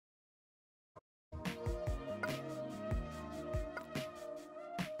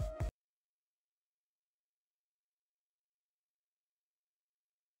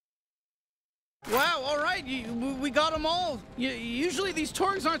Wow, all right, we got them all. Usually these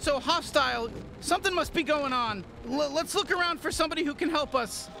Torgs aren't so hostile. Something must be going on. Let's look around for somebody who can help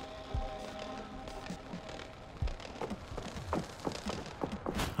us.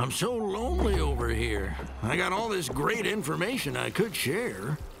 I'm so lonely over here. I got all this great information I could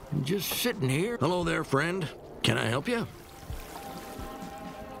share. I'm just sitting here. Hello there, friend. Can I help you?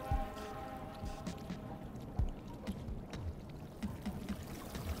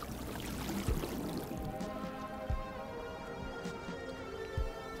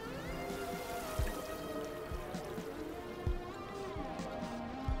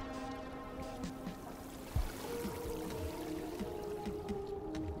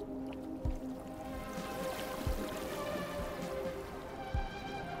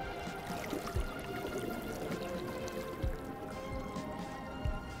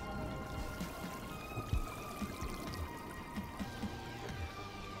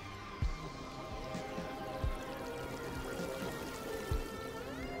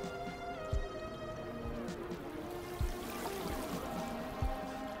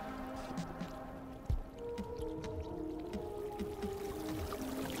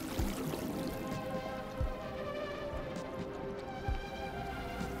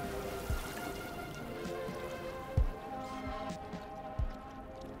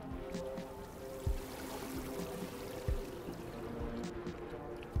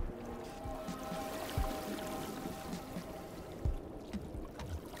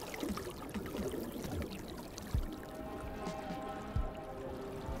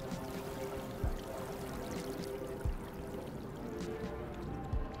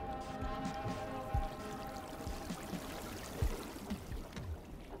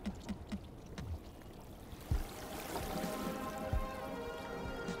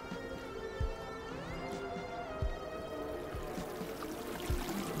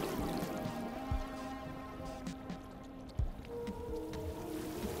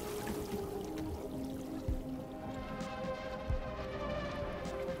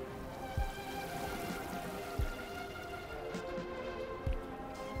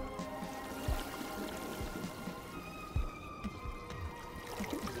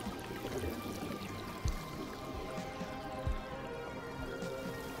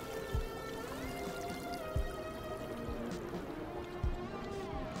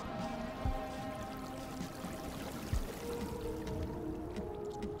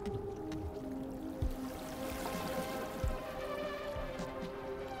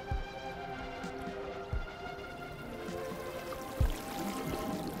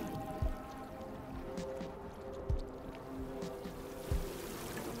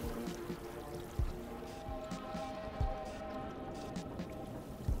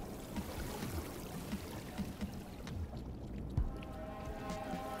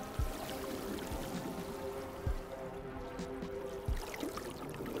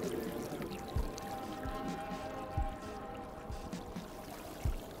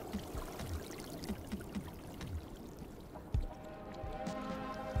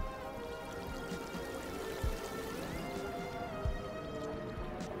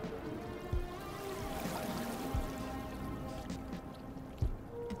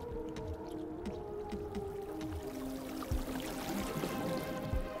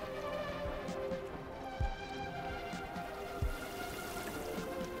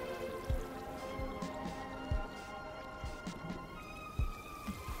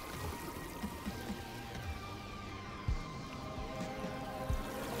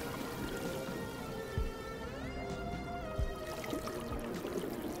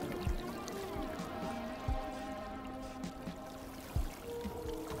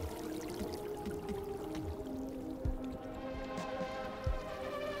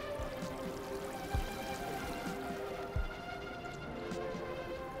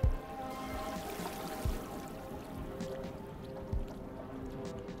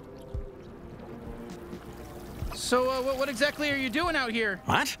 So, what exactly are you doing out here?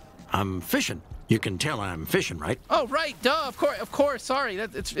 What? I'm fishing. You can tell I'm fishing, right? Oh, right, duh, of course, sorry.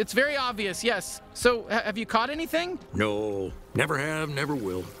 It's very obvious, yes. So, have you caught anything? No, never have, never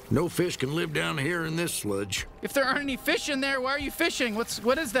will. No fish can live down here in this sludge. If there aren't any fish in there, why are you fishing?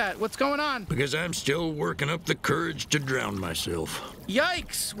 What is that? What's going on? Because I'm still working up the courage to drown myself.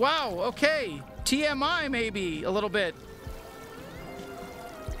 Yikes, wow, okay. TMI, maybe, a little bit.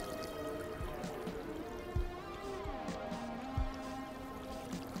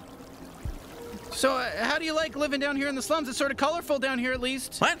 So, how do you like living down here in the slums? It's sort of colorful down here, at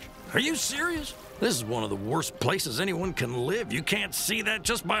least. What? Are you serious? This is one of the worst places anyone can live. You can't see that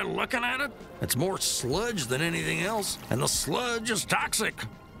just by looking at it. It's more sludge than anything else, and the sludge is toxic.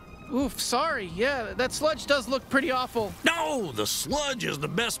 Oof, sorry. Yeah, that sludge does look pretty awful. No, the sludge is the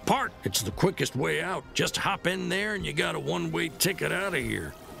best part. It's the quickest way out. Just hop in there and you got a one-way ticket out of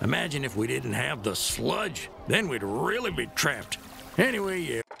here. Imagine if we didn't have the sludge. Then we'd really be trapped. Anyway,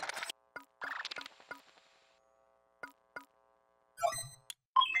 yeah.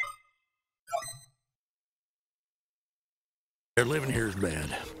 Living here is bad.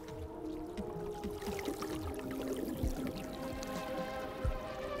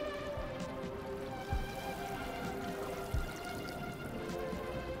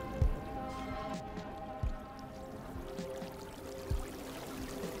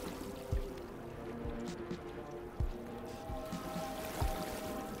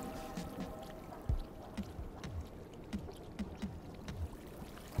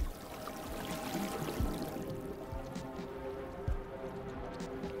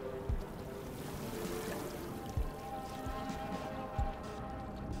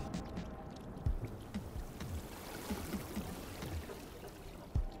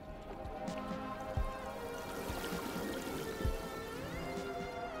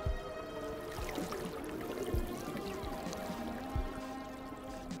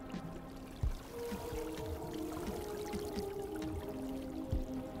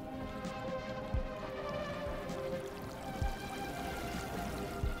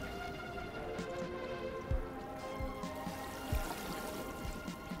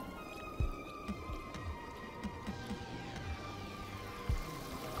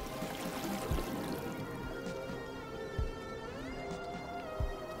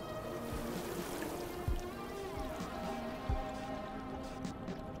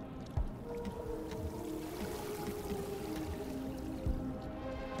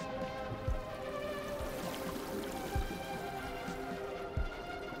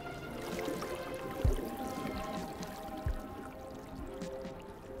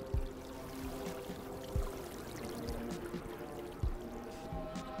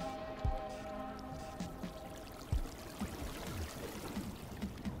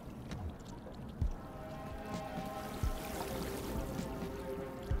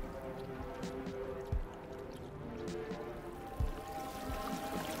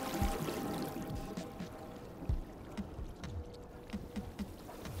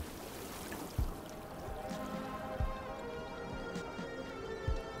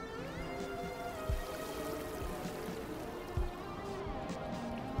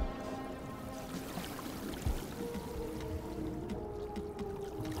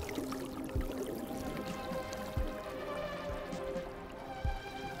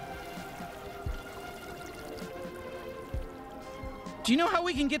 Do you know how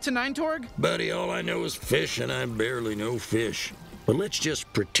we can get to Nine Torg? Buddy, all I know is fish, and I barely know fish. But let's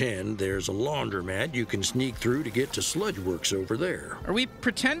just pretend there's a laundromat you can sneak through to get to Sludgeworks over there. Are we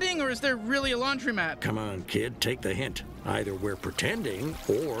pretending, or is there really a laundromat? Come on, kid, take the hint. Either we're pretending,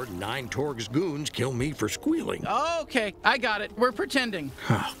 or Nine Torg's goons kill me for squealing. Okay, I got it. We're pretending.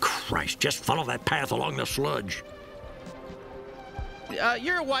 Oh, Christ, just follow that path along the sludge.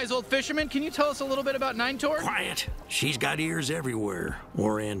 You're a wise old fisherman. Can you tell us a little bit about Nine Torg? Quiet. She's got ears everywhere.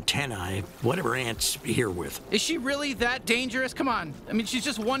 Or antennae, whatever ants here with. Is she really that dangerous? Come on. I mean, she's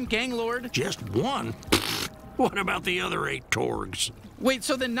just one gang lord. Just one? What about the other 8 Torgs? Wait,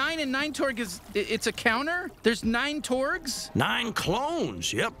 so the 9 in Nine Torg it's a counter? There's 9 Torgs? 9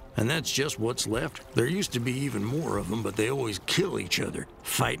 clones, yep. And that's just what's left. There used to be even more of them, but they always kill each other.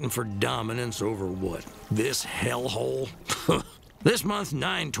 Fighting for dominance over what? This hellhole? This month,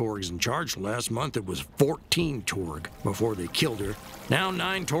 9 Torgs in charge. Last month, it was 14 Torg before they killed her. Now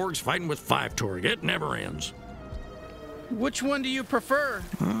 9 Torgs fighting with 5 Torg. It never ends. Which one do you prefer?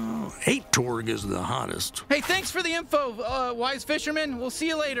 8 Torg is the hottest. Hey, thanks for the info, wise fisherman. We'll see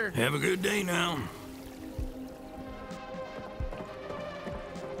you later. Have a good day now.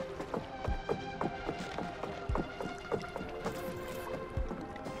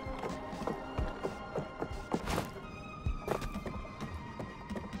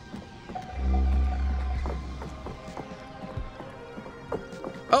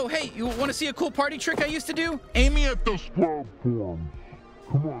 Oh, hey, you want to see a cool party trick I used to do? Aim me at those platforms.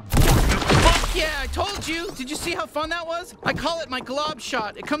 Come on. Fuck yeah, I told you. Did you see how fun that was? I call it my glob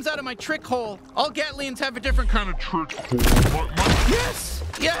shot. It comes out of my trick hole. All Gatlians have a different kind of trick hole. Yes!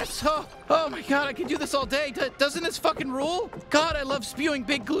 Yes! Oh my god, I could do this all day. Doesn't this fucking rule? God, I love spewing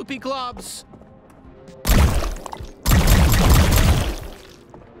big gloopy globs.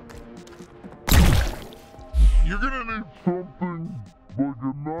 You're gonna need something like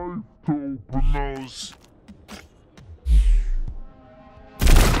a knife to open those.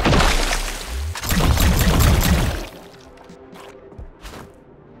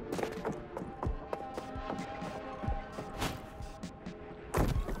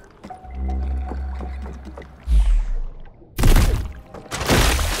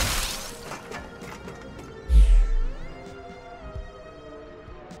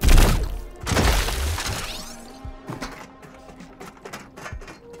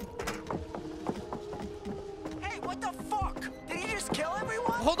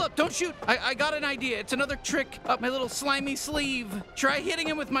 Look, don't shoot. I got an idea. It's another trick up my little slimy sleeve. Try hitting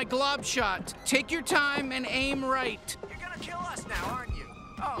him with my glob shot. Take your time and aim right. You're gonna kill us now, aren't you?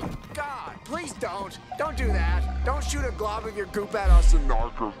 Oh, God. Please don't. Don't do that. Don't shoot a glob of your goop at us. Anything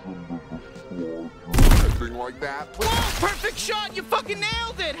like that, please. Whoa, perfect shot! You fucking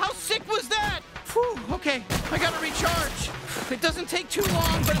nailed it! How sick was that? Whew, okay, I gotta recharge. It doesn't take too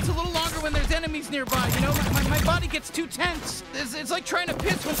long, but it's a little longer when there's enemies nearby, you know? My body gets too tense. It's like trying to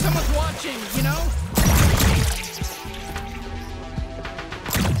piss when someone's watching, you know?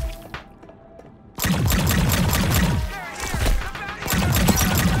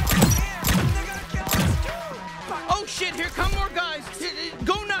 Oh shit, here come more guys.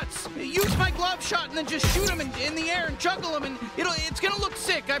 Go nuts. Use my glove shot and then just shoot them in the air and juggle them, and it's gonna look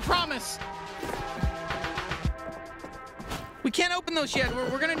sick, I promise. We can't open those yet.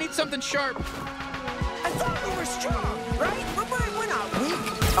 We're gonna need something sharp. I thought we were strong, right? We're not weak.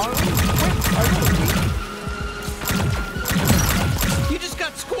 Are we? Are we weak? You just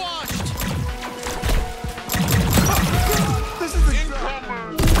got squashed. Oh, this is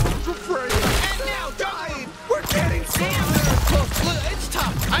incoming. And now, Dying. We're getting damn, somewhere. this is close. Look, it's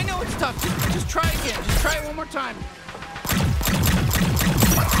tough. I know it's tough. Just try again. Just try it one more time.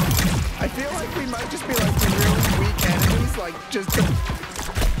 I feel like we might just be like the really weak enemies, like just to...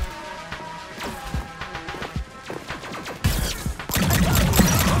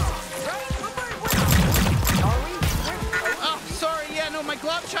 Oh, sorry. Yeah, no, my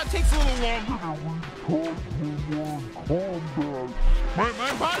glove shot takes a little longer.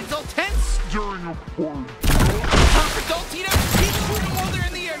 My body's all tense. During a fight. Perfect, Altito. Keep shooting them while they're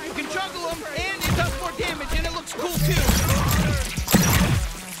in the air. You can juggle them, and it does more damage, and it looks cool, too.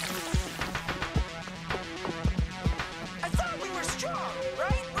 I thought we were strong,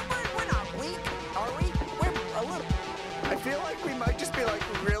 right? We're not weak, are we? We're a little... I feel like we might just be like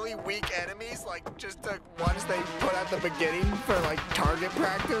really weak enemies, like just the ones they put at the beginning for like target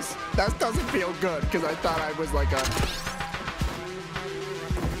practice. That doesn't feel good, because I thought I was like a...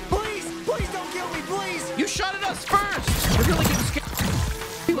 Please don't kill me, please! You shot at us first. We're really getting scared.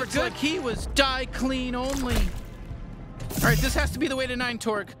 He looks like he was die clean only. All right, this has to be the way to 9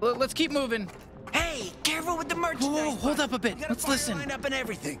 Torque. Let's keep moving. Hey, careful with the merchandise. Whoa, hold up a bit. We got a Let's fire listen. lined up and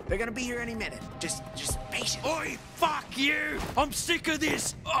everything. They're gonna be here any minute. Just patient. Oi, fuck you! I'm sick of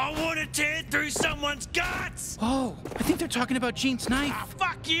this! I want to tear through someone's guts! Oh, I think they're talking about Gene's knife.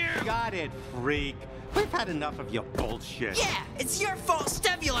 Fuck you! Got it, freak. We've had enough of your bullshit. Yeah, it's your fault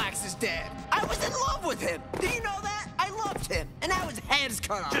Stevulax is dead. I was in love with him. Did you know that? I loved him. And now his head's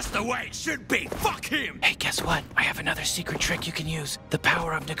cut off. Just the way it should be! Fuck him! Hey, guess what? I have another secret trick you can use. The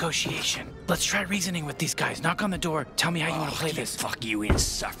power of negotiation. Let's try reasoning with these guys. Knock on the door. Tell me how you want to play this. Fuck you,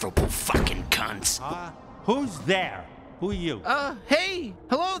 insufferable fucking cunts! Who's there? Who are you? Hey.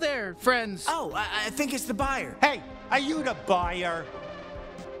 Hello there, friends. Oh, I think it's the buyer. Hey, are you the buyer?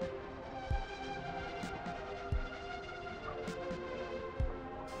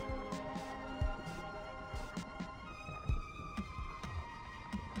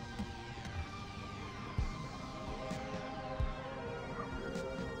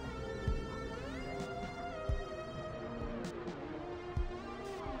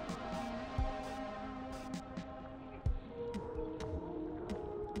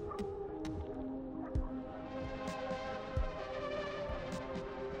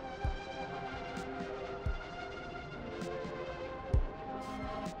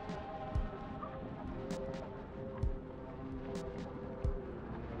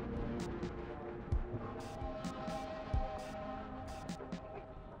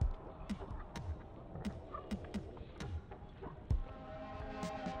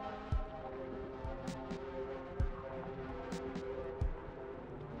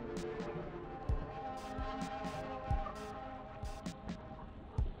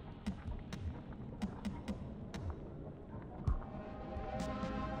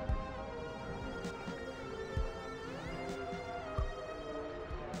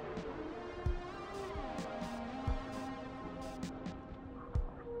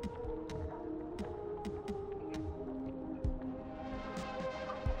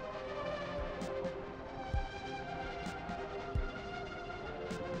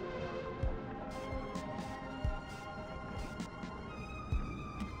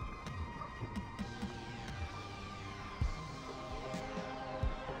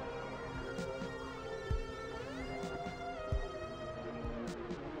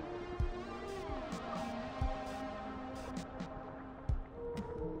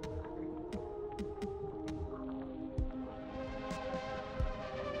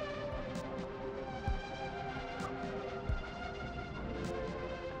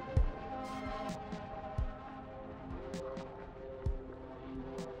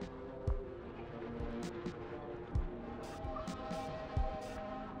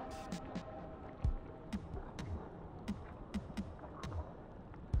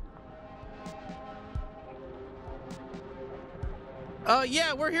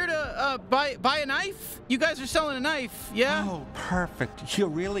 Yeah, we're here to, buy a knife? You guys are selling a knife, yeah? Oh, perfect. You're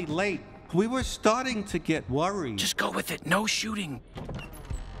really late. We were starting to get worried. Just go with it, no shooting.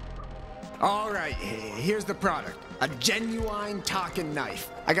 All right, here's the product. A genuine talking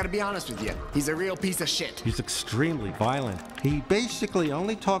knife. I gotta be honest with you, he's a real piece of shit. He's extremely violent. He basically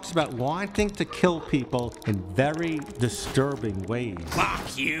only talks about wanting to kill people in very disturbing ways.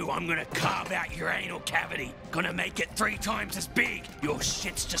 Fuck you, I'm gonna carve out your anal cavity. Gonna make it 3 times as big. Your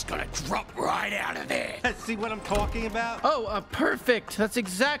shit's just gonna drop right out of there. See what I'm talking about? Oh, perfect. That's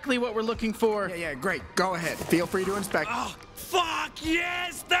exactly what we're looking for. Yeah, great. Go ahead. Feel free to inspect. Oh, fuck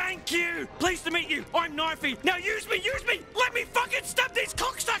yes, thank you. Pleased to meet you. I'm Knifey. Now use me. Let me fucking stab these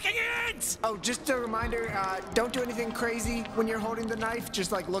cocksucking ants. Oh, just a reminder, don't do anything crazy when you're holding the knife.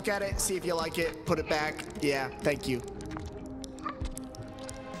 Just like look at it, see if you like it, put it back. Yeah, thank you.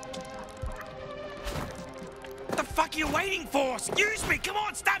 What the fuck are you waiting for? Use me. Come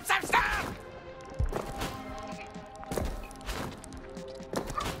on, stab.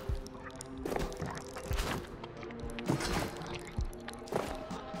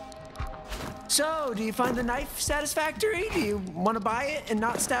 So, do you find the knife satisfactory? Do you want to buy it and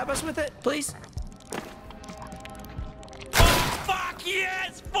not stab us with it, please? Oh, fuck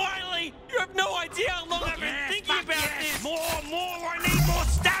yes, finally. You have no idea how long I've been thinking about this. More. I need more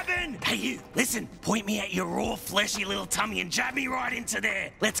stabbing. Hey, you, listen. Point me at your raw, fleshy little tummy and jab me right into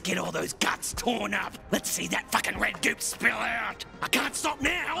there. Let's get all those guts torn up. Let's see that fucking red goop spill out. I can't stop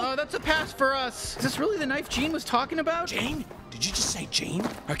now. Oh, that's a pass for us. Is this really the knife Gene was talking about? Gene? Did you just say Gene?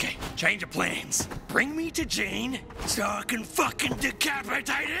 Okay, change of plans. Bring me to Gene so I can fucking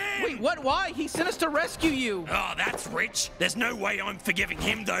decapitate him! Wait, what? Why? He sent us to rescue you. Oh, that's rich. There's no way I'm forgiving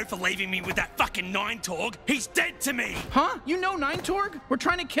him, though, for leaving me with that fucking Nine-Torg. He's dead to me! Huh? You know Nine-Torg? We're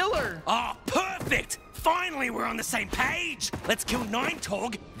trying to kill her. Oh, perfect! Finally, we're on the same page! Let's kill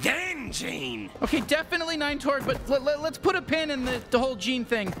Nine-Torg, then Gene! Okay, definitely Nine-Torg, but let's put a pin in the whole Gene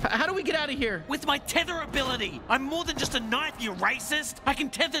thing. How do we get out of here? With my tether ability! I'm more than just a knife, you racist! I can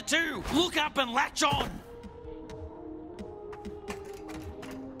tether too! Look up and latch on!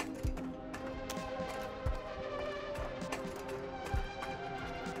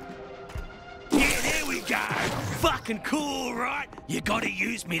 Yeah, there we go! Fucking cool, right? You gotta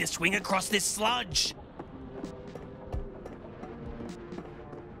use me to swing across this sludge.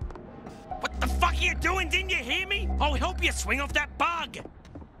 What the fuck are you doing? Didn't you hear me? I'll help you swing off that bug.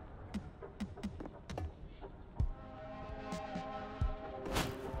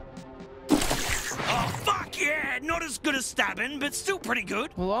 Oh, fuck yeah! Not as good as stabbing, but still pretty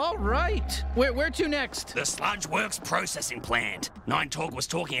good. Well, all right. Where to next? The Sludge Works processing plant. Nine-Torg was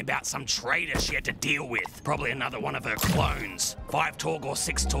talking about some traitor she had to deal with. Probably another one of her clones. 5-Torg or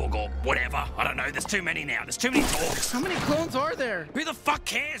 6-Torg or whatever. I don't know. There's too many now. There's too many Torgs. How many clones are there? Who the fuck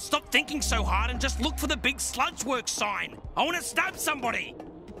cares? Stop thinking so hard and just look for the big Sludge Works sign. I want to stab somebody.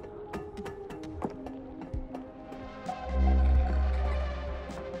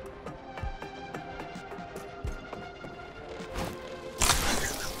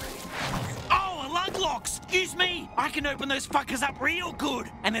 Locks. Excuse me. I can open those fuckers up real good.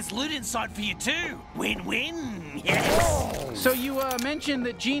 And there's loot inside for you too. Win-win. Yes. So you mentioned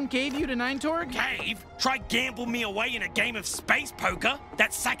that Gene gave you to Nine-Torg? Cave? Try gamble me away in a game of space poker?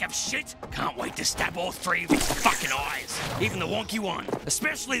 That sack of shit? Can't wait to stab all 3 of his fucking eyes. Even the wonky one.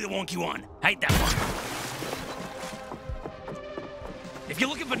 Especially the wonky one. Hate that one. If you're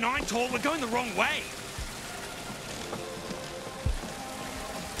looking for Nine-Torg, we're going the wrong way.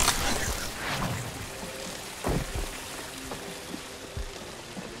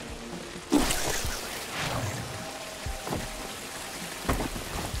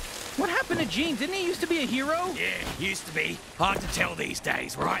 Gene, didn't he used to be a hero? Yeah, used to be. Hard to tell these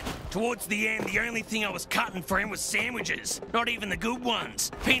days, right? Towards the end, the only thing I was cutting for him was sandwiches. Not even the good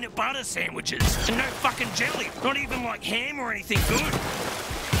ones. Peanut butter sandwiches. And no fucking jelly. Not even like ham or anything good.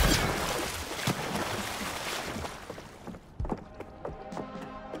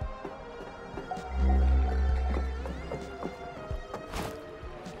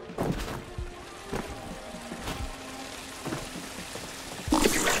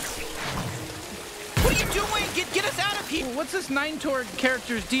 What's this Nine-Torg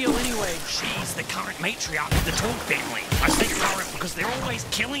character's deal anyway? She's the current matriarch of the Torg family. I say current because they're always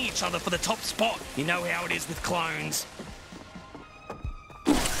killing each other for the top spot. You know how it is with clones.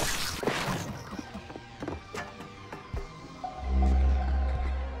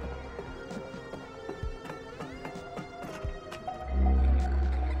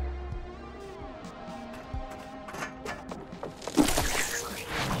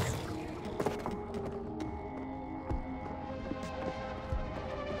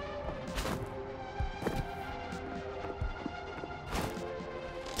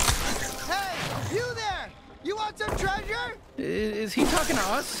 You want some treasure? Is he talking to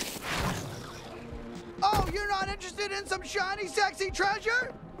us? Oh, you're not interested in some shiny, sexy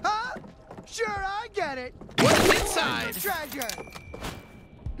treasure? Huh? Sure, I get it. What's inside? Treasure.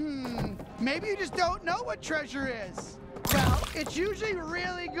 Maybe you just don't know what treasure is. Well, it's usually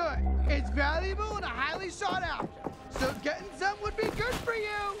really good. It's valuable and highly sought after. So getting some would be good for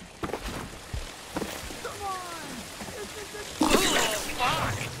you. Come on.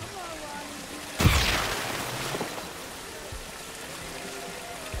 Fuck!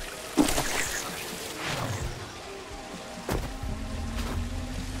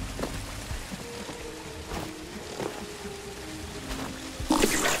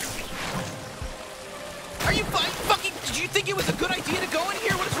 Are you fucking? Did you think it was a good idea to go in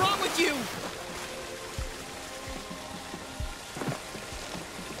here? What is wrong with you?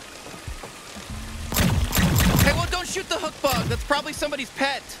 Hey, well, don't shoot the hook bug. That's probably somebody's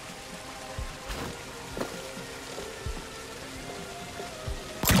pet.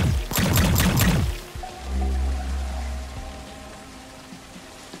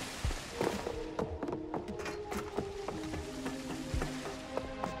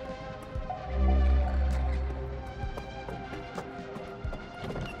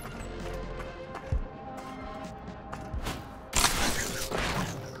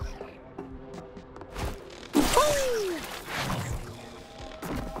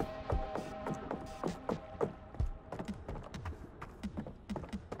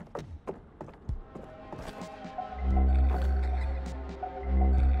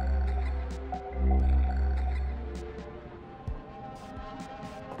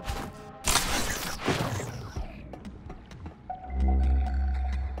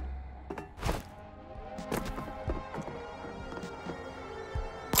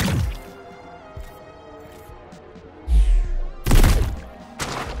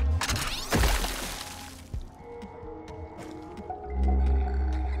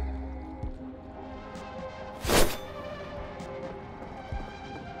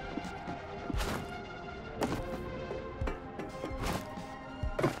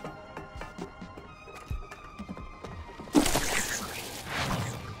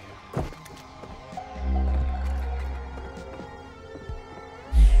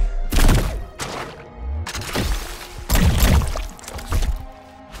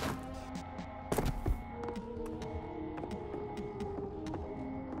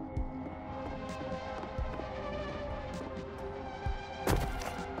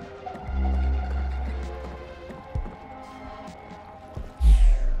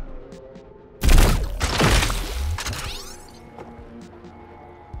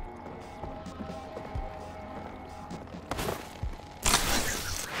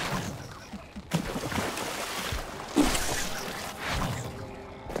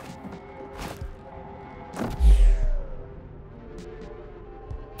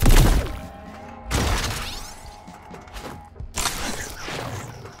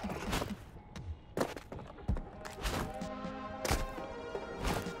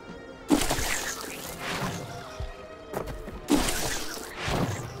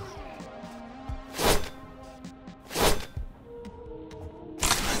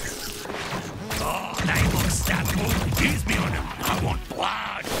 Use me on him. I want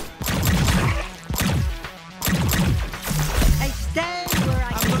blood. I stay where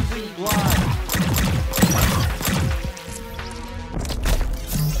I can breathe blood.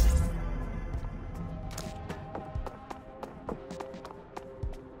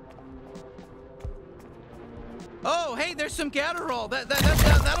 Oh, hey, there's some Gatterall.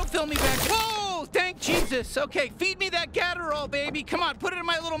 That'll fill me back. Whoa! Thank Jesus. Okay, feed me that Gatterall, baby. Come on, put it in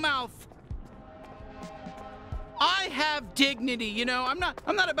my little mouth. I have dignity, you know. I'm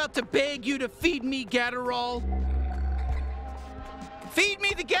not about to beg you to feed me Gatterall. Feed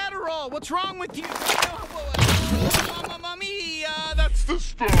me the Gatterall. What's wrong with you? Mamma mia, that's the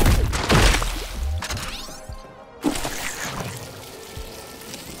stuff.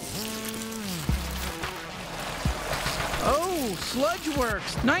 Oh, Sludge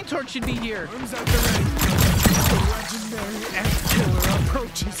Works. Nine Torch should be here. Arms out the ready. The legendary ant killer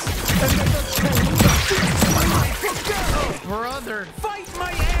approaches, and they will kill the fierce rightful girl. Brother. Fight,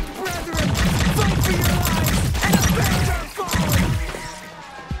 my ant brethren! Fight for your lives and avenge our fallen!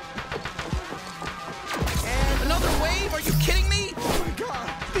 And another wave? Are you kidding me? Oh my god!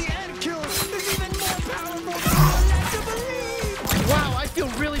 The ant killer is even more powerful than I was led to believe! Wow, I feel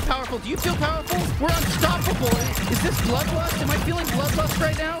really powerful. Do you feel powerful? We're unstoppable. Is this bloodlust? Am I feeling bloodlust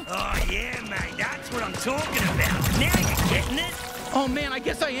right now? Oh, yeah, mate. That's what I'm talking about. Now you're getting it? Oh, man, I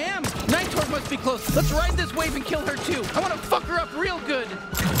guess I am. Night Torch must be close. Let's ride this wave and kill her, too. I want to fuck her up real good.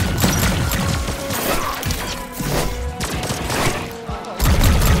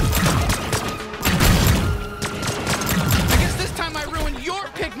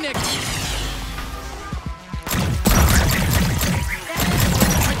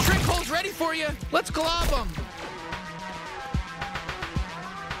 Let's glob them.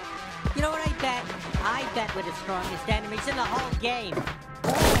 You know what I bet? I bet we're the strongest enemies in the whole game.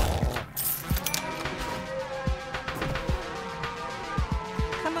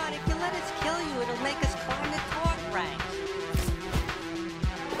 Come on, if you let us kill you, it'll make us climb the torque ranks.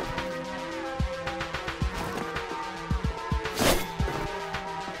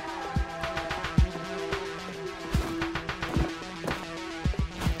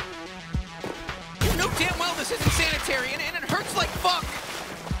 You know damn well this isn't sanitary, and it hurts like fuck.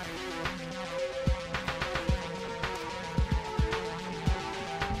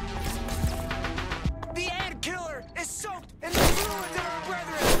 The ant killer is soaked in the fluids of our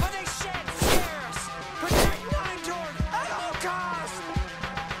brethren, but they shan't scare us. Protect Nine Torg at all costs.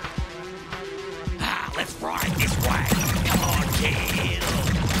 Ah, let's ride this way. Come on, kill.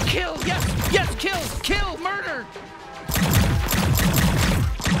 Kill, yes, kill, murder.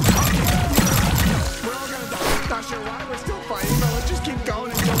 We're all gonna die. Not sure why we're still fighting, but let's just keep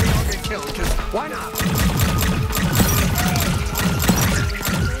going until we all get killed, because why not?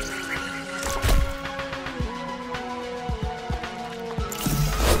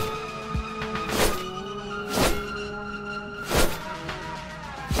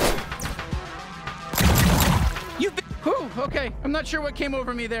 You've been... Whew, okay. I'm not sure what came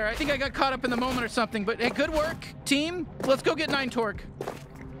over me there. I think I got caught up in the moment or something, but hey, good work, team. Let's go get Nine Torg.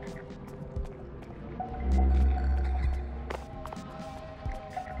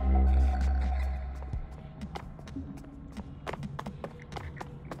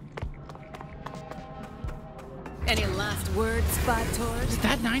 Any last words, Five Torg? Is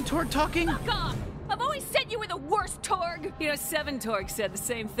that Nine Torg talking? Fuck off! I've always said you were the worst Torg! You know, Seven Torg said the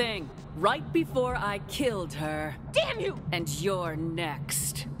same thing. Right before I killed her. Damn you! And you're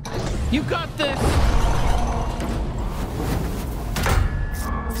next. You got this.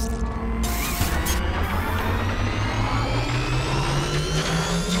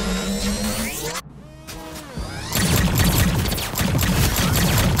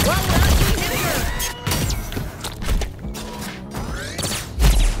 Wow, we're actually hitting her.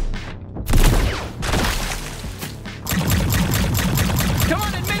 Come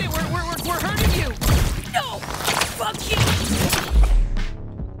on, admit it. We're hurting you. No! Fuck you!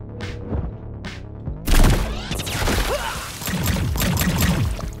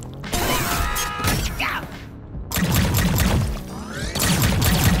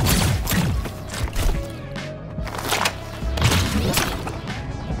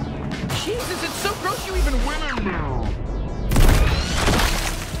 Jesus, it's so gross you even win her now.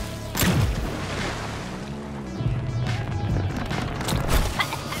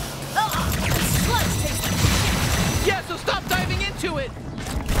 Slugs taste Yeah, so stop diving into it.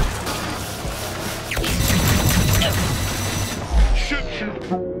 Shit, she's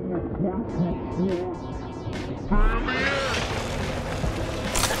throwing the place with force. Stay in the air.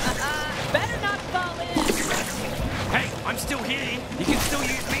 Better not fall in! Hey, I'm still here. You can still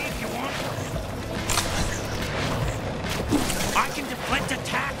use me if you want. I can deflect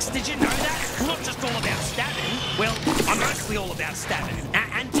attacks. Did you know that? I'm not just all about stabbing. Well, I'm mostly all about stabbing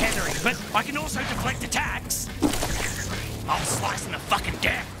and tethering, but I can also deflect attacks. I'll slice them to fucking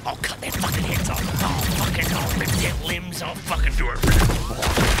death. I'll cut their fucking heads off. I'll rip their limbs. I'll fucking do it.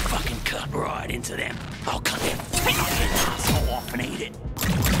 I'll fucking cut right into them. I'll cut their fucking asshole off and eat it.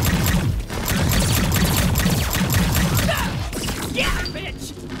 Yeah,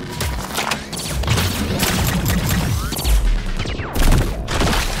 bitch!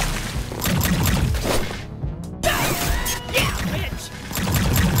 Yeah, bitch!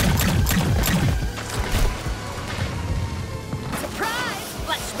 Surprise!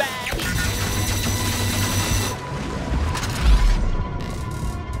 Flashback!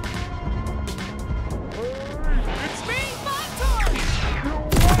 It's me, Five Torg!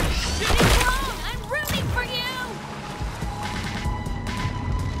 Shitty wrong! I'm rooting for you!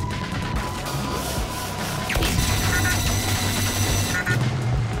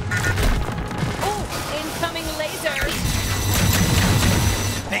 Ooh, incoming lasers!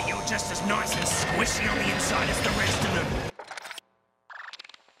 Bet you're just as nice and squishy on the inside as the rest of them.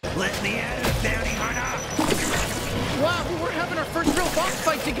 Let me out, bounty hunter! Wow, we're having our first real boss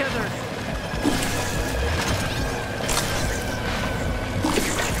fight together.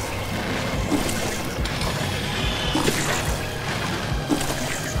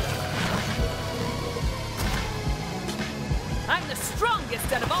 I'm the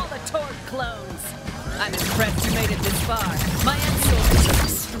strongest out of all the Torg clones. I'm impressed you made it this far. My end soldiers are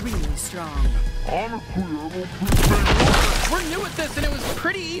extremely strong. Honestly, I don't think they are. We're new at this, and it was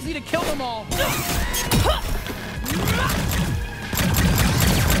pretty easy to kill them all.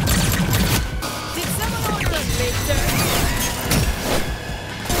 Damn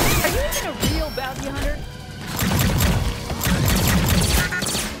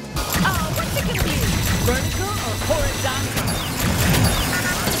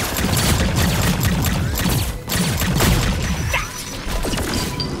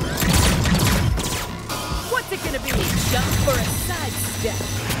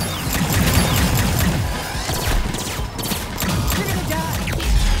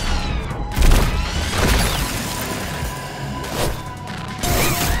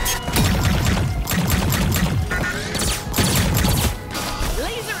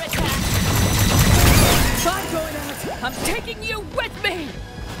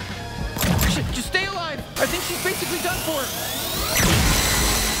I think she's basically done for.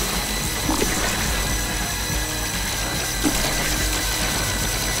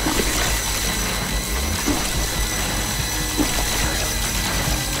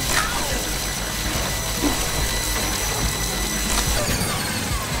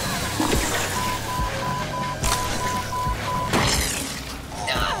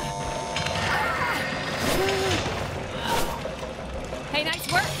 Hey,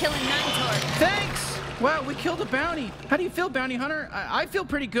 nice work killing Ninetorg. Thanks! Wow, we killed a bounty. How do you feel, bounty hunter? I feel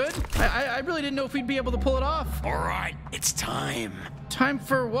pretty good. I really didn't know if we'd be able to pull it off. All right, it's time. Time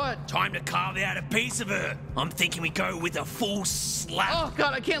for what? Time to carve out a piece of her. I'm thinking we go with a full slap. Oh,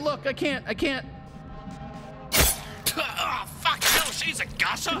 God, I can't look. I can't. Oh, fuck hell, she's a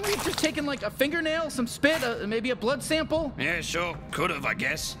gusser. Couldn't we have just taken, like, a fingernail, some spit, maybe a blood sample? Yeah, sure, could have, I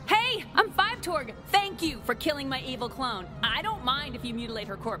guess. Hey, I'm 5Torg. Thank you for killing my evil clone. I don't mind if you mutilate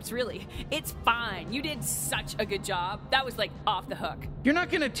her corpse, really. It's fine. You did such a good job. That was, like, off the hook. You're not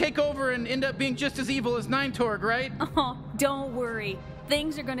gonna take over and end up being just as evil as Ninetorg, right? Oh, don't worry.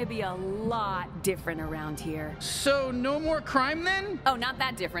 Things are gonna be a lot different around here. So, no more crime then? Oh, not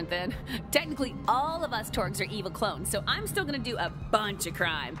that different then. Technically, all of us Torgs are evil clones, so I'm still gonna do a bunch of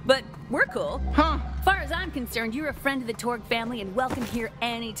crime. But we're cool. Huh. Far as I'm concerned, you're a friend of the Torg family and welcome here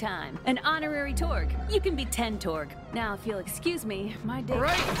anytime. An honorary Torg. You can be 10 Torg. Now, if you'll excuse me, my day... All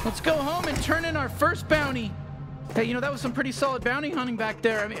right, let's go home and turn in our first bounty. Hey, you know, that was some pretty solid bounty hunting back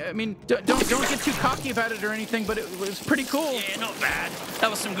there. I mean, don't get too cocky about it or anything, but it was pretty cool. Yeah, not bad. That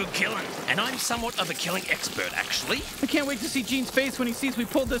was some good killing. And I'm somewhat of a killing expert, actually. I can't wait to see Gene's face when he sees we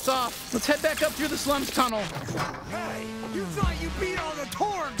pulled this off. Let's head back up through the slums tunnel. Hey, you thought you beat all the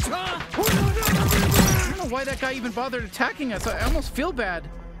Torgs, huh? I don't know why that guy even bothered attacking us. I almost feel bad.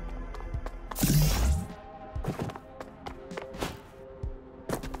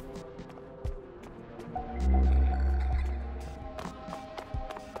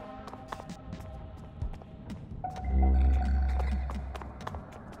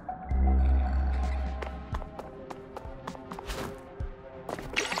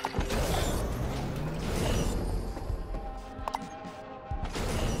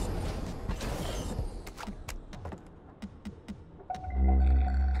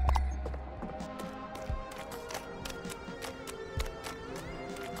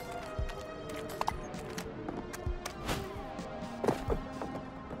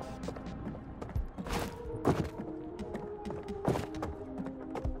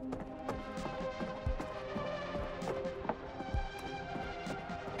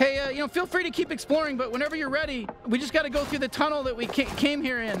 Hey, you know, feel free to keep exploring, but whenever you're ready, we just got to go through the tunnel that we came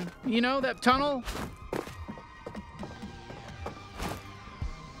here in. You know, that tunnel?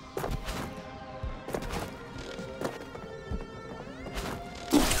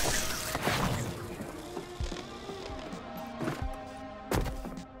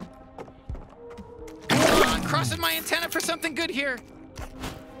 Come on, crossing my antenna for something good here.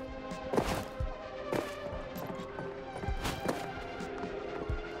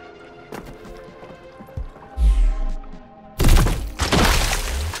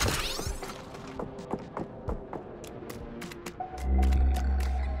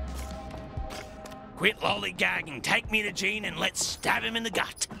 Quit lollygagging, take me to Gene and let's stab him in the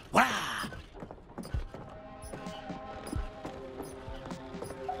gut. Wah!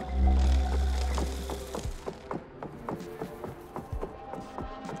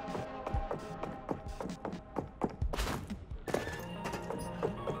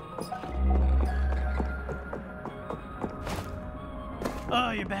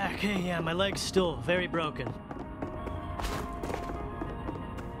 Oh, you're back. Hey, yeah, my leg's still very broken.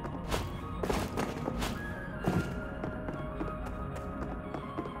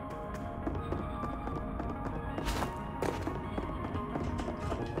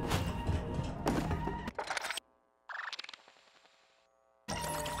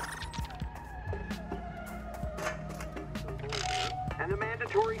 And the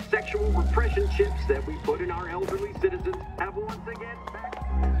mandatory sexual repression chips that we put in our elderly citizens have once again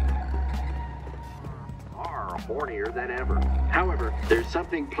are hornier than ever. However, there's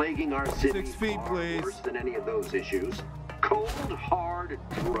something plaguing our city 6 feet, please. Worse than any of those issues. Cold, hard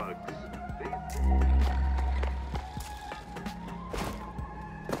drugs.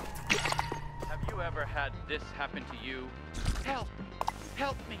 Have you ever had this happen to you? Help!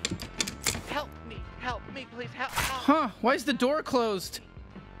 Help me! Help me! Help me, please! Help! Huh? Why is the door closed?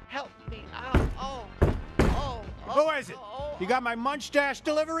 Help me! Who is it? You got my Munch Dash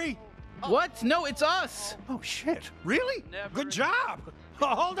delivery? What? No, it's us! Oh, shit. Really? Good job. Oh,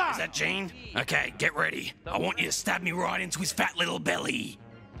 hold on. Is that Gene? Okay, get ready. I want you to stab me right into his fat little belly.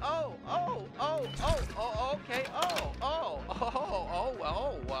 Okay.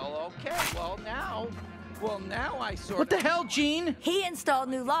 Well, okay. Well, now I sort of... What the hell, Gene? He installed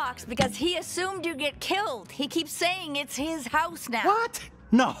new locks because he assumed you'd get killed. He keeps saying it's his house now. What?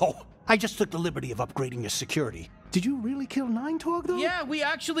 No. I just took the liberty of upgrading your security. Did you really kill Nine Torg, though? Yeah, we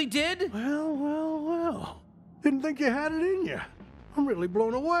actually did. Well. Didn't think you had it in you. I'm really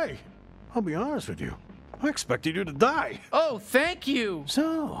blown away. I'll be honest with you. I expected you to die. Oh, thank you.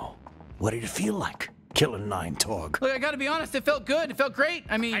 So, what did it feel like, killing Nine Torg? Look, I gotta be honest, it felt good. It felt great.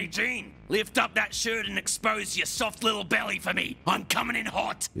 I mean... Hey, Gene, lift up that shirt and expose your soft little belly for me. I'm coming in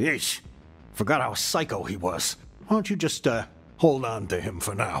hot. Yeesh. Forgot how psycho he was. Why don't you just, hold on to him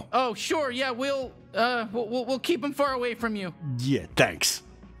for now? Oh, sure, yeah, we'll keep him far away from you. Yeah, thanks.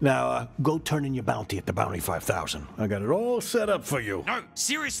 Now, go turn in your bounty at the Bounty 5000. I got it all set up for you. No,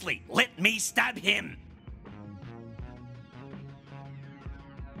 seriously, let me stab him.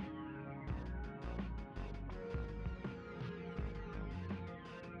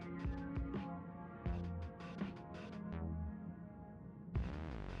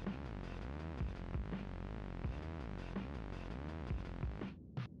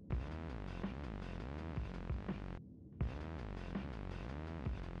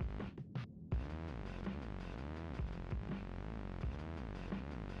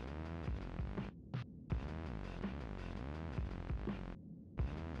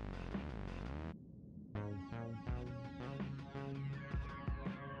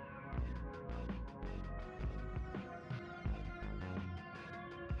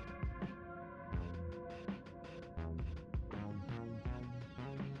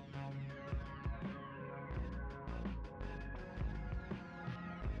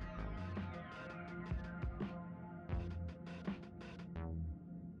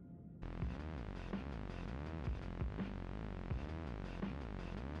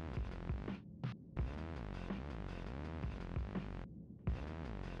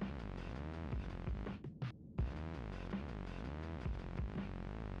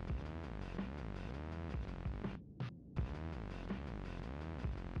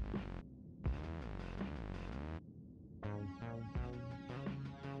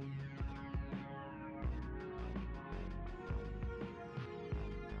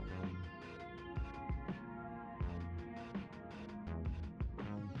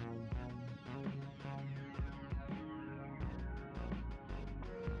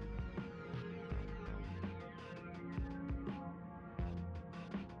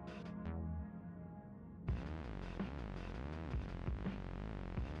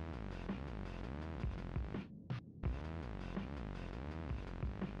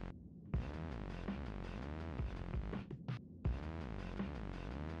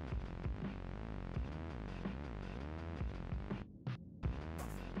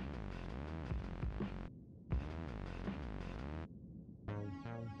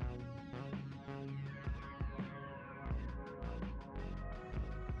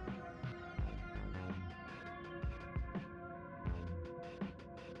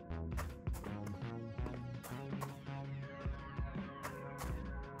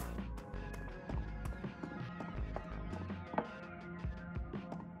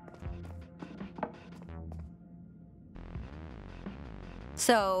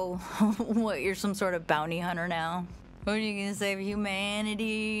 So, what, you're some sort of bounty hunter now? What are you gonna save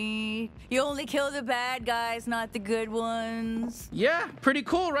humanity? You only kill the bad guys, not the good ones. Yeah, pretty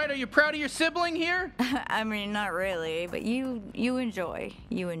cool, right? Are you proud of your sibling here? I mean, not really, but you enjoy.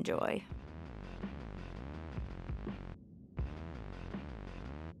 You enjoy.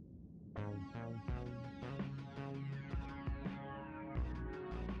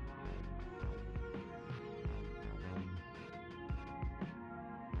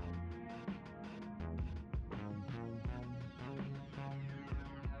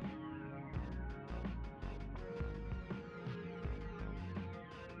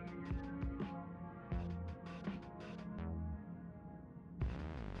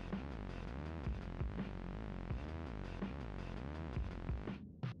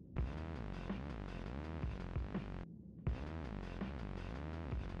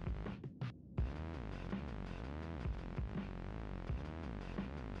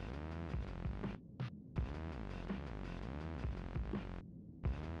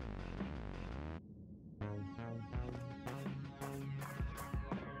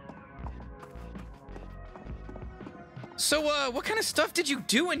 So, what kind of stuff did you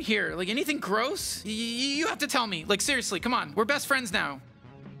do in here? Like, anything gross? You have to tell me. Like, seriously, come on. We're best friends now.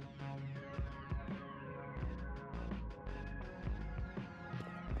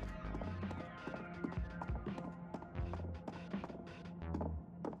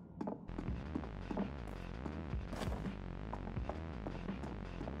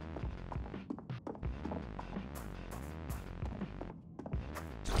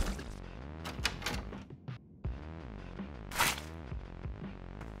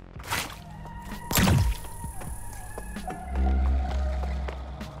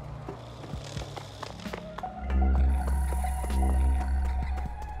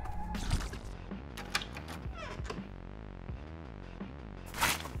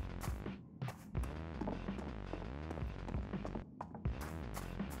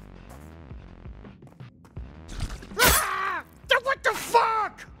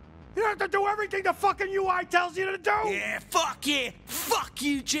 have to do everything the fucking UI tells you to do? Yeah. Fuck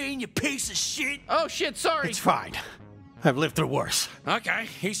you, Gene, you piece of shit. Oh, shit, sorry. It's fine. I've lived through worse. Okay,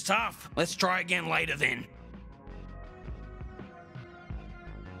 he's tough. Let's try again later then.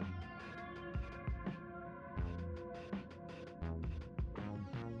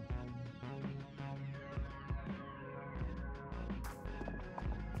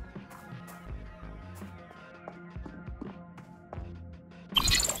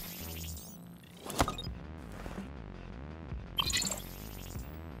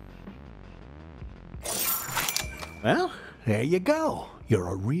 Well, there you go. You're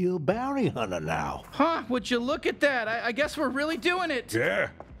a real bounty hunter now. Huh, would you look at that? I guess we're really doing it. Yeah,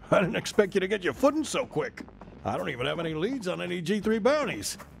 I didn't expect you to get your footing so quick. I don't even have any leads on any G3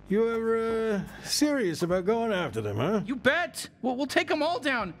 bounties. You're, serious about going after them, huh? You bet. We'll take them all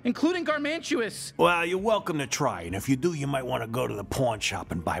down, including Garmantuous. Well, you're welcome to try, and if you do, you might want to go to the pawn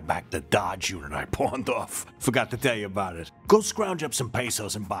shop and buy back the Dodge unit I pawned off. Forgot to tell you about it. Go scrounge up some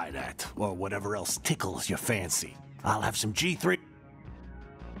pesos and buy that, or whatever else tickles your fancy. I'll have some G3...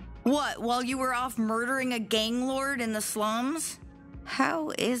 What, while you were off murdering a gang lord in the slums?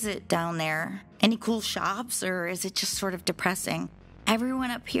 How is it down there? Any cool shops, or is it just sort of depressing?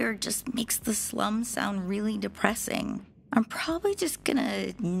 Everyone up here just makes the slums sound really depressing. I'm probably just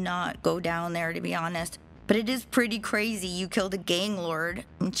gonna not go down there, to be honest. But it is pretty crazy you killed a gang lord.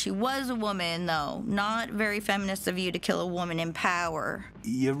 And she was a woman, though. Not very feminist of you to kill a woman in power.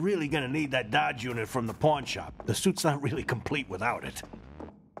 You're really gonna need that Dodge unit from the pawn shop. The suit's not really complete without it.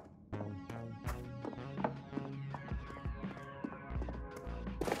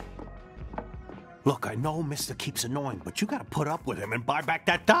 Look, I know Mr. keeps annoying, but you gotta put up with him and buy back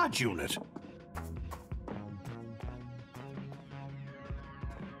that Dodge unit.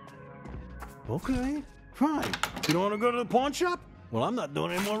 Okay, fine. You don't want to go to the pawn shop? Well, I'm not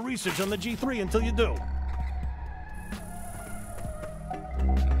doing any more research on the G3 until you do.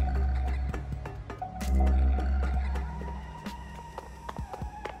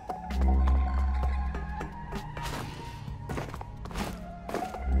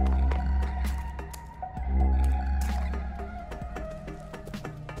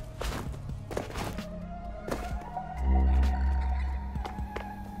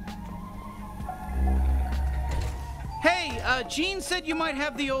 Gene said you might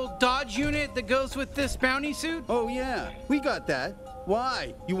have the old Dodge unit that goes with this bounty suit. Oh, yeah. We got that.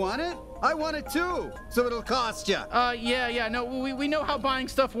 Why? You want it? I want it too. So it'll cost you. Yeah. No, we know how buying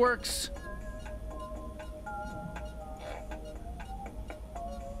stuff works.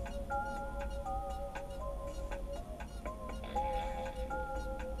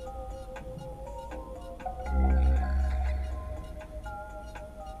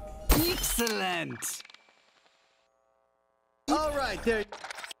 Excellent. All right, there.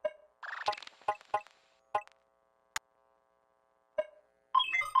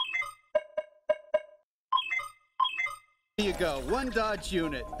 Here you go, one Dodge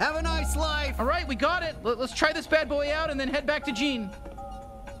unit. Have a nice life. All right, we got it. Let's try this bad boy out and then head back to Gene.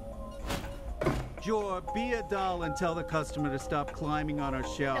 Jor, be a doll and tell the customer to stop climbing on our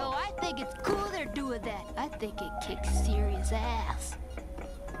shelf. No, I think it's cool they're doing that. I think it kicks serious ass.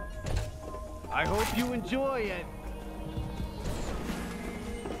 I hope you enjoy it.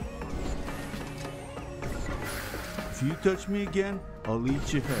 If you touch me again, I'll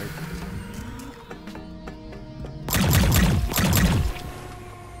eat your head.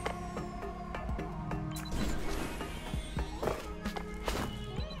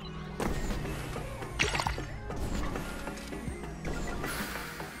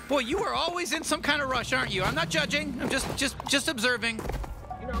 Boy, you are always in some kind of rush, aren't you? I'm not judging. I'm just observing.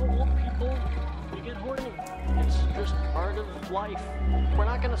 You know, old people, you get horny. It's just part of life. We're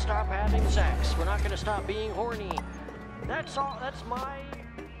not gonna stop having sex. We're not gonna stop being horny. That's all. That's my...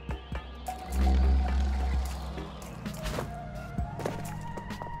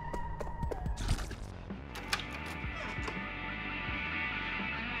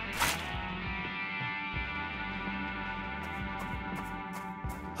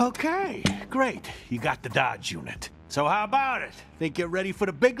 Okay, great. You got the Dodge unit. So how about it? Think you're ready for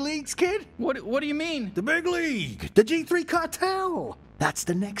the big leagues, kid? What do you mean? The big league! The G3 cartel! That's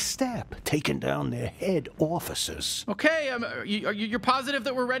the next step, taking down their head officers. Okay, you're positive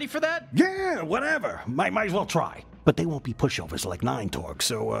that we're ready for that? Yeah, whatever. Might as well try. But they won't be pushovers like Nine Torg,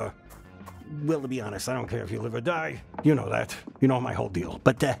 so, well, to be honest, I don't care if you live or die. You know that. You know my whole deal.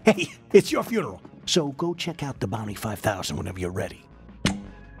 But, hey, it's your funeral. So go check out the Bounty 5000 whenever you're ready.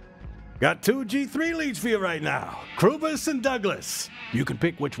 Got 2 G3 leads for you right now. Krubus and Douglas. You can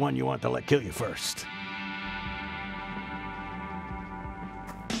pick which one you want to let kill you first.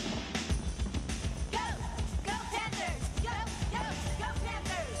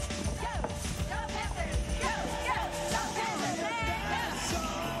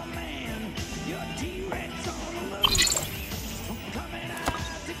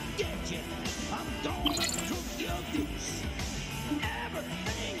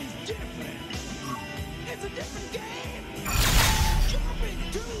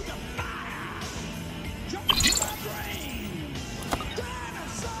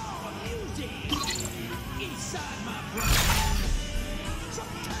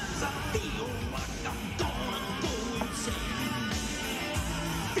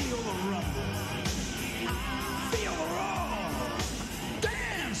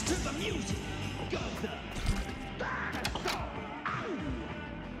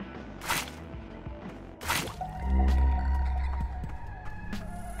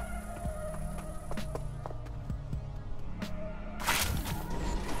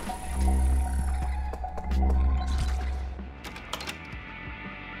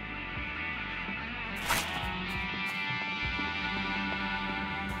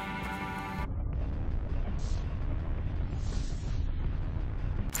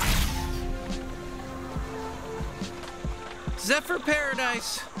 Zephyr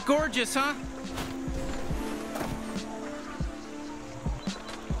Paradise. Gorgeous, huh?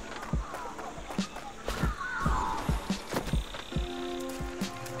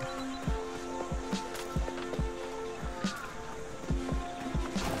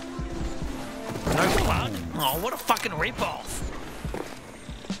 No bug? Oh, what a fucking ripoff.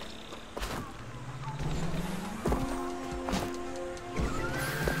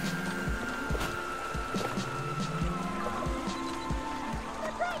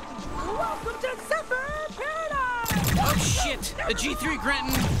 Welcome to Zephyr Paradise! Oh shit! The G3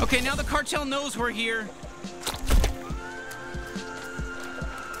 Grenton. Okay, now the cartel knows we're here.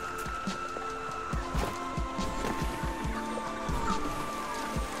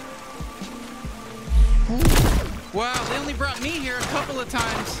 Wow, they only brought me here a couple of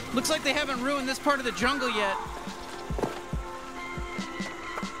times. Looks like they haven't ruined this part of the jungle yet.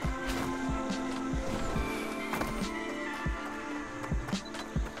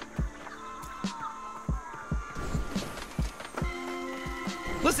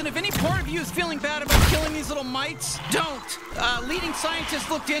 Listen, if any part of you is feeling bad about killing these little mites, don't. Leading scientists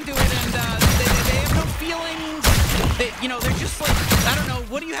looked into it, and they have no feelings. They're just like, I don't know,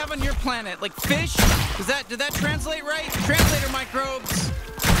 what do you have on your planet? Like fish? Did that translate right? Translator microbes.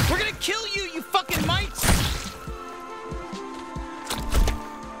 We're gonna kill you, you fucking mites!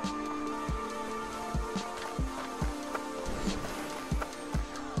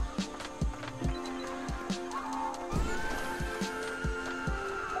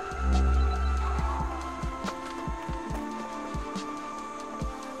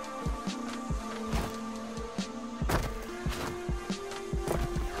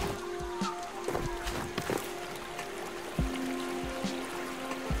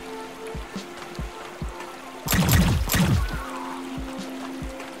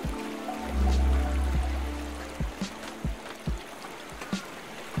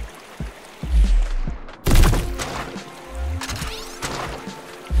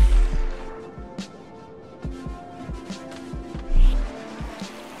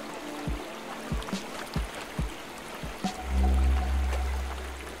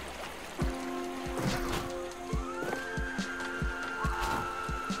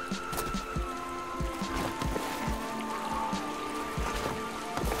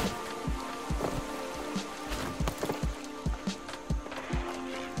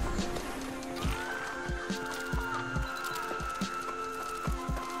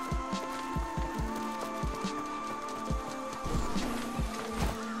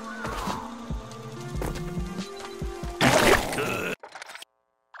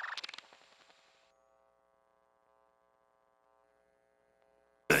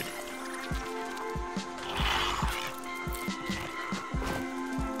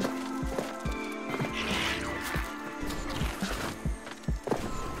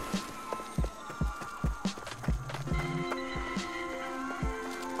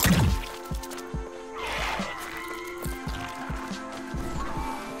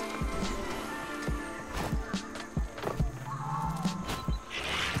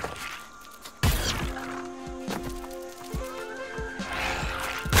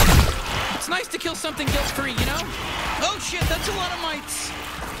 Nice to kill something guilt-free, you know? Oh shit, that's a lot of mites.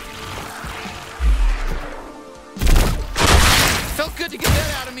 Felt good to get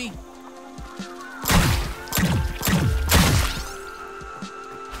that out of me.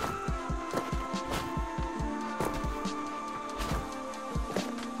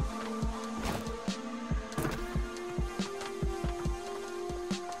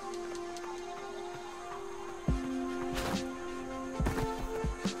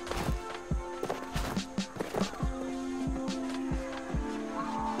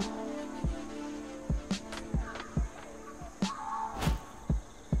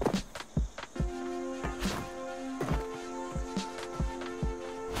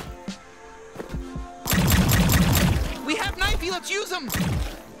 Let's use them!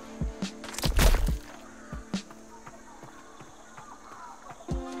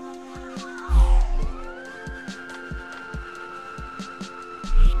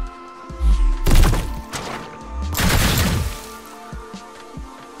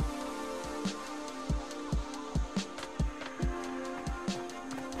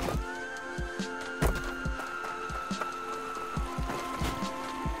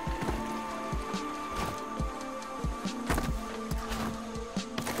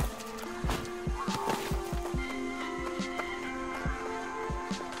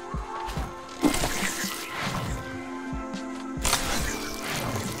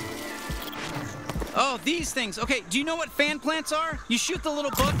 Oh, these things. Okay, do you know what fan plants are? You shoot the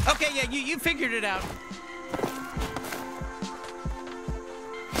little book. Okay, yeah, you figured it out.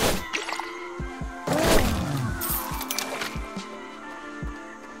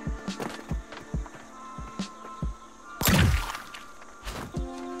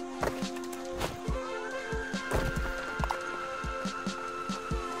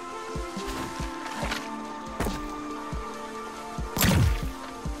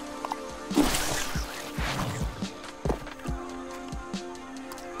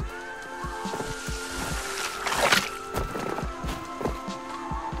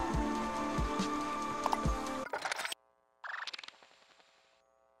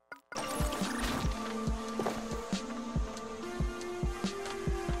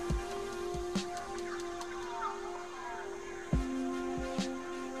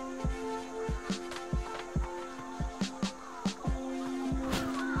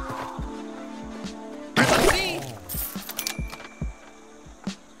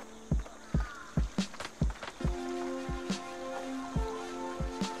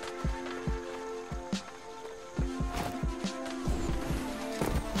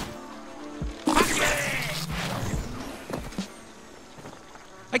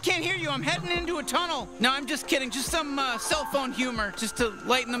 I can't hear you. I'm heading into a tunnel. No, I'm just kidding. Just some cell phone humor, just to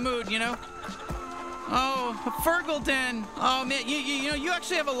lighten the mood, you know? Oh, a Fergal den. Oh, man, you know, you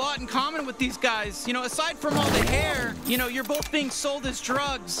actually have a lot in common with these guys. You know, aside from all the hair, you know, you're both being sold as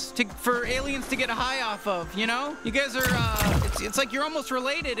drugs for aliens to get a high off of, you know? You guys are, it's like you're almost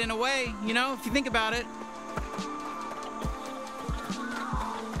related in a way, you know, if you think about it.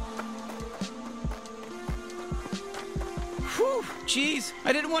 Whew, jeez.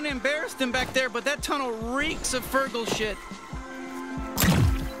 I didn't want to embarrass them back there, but that tunnel reeks of Fergal shit.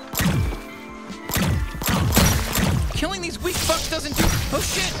 Killing these weak fucks doesn't do... Oh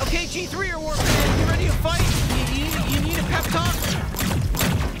shit, okay, G3 or Warfare, you ready to fight? You need a pep talk?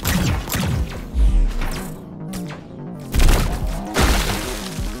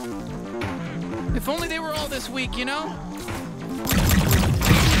 If only they were all this weak, you know?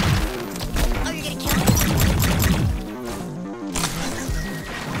 Oh, you're gonna kill me?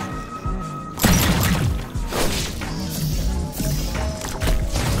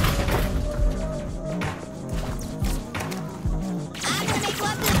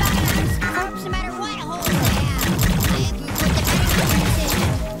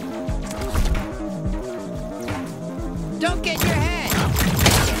 Don't get your head!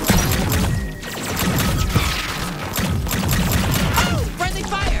 Oh! Friendly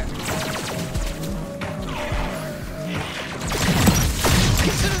fire!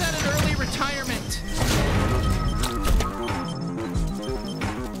 Consider that an early retirement.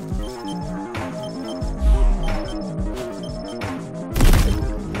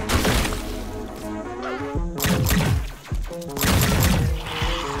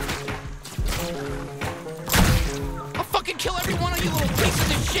 Kill every one of you little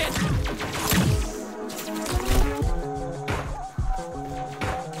pieces of shit!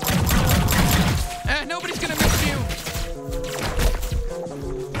 Nobody's gonna miss you!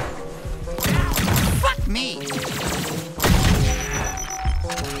 Fuck me!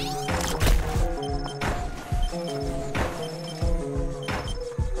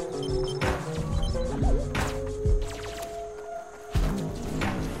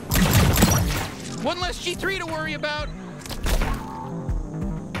 One less G3 to worry about!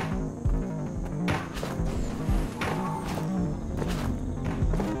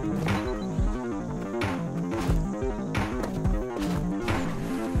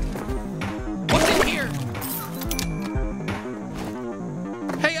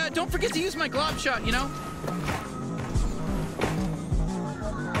 Don't forget to use my glob shot, you know?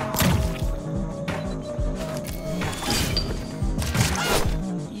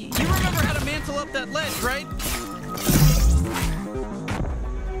 You remember how to mantle up that ledge, right?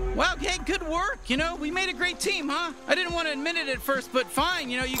 Wow, hey, good work, you know? We made a great team, huh? I didn't want to admit it at first, but fine,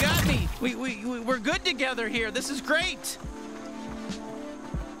 you know, you got me. We're good together here. This is great.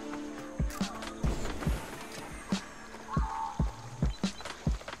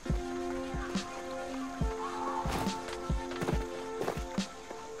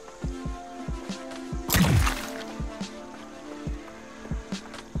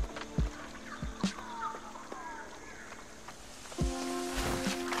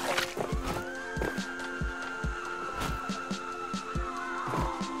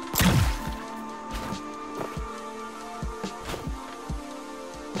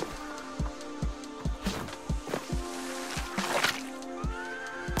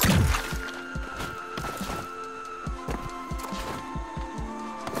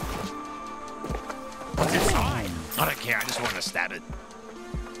 It's fine. I don't care, I just want to stab it.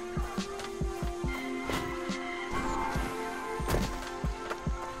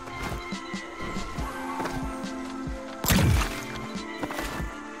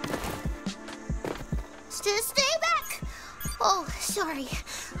 Stay back! Oh, sorry.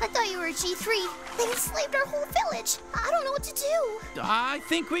 I thought you were a G3. They enslaved our whole village. I don't know what to do. I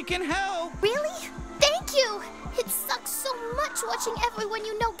think we can help. Really? Thank you! It sucks so much watching everyone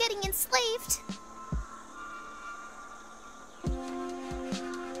you know getting enslaved.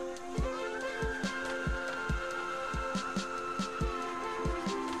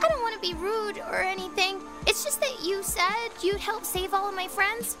 I don't want to be rude or anything. It's just that you said you'd help save all of my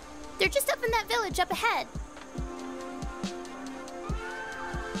friends. They're just up in that village up ahead.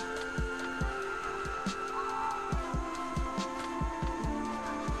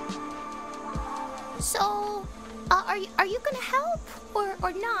 So, are you gonna help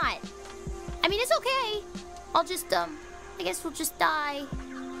or not? I mean, it's okay. I'll just I guess we'll just die.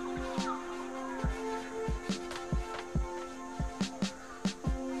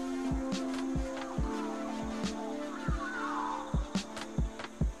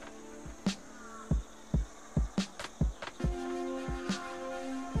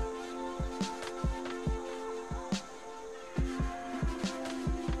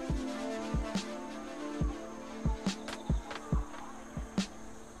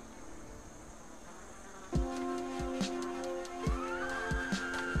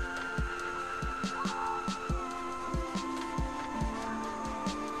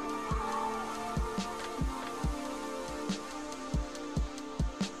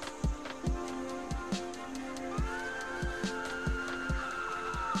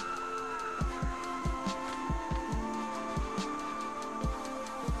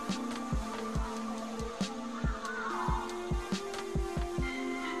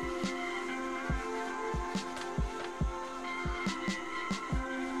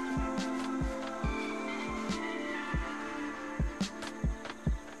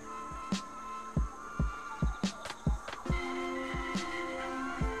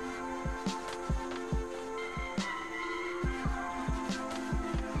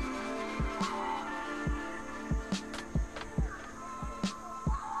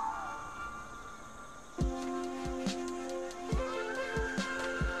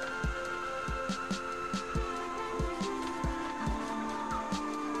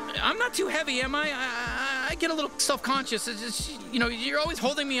 not too heavy, am I? I get a little self-conscious. It's just, you know, you're always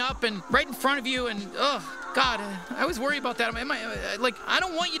holding me up and right in front of you, and oh God, I always worry about that. I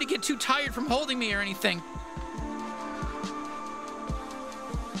don't want you to get too tired from holding me or anything.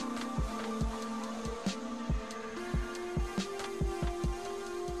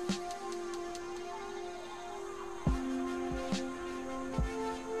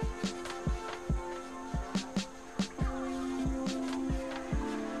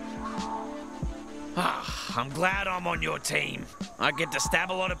 I'm glad I'm on your team. I get to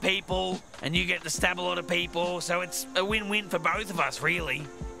stab a lot of people, and you get to stab a lot of people, so it's a win-win for both of us, really.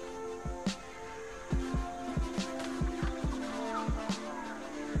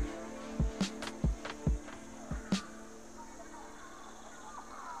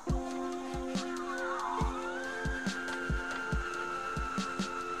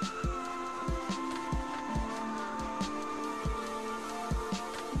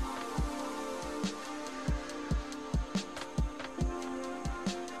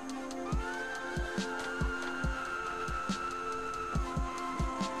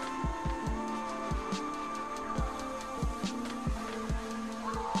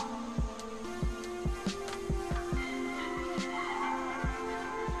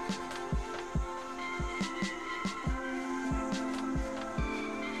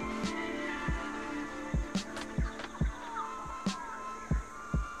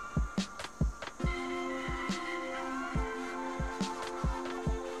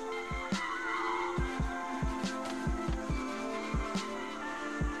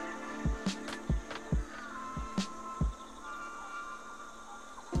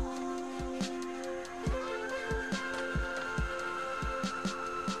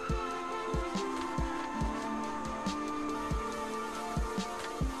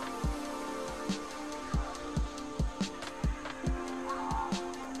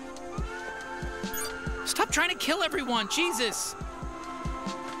 Stop trying to kill everyone, Jesus!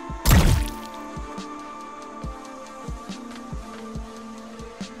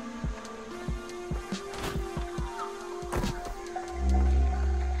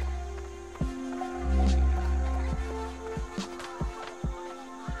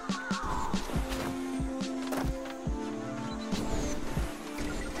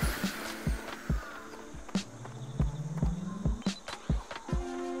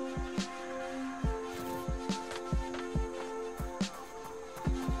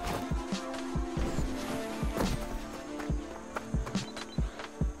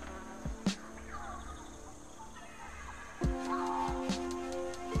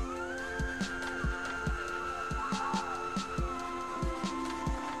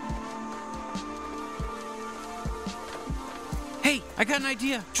 Hey, I got an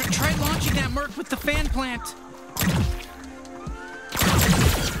idea. Try launching that Merc with the fan plant.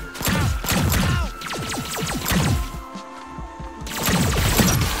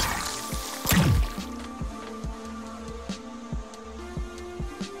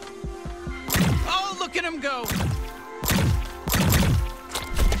 Oh, look at him go.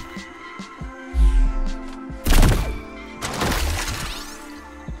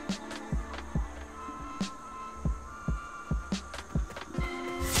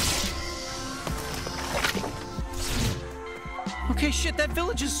 Okay, shit, that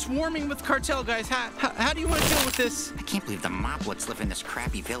village is swarming with cartel guys. How do you want to deal with this? I can't believe the Moplets live in this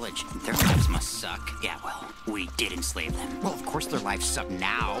crappy village. Their lives must suck. Yeah, well, we did enslave them. Well, of course their lives suck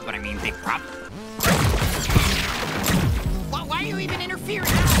now, but I mean, they probably... Well, why are you even interfering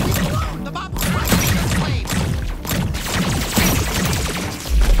now? Leave it alone! The Moplets are not slaves!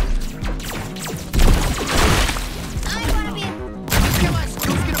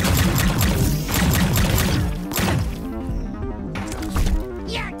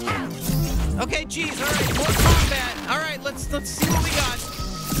 Okay, geez, all right, more combat. All right, let's see what we got.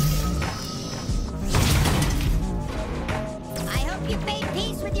 I hope you made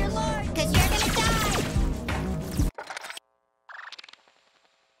peace with your lord, because you're gonna die.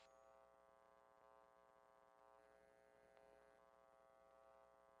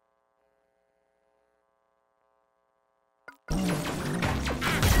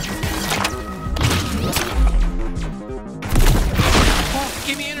 Oh,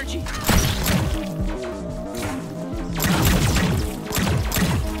 give me energy.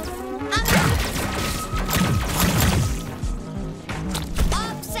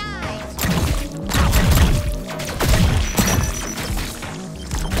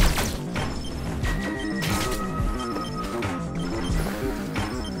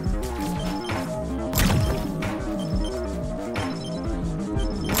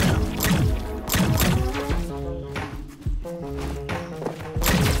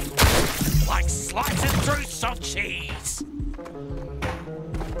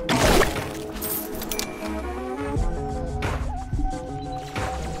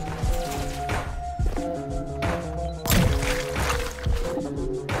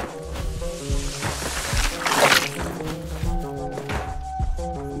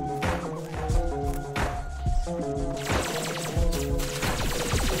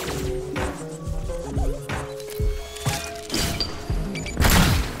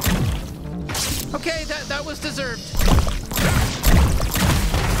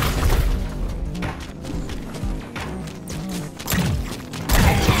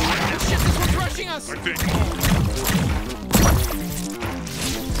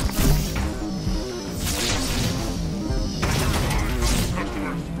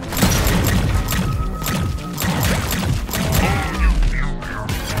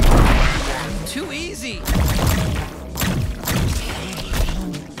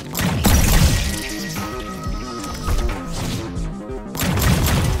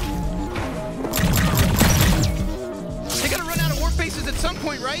 some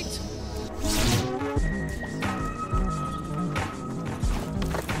point, right?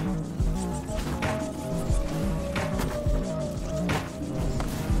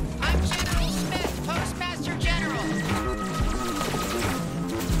 I'm General Smith, Postmaster General.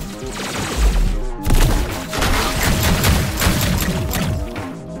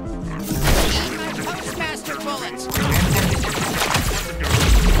 My Postmaster bullets.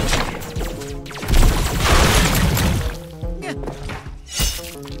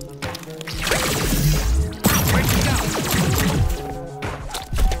 Where'd you go?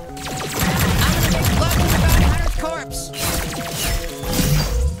 I'm gonna make love to the bounty hunter's corpse.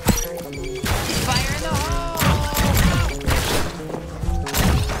 Fire in the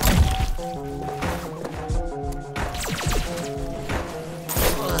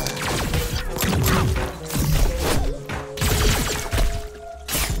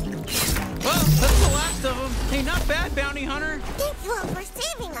Well, that's the last of them. Hey, not bad, bounty hunter. Thank you all for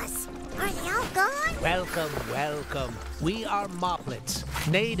saving us. Are they all gone? Welcome, welcome. We are Moplets,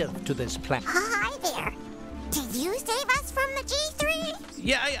 native to this planet. Hi there. Did you save us from the G3?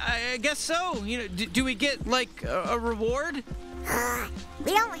 Yeah, I guess so. You know, do we get, like, a reward?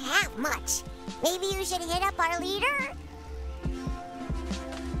 We don't have much. Maybe you should hit up our leader?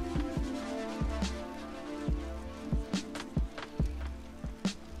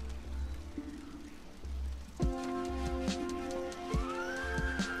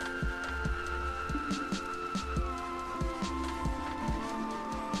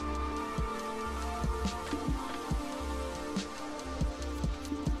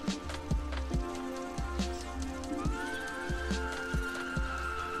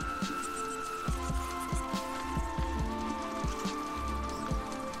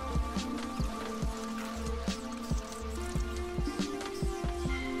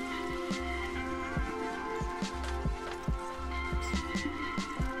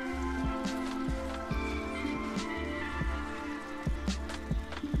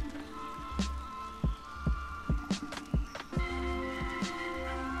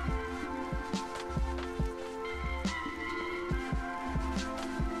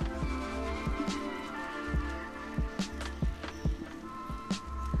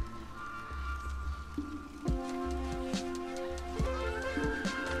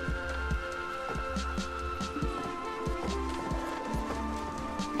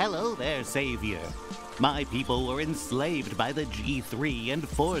 Hello there, Savior. My people were enslaved by the G3 and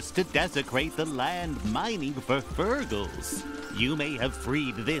forced to desecrate the land mining for Fergles. You may have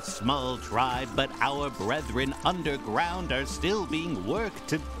freed this small tribe, but our brethren underground are still being worked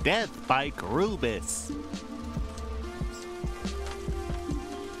to death by Krubis.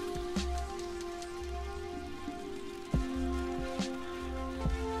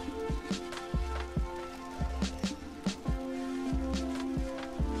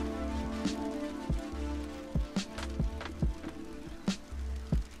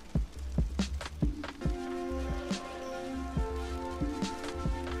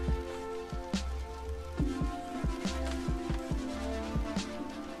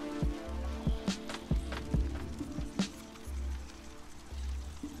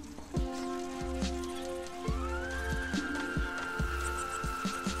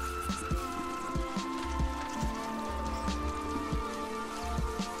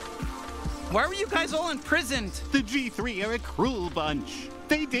 Why were you guys all imprisoned? The G3 are a cruel bunch.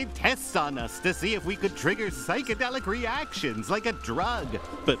 They did tests on us to see if we could trigger psychedelic reactions like a drug.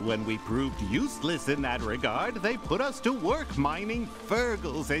 But when we proved useless in that regard, they put us to work mining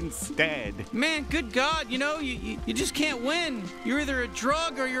Fergles instead. Man, good God, you know, you just can't win. You're either a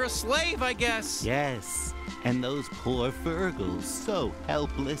drug or you're a slave, I guess. Yes, and those poor Fergles, so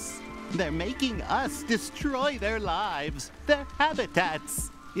helpless. They're making us destroy their lives, their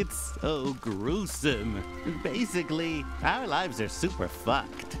habitats. It's so gruesome. Basically, our lives are super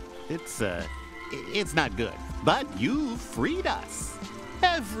fucked. It's not good. But you freed us.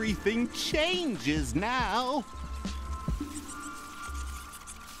 Everything changes now.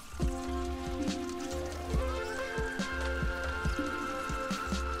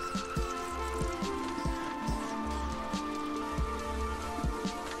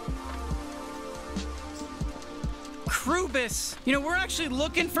 Krubis! You know, we're actually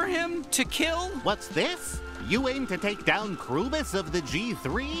looking for him to kill. What's this? You aim to take down Krubis of the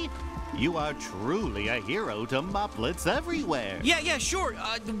G3? You are truly a hero to Moplets everywhere. Yeah, sure.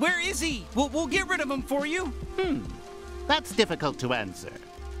 Where is he? We'll get rid of him for you. That's difficult to answer.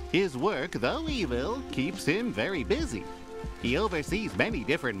 His work, though evil, keeps him very busy. He oversees many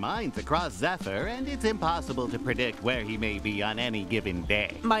different mines across Zephyr, and it's impossible to predict where he may be on any given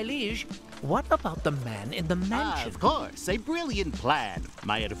day. My liege, what about the man in the mansion? Of course, a brilliant plan.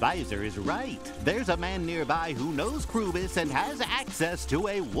 My advisor is right. There's a man nearby who knows Krubis and has access to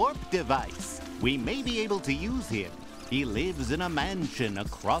a warp device. We may be able to use him. He lives in a mansion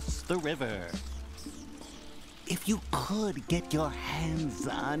across the river. If you could get your hands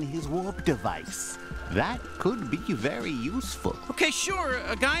on his warp device, that could be very useful. Okay, sure.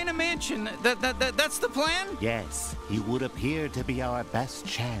 A guy in a mansion. That's the plan? Yes, he would appear to be our best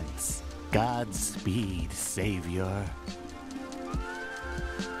chance. Godspeed, Savior.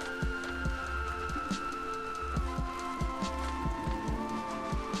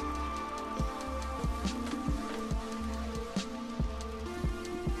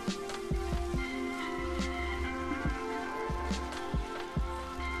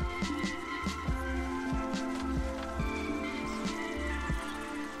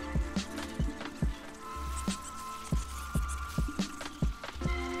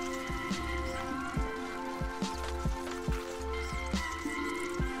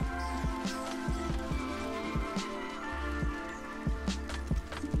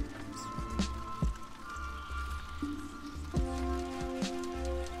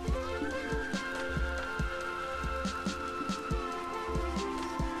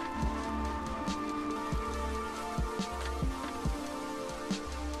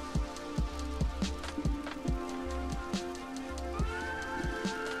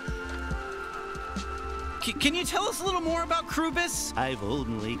 Can you tell us a little more about Krubis? I've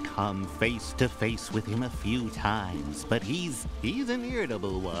only come face to face with him a few times, but he's an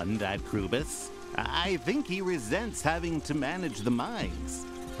irritable one, that Krubis. I think he resents having to manage the mines.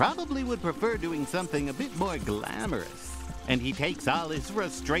 Probably would prefer doing something a bit more glamorous. And he takes all his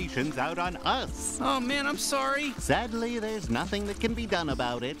frustrations out on us. Oh man, I'm sorry. Sadly, there's nothing that can be done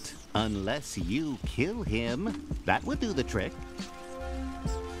about it. Unless you kill him. That would do the trick.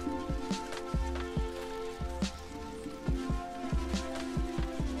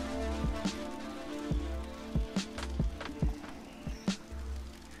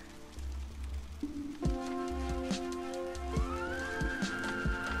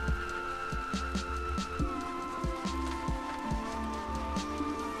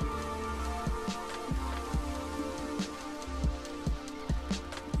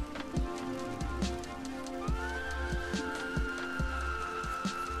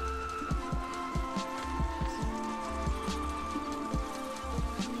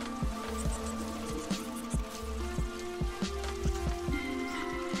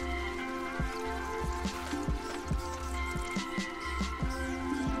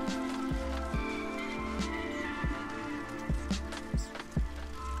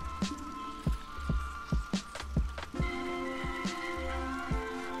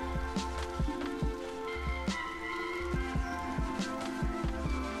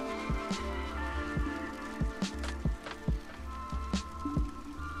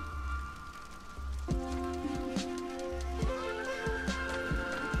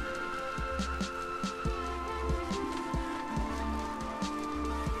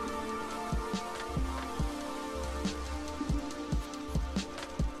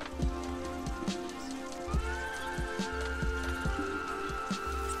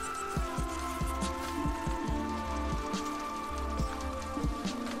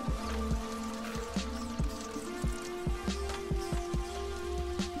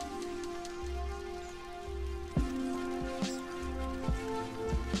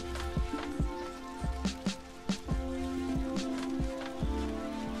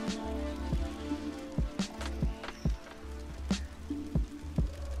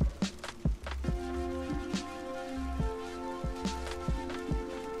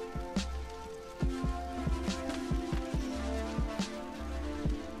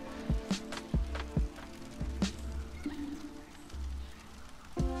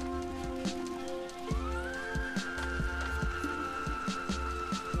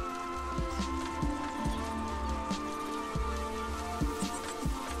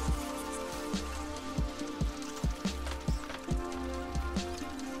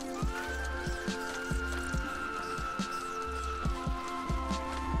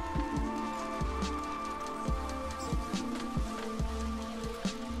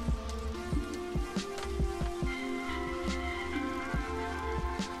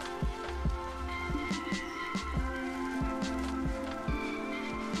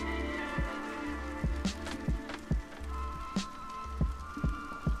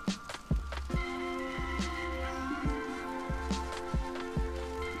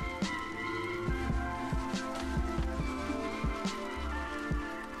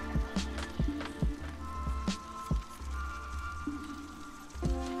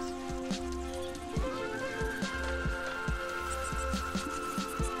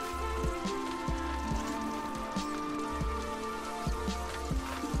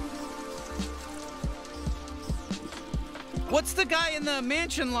 What's the guy in the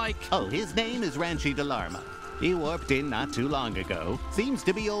mansion like? Oh, his name is Ranchi Delarma. He warped in not too long ago. Seems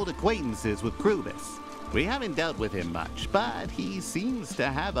to be old acquaintances with Krubis. We haven't dealt with him much, but he seems to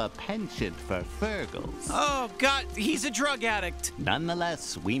have a penchant for Fergals. Oh, God, he's a drug addict.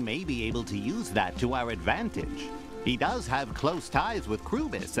 Nonetheless, we may be able to use that to our advantage. He does have close ties with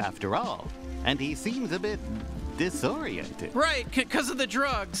Krubis, after all, and he seems a bit disoriented. Right, because of the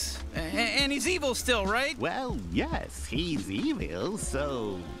drugs. And he's evil still, right? Well, yes, he's evil,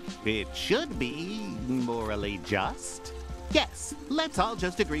 so it should be morally just. Yes, let's all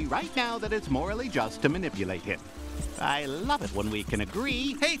just agree right now that it's morally just to manipulate him. I love it when we can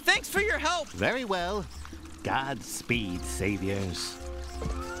agree. Hey, thanks for your help. Very well. Godspeed, saviors.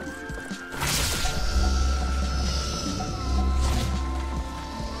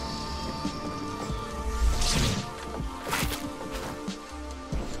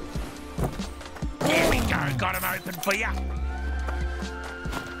 Here we go, got him open for you.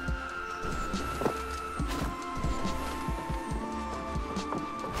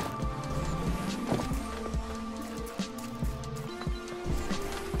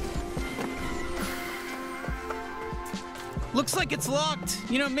 Looks like it's locked.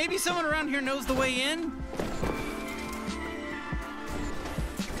 You know, maybe someone around here knows the way in?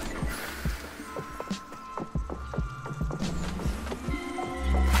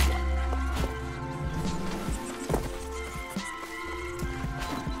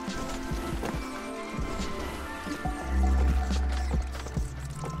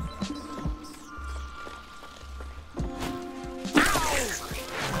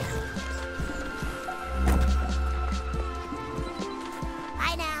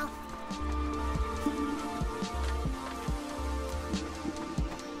 Bye now.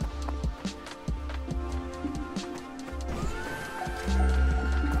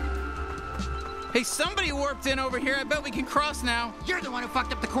 Hey, somebody warped in over here. I bet we can cross now. You're the one who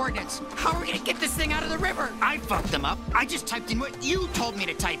fucked up the coordinates. How are we gonna get this thing out of the river? I fucked them up. I just typed in what you told me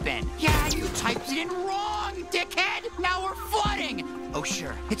to type in. Yeah, you typed it in wrong, dickhead. Now we're flooding. Oh,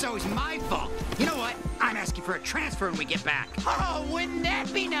 sure. It's always my fault. You know what? I'm asking for a transfer when we get back. Oh, wouldn't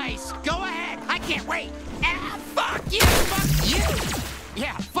that be nice? Go ahead. I can't wait. Ah, fuck you. Fuck you.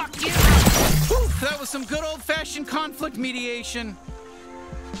 Yeah, fuck you. Whew, that was some good old-fashioned conflict mediation.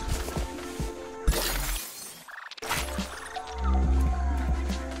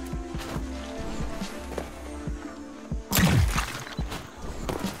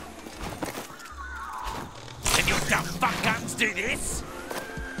 Can your dumb fuck guns do this?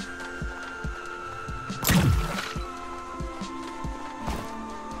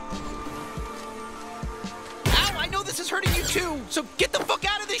 Ow, I know this is hurting you too, so get the fuck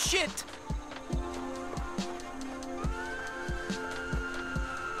out of this shit!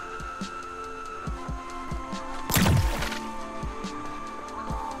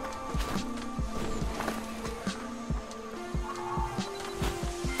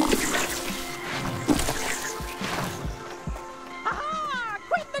 Aha!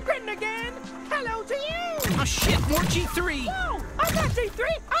 Quit the grin again! Hello to you! Oh shit, more G3! Whoa! I'm not G3!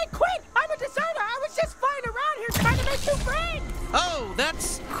 I quit! I'm a deserter! I was just flying around here trying to make new friends! Oh,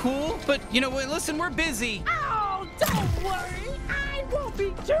 that's cool, but you know what, listen, we're busy. Oh, don't worry! I won't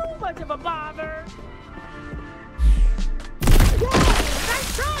be too much of a bother! Whoa!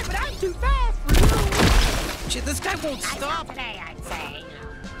 Nice try, but I'm too fast for you! Shit, this guy won't stop. Today, I'd say.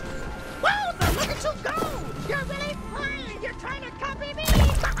 Whoa, but look at you go! You're really flying! You're trying to copy me!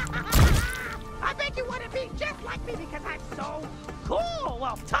 I bet you want to be just like me because I'm so cool!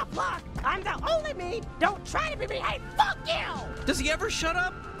 Well, tough luck! I'm the only me! Don't try to be me! Hey, fuck you! Does he ever shut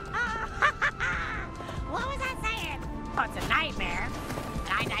up? What was I saying? Oh, it's a nightmare.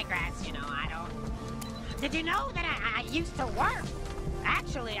 But I digress, you know, I don't... Did you know that I used to work?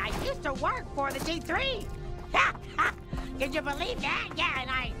 Actually, I used to work for the G3. Can you believe that? Yeah, and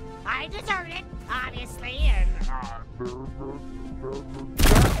I deserted, obviously, and...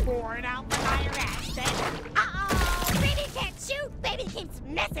 Born out for my arrest, and... Uh-oh! Baby can't shoot! Baby keeps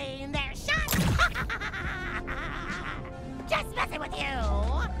missing their shots! Just messing with you!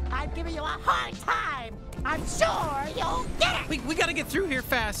 I'm giving you a hard time! I'm sure you'll get it! We gotta get through here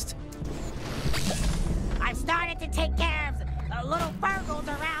fast. I've started to take care of little Fergals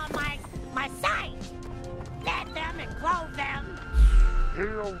around my site. Fed them and clothed them.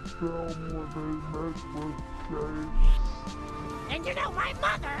 Help them when they make mistakes. And you know, my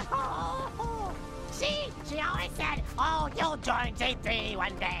mother, She always said, oh, you'll join J3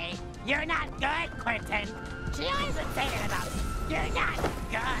 one day. You're not good, Quentin. She always would say that about me. You're not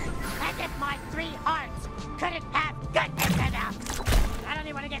good. As if my 3 hearts couldn't have goodness enough. I don't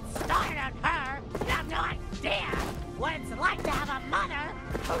even want to get started on her. You have no idea what it's like to have a mother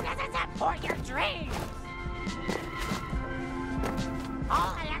who doesn't support your dreams.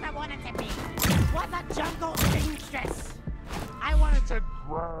 All I ever wanted to be was a jungle seamstress. I wanted to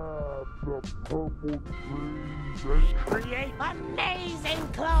Grab the purple trees and create amazing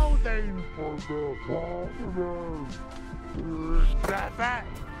clothing for the commoners. That's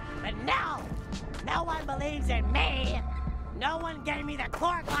it. But no one believes in me. No one gave me the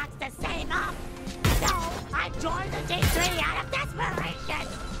Korglocks to save up. So I joined the J3 out of desperation.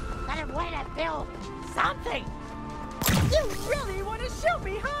 Got a way to feel something. You really want to shoot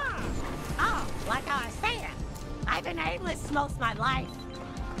me, huh? Oh, like I was saying, I've been aimless most of my life.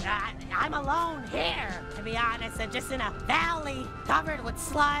 I'm alone here, to be honest, and just in a valley covered with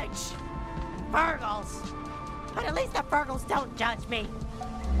sludge. Fergles. But at least the Fergles don't judge me.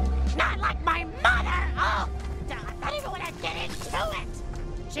 Not like my mother! Oh! I don't even want to get into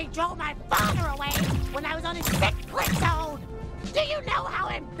it! She drove my father away when I was only 6 clicks old! Do you know how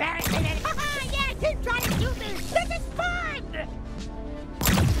embarrassing it is? Haha, yeah, keep trying to shoot me! This is fun!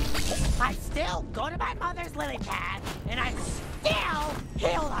 I still go to my mother's lily pad, and I still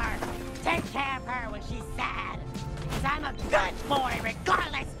heal her, take care of her when she's sad. Because I'm a good boy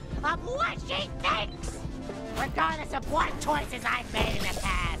regardless of what she thinks! Regardless of what choices I've made in the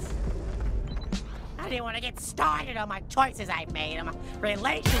past. I don't even want to get started on my choices I've made, on my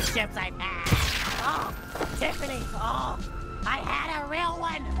relationships I've had. Oh, Tiffany, oh, I had a real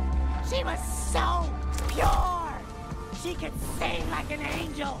one. She was so pure. She could sing like an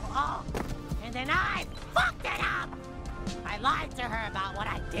angel, oh. And then I fucked it up. I lied to her about what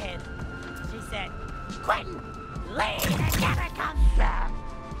I did. She said, Quentin, leave and never come back.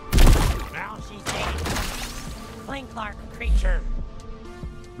 Now she's dating Flynn Clark creature.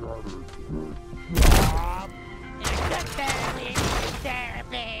 In a good family, in good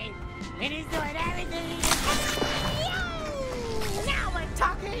therapy, and he's doing everything he can. Yo! Now we're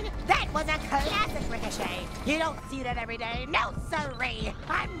talking. That was a classic Ricochet. You don't see that every day. No, sirree.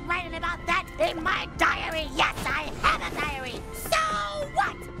 I'm writing about that in my diary. Yes, I have a diary. So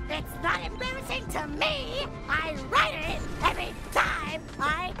what? It's not embarrassing to me. I write it every time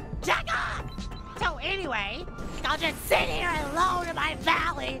I jack off. So anyway, I'll just sit here alone in my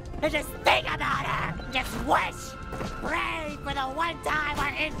valley and just think about her. Just wish, pray for the one time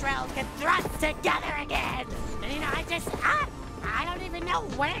our intros get thrust together again. And you know, I don't even know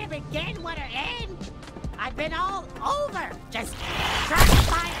where to begin, where to end. I've been all over, just trying to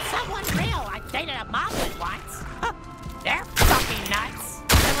find someone real. I dated a moblin once. They're fucking nuts.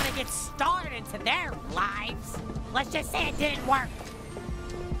 I want to get started into their lives. Let's just say it didn't work.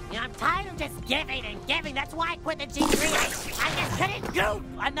 You know, I'm tired of just giving and giving. That's why I quit the G3. I just couldn't goop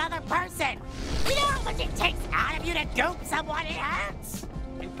another person. You know how much it takes out of you to goop someone? It hurts.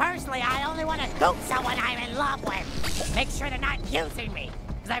 And personally, I only want to goop someone I'm in love with. Make sure they're not using me,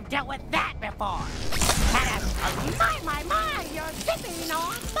 because I've dealt with that before. My, you're sipping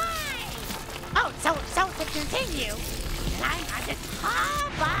on mine. Oh, so to continue, and I'm just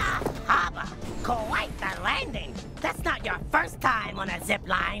hubba. Quite the landing. That's not your first time on a zip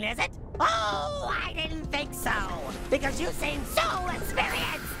line, is it? Oh, I didn't think so. Because you seem so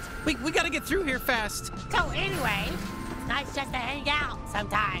experienced. We gotta get through here fast. So anyway, it's nice just to hang out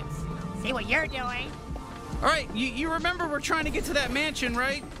sometimes. See what you're doing. All right, you remember we're trying to get to that mansion,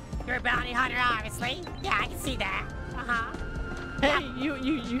 right? You're a bounty hunter, obviously. Yeah, I can see that. Uh-huh. Hey,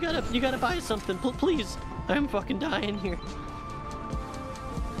 you gotta buy something, please. I'm fucking dying here.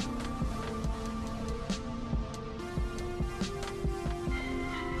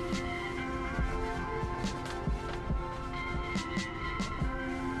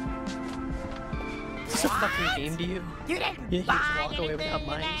 Is this a fucking game to you? You didn't You buy just walk away anything without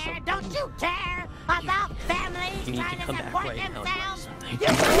buying there. something. Don't you care about families You need trying to to come back support right now and buy themselves? something. You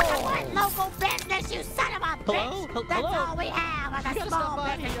support local business, you son of a Hello? bitch. That's Hello? all we have are You the gotta small stop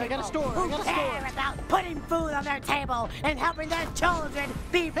by business here. I got a people store. who care about putting food on their table and helping their children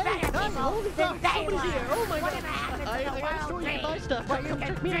be better people holy than fuck, they somebody's were. here. Oh my God. Whatever happens I to got a the store. world You can buy dream, stuff. where Come you can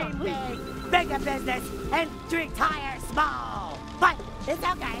check me out, dream big, bigger business, and retire small. But it's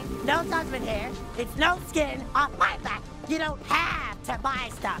okay. No judgment here. It's no skin off my back. You don't have to buy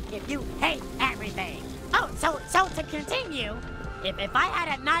stuff if you hate everything. Oh, so to continue, if I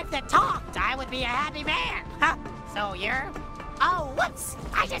had a knife that talked, I would be a happy man. Huh? So you're... Oh, whoops!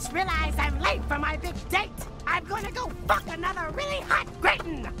 I just realized I'm late for my big date. I'm gonna go fuck another really hot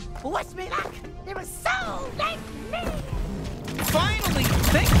Gritton. Wish me luck. It was so nice to meet you. Finally!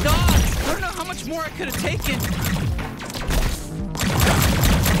 Thank God! I don't know how much more I could have taken.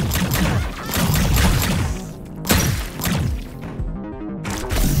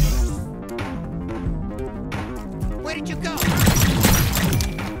 Where did you go?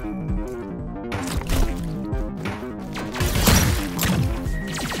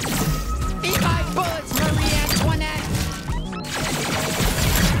 Eat my bullets, Marie Antoinette!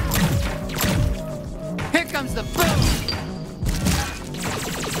 Here comes the boom!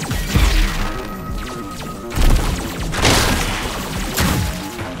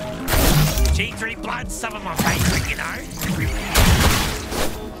 G3 blood, some of my favorite, you know.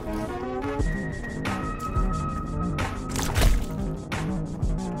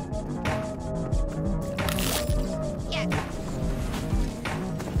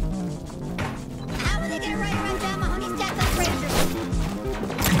 How are they gonna run down Mahoney's death on Razor?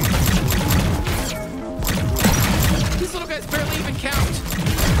 These little guys barely even count.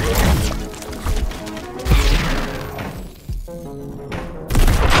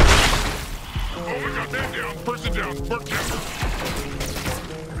 Oh, we got that down. Person down. Mark down.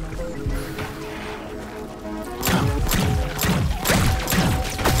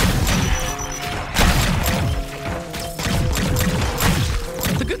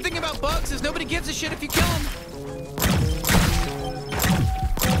 The good thing about bugs is nobody gives a shit if you kill them.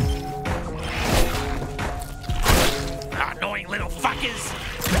 Annoying little fuckers.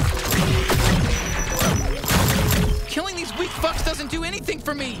 Killing these weak fucks doesn't do anything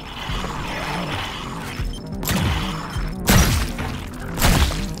for me.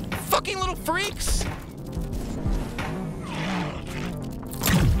 Fucking little freaks.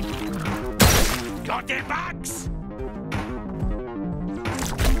 Goddamn bugs.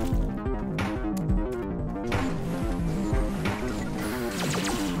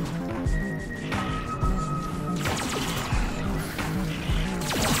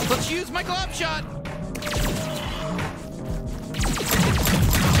 Let's use my glob shot.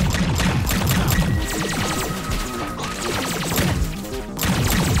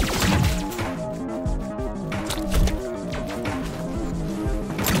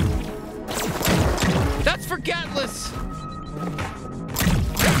 That's for Gatless.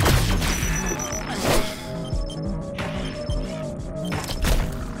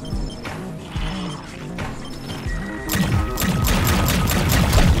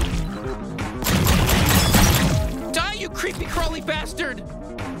 Die, you creepy crawly bastard!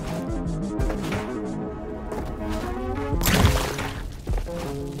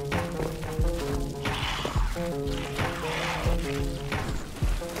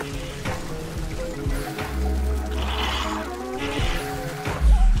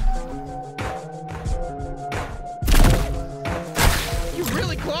 You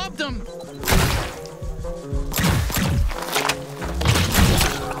really clobbed him!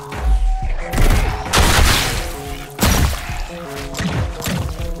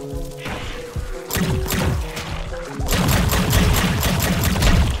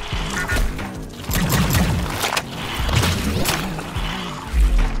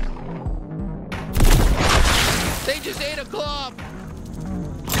 They just ate a glob!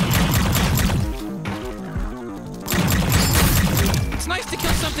 It's nice to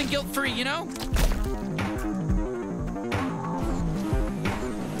kill something guilt-free, you know?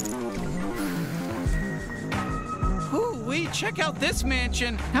 Ooh-wee, check out this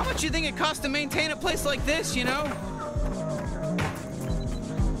mansion. How much do you think it costs to maintain a place like this, you know?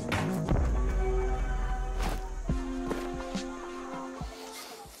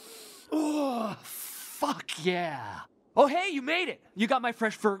 Oh, fuck yeah. Oh, hey, you made it. You got my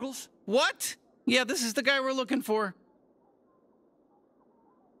fresh Fergles? What? Yeah, this is the guy we're looking for.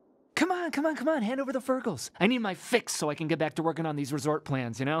 Come on, come on, come on. Hand over the Fergles. I need my fix so I can get back to working on these resort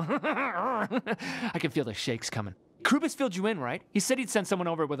plans, you know? I can feel the shakes coming. Krubis filled you in, right? He said he'd send someone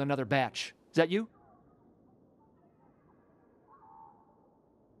over with another batch. Is that you?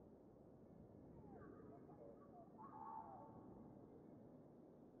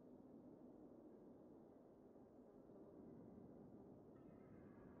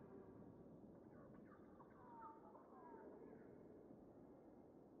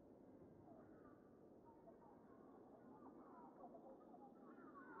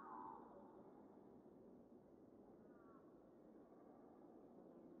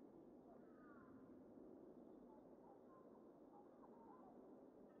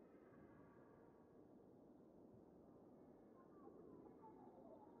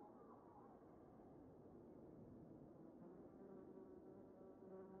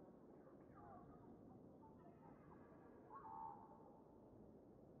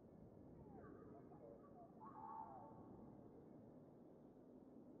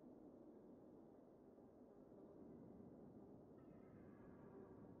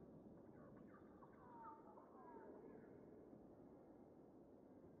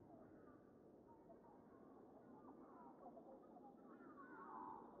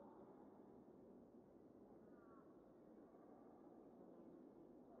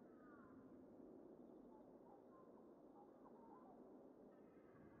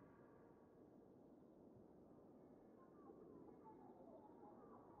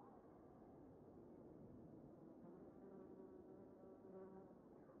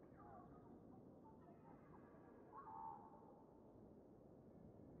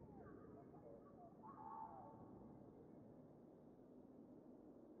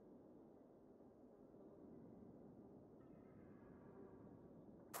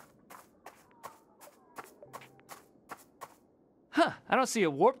 Huh, I don't see a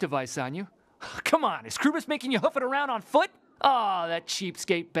warp device on you. Come on, is Krubus making you hoof it around on foot? Oh, that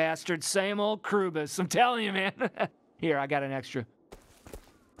cheapskate bastard. Same old Krubus. I'm telling you, man. Here, I got an extra.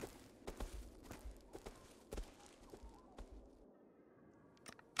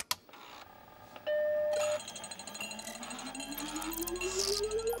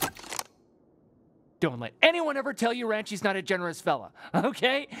 Don't let anyone ever tell you Ranchi's not a generous fella,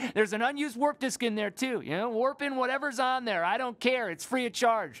 okay? There's an unused warp disk in there too, you know? Warp in whatever's on there. I don't care. It's free of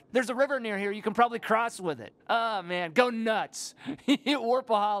charge. There's a river near here. You can probably cross with it. Oh, man, go nuts.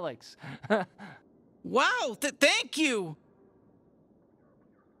 Warpaholics. Wow, thank you.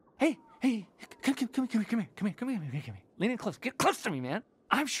 Hey, come here. Lean in close. Get close to me, man.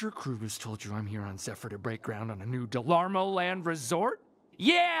 I'm sure Krubus told you I'm here on Zephyr to break ground on a new Delarmo Land resort.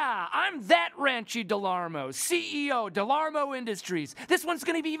 Yeah, I'm that Ranchi Delarmo, CEO, Delarmo Industries. This one's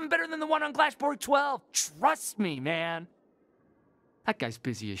gonna be even better than the one on Glashborg 12. Trust me, man. That guy's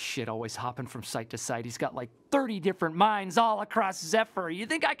busy as shit, always hopping from site to site. He's got like 30 different mines all across Zephyr. You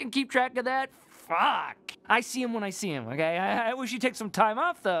think I can keep track of that? Fuck. I see him when I see him, okay? I wish he'd take some time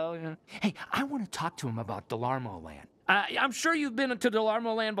off, though. Hey, I want to talk to him about Delarmo Land. I'm sure you've been to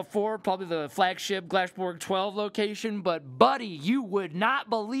Delarmo Land before, probably the flagship Glashborg 12 location, but buddy, you would not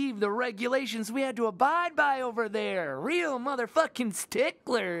believe the regulations we had to abide by over there. Real motherfucking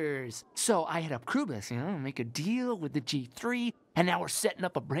sticklers. So I hit up Krubus, make a deal with the G3, and now we're setting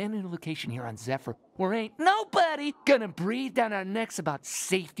up a brand new location here on Zephyr where ain't nobody gonna breathe down our necks about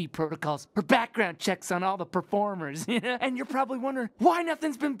safety protocols or background checks on all the performers. And you're probably wondering why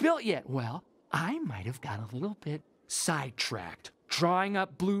nothing's been built yet. Well, I might have got a little bit sidetracked. Drawing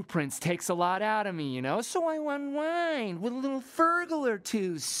up blueprints takes a lot out of me, so I unwind with a little Fergal or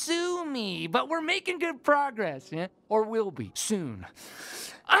two. Sue me, but we're making good progress, yeah? Or will be, soon.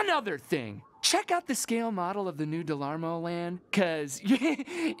 Another thing, check out the scale model of the new Delarmo Land, cause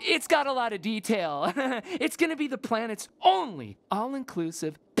it's got a lot of detail. It's gonna be the planet's only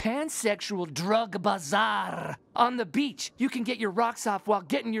all-inclusive pansexual drug bazaar. On the beach, you can get your rocks off while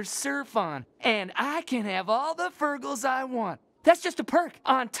getting your surf on, and I can have all the Fergals I want. That's just a perk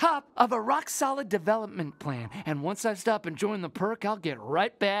on top of a rock-solid development plan. And once I stop enjoying the perk, I'll get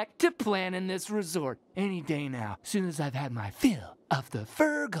right back to planning this resort any day now, soon as I've had my fill of the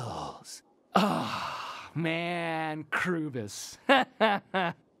Fergals. Oh, man, Krubus.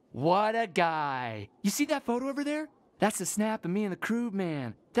 What a guy. You see that photo over there? That's a snap of me and the crew,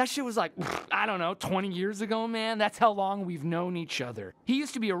 man. That shit was like, I don't know, 20 years ago, man. That's how long we've known each other. He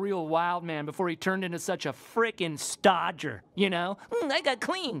used to be a real wild man before he turned into such a frickin' stodger, I got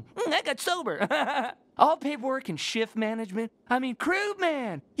clean. I got sober. All paperwork and shift management. I mean, crew,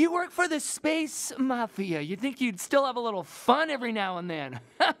 man, you work for the space mafia. You'd think you'd still have a little fun every now and then.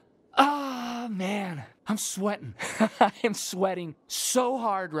 Oh, man, I'm sweating. I am sweating so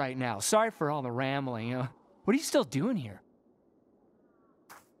hard right now. Sorry for all the rambling, What are you still doing here?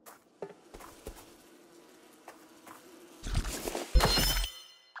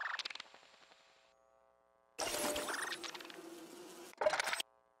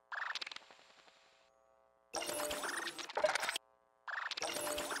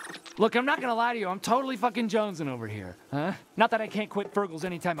 Look, I'm not gonna lie to you, I'm totally fucking jonesing over here, huh? Not that I can't quit Fergals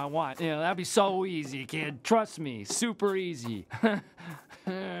anytime I want. That'd be so easy, kid. Trust me, super easy.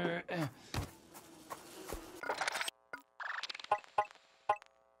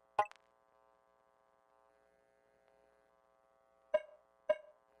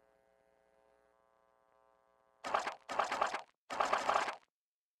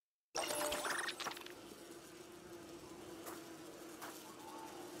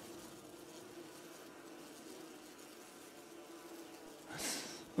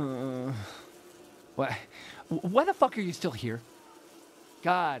 Why the fuck are you still here?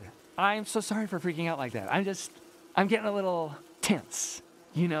 God, I'm so sorry for freaking out like that. I'm getting a little tense.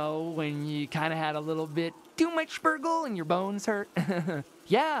 When you kind of had a little bit too much Fergal and your bones hurt.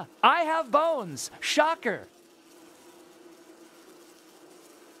 Yeah, I have bones. Shocker.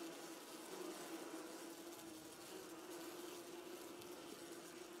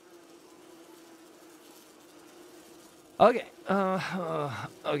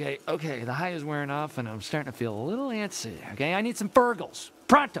 Okay, okay, the high is wearing off and I'm starting to feel a little antsy, okay? I need some Fergals.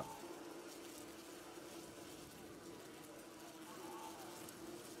 Pronto!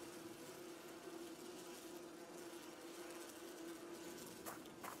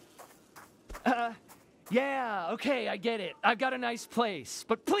 Yeah, okay, I get it. I've got a nice place.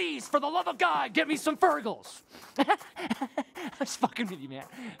 But please, for the love of God, get me some Fergals. I was fucking with you, man.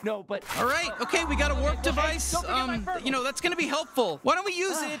 No, but... All right, okay, we got a warp device. You know, that's gonna be helpful. Why don't we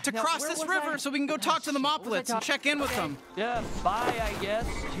use it to cross this river so we can go talk to the Moplets and check in with them? Yeah, bye, I guess.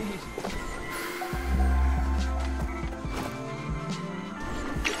 Jeez.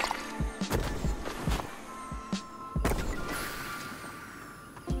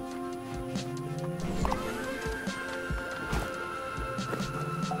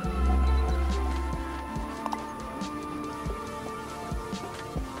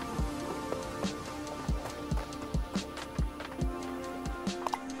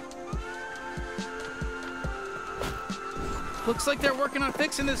 Looks like they're working on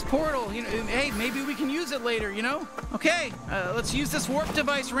fixing this portal. You know, hey, maybe we can use it later, you know? Okay, let's use this warp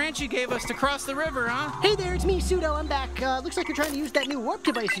device Ranchi gave us to cross the river, huh? Hey there, it's me, Pseudo. I'm back. Looks like you're trying to use that new warp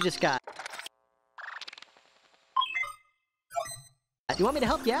device you just got. You want me to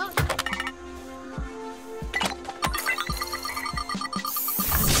help you out?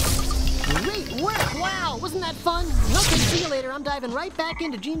 Great work! Wow, wasn't that fun? Okay, see you later. I'm diving right back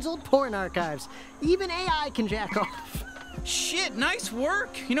into Gene's old porn archives. Even AI can jack off. Shit, nice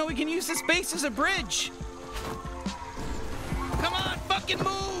work! You know, we can use this base as a bridge. Come on, fucking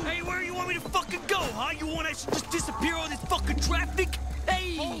move! Hey, where you want me to fucking go, huh? You want us to just disappear on this fucking traffic?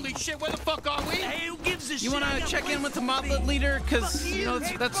 Hey! Holy shit, where the fuck are we? Hey, who gives a shit? You wanna check in with the Moplet leader? Cause, you know,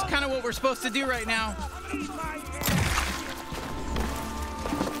 that's kind of what we're supposed to do right now.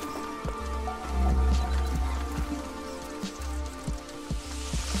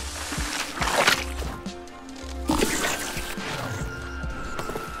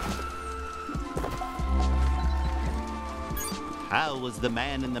 How was the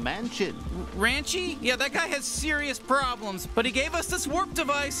man in the mansion? Ranchi? Yeah, that guy has serious problems, but he gave us this warp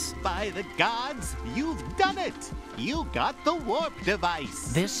device. By the gods, you've done it! You got the warp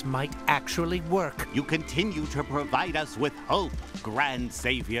device! This might actually work. You continue to provide us with hope, Grand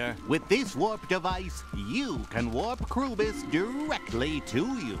Savior. With this warp device, you can warp Krubis directly to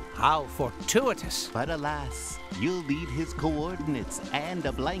you. How fortuitous. But alas, you'll need his coordinates and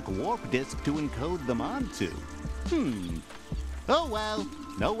a blank warp disk to encode them onto. Oh well,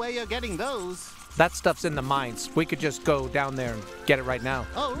 no way of getting those. That stuff's in the mines. We could just go down there and get it right now.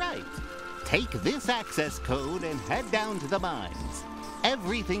 Oh, right. Take this access code and head down to the mines.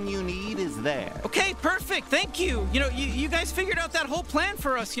 Everything you need is there. Okay, perfect. Thank you. You know, you guys figured out that whole plan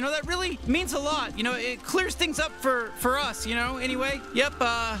for us. You know, that really means a lot. You know, it clears things up for us, you know? Anyway, yep,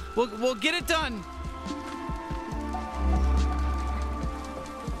 we'll get it done.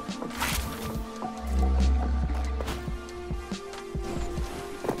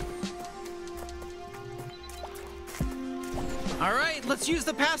 All right, let's use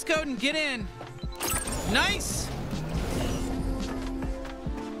the passcode and get in. Nice!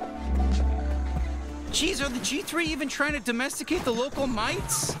 Geez, are the G3 even trying to domesticate the local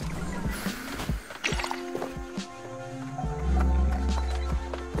mites?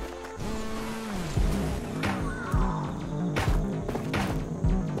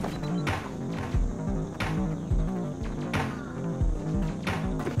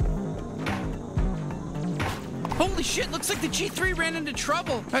 Holy shit, looks like the G3 ran into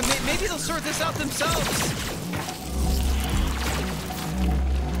trouble. Maybe they'll sort this out themselves.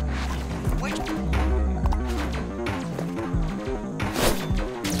 Wait.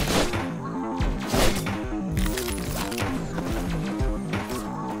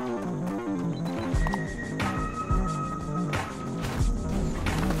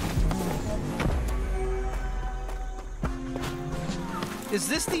 Is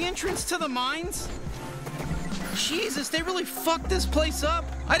this the entrance to the mines? Jesus, they really fucked this place up.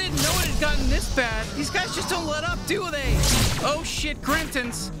 I didn't know it had gotten this bad. These guys just don't let up, do they? Oh shit,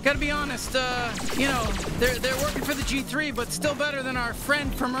 Grentons. Gotta be honest, you know, they're working for the G3, but still better than our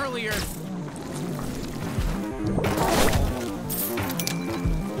friend from earlier.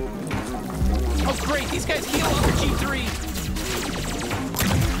 Oh great, these guys heal other G3.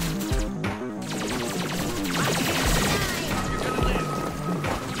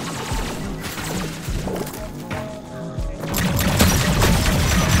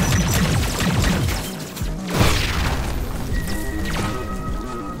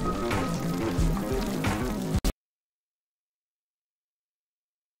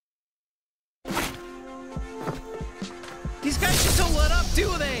 These guys just don't let up,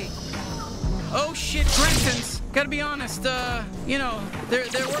 do they? Oh shit, Grentons. Gotta be honest, you know,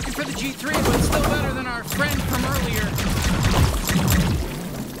 they're working for the G3, but still better than our friend from earlier.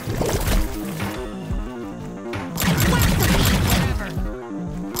 Whatever.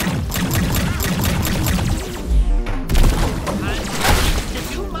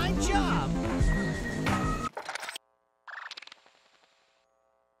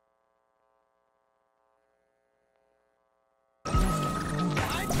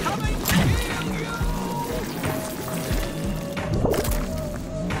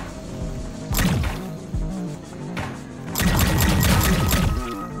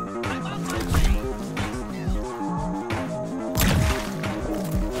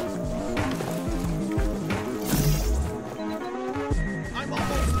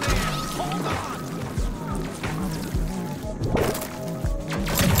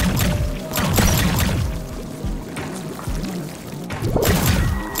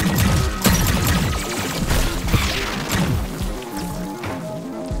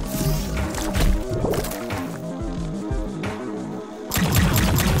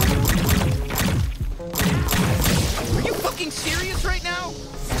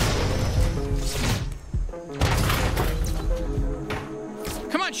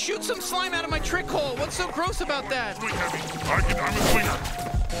 slime out of my trick hole. What's so gross about that? I'm a swinger.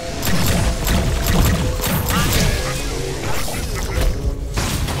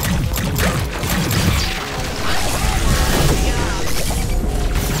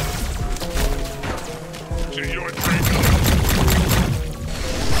 To your training.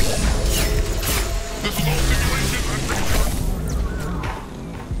 This is all simulation, I'm pretty sure.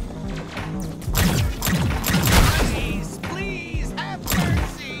 Please, have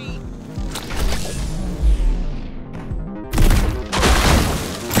mercy!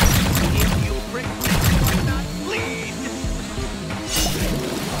 If you prick me, do not bleed!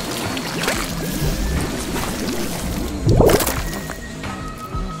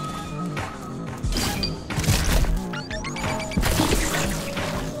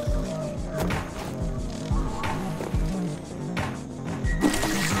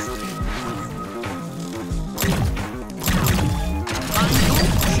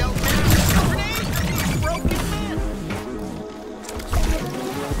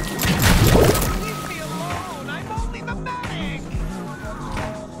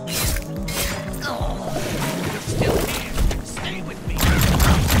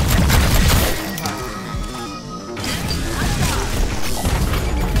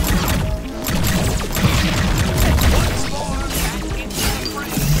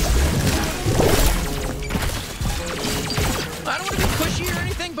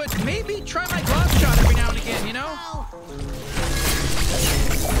 But maybe try my gloss shot every now and again, you know?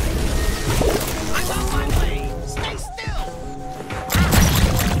 I'm on my way! Stay still!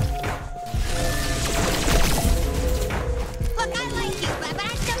 Look, I like you, but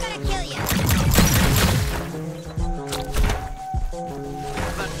I'm still gonna kill you.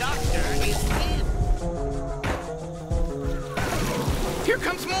 The doctor is in. Here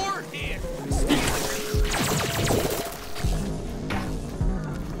comes more! Here, stay with me.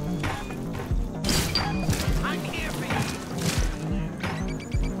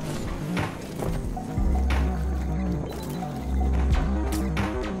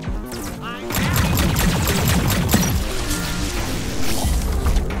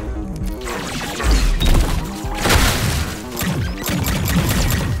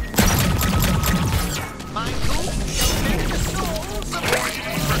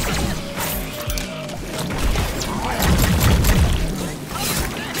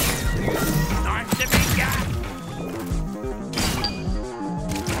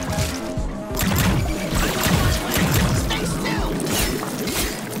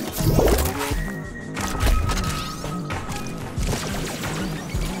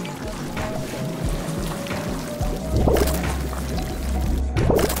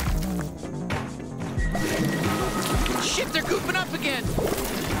 Shit, they're goofing up again!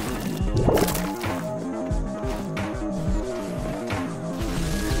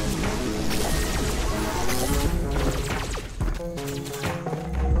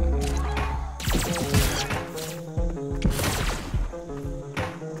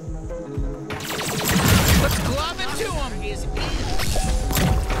 Let's glob into him!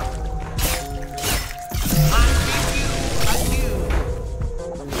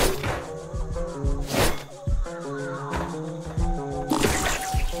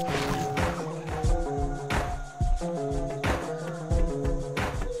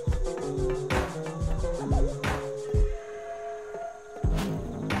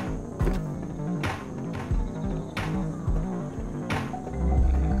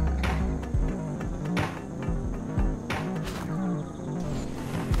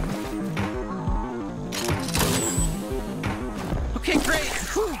 Okay, great.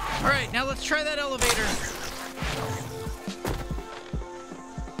 Whew. All right, now let's try that elevator.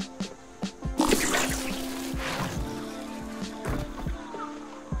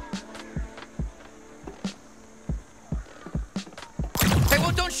 Hey,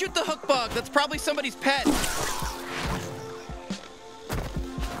 well, don't shoot the hook bug. That's probably somebody's pet.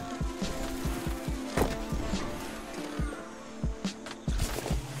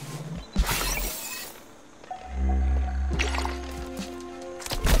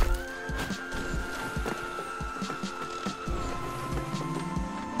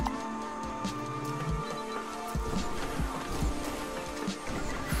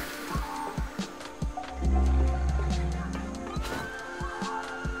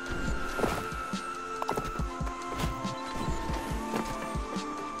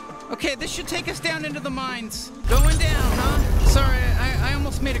 Okay, this should take us down into the mines. Going down, huh? Sorry, I almost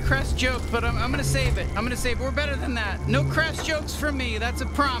almost made a crass joke, but I'm gonna save it. We're better than that. No crass jokes from me, that's a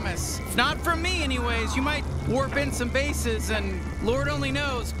promise. Not from me, anyways. You might warp in some bases, and Lord only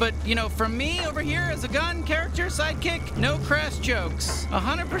knows, but, you know, from me over here as a gun character, sidekick, no crass jokes.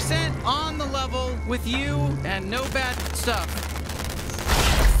 100% on the level with you, and no bad stuff.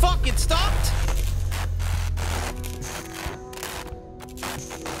 Fuck, it stopped?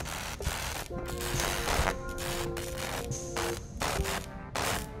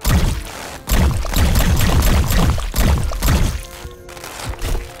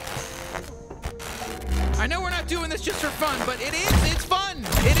 I know we're not doing this just for fun, but it's fun.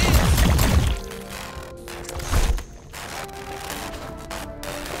 It is.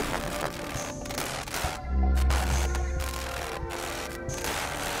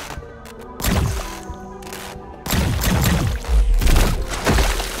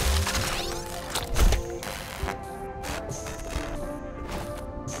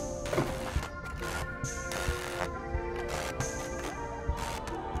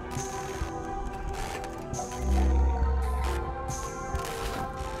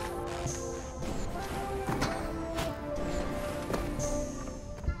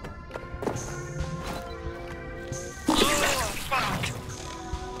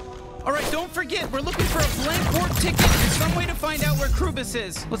 Alright, don't forget, we're looking for a blank warp ticket and some way to find out where Krubis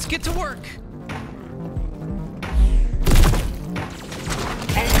is. Let's get to work.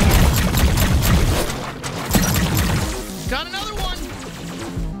 Got another one!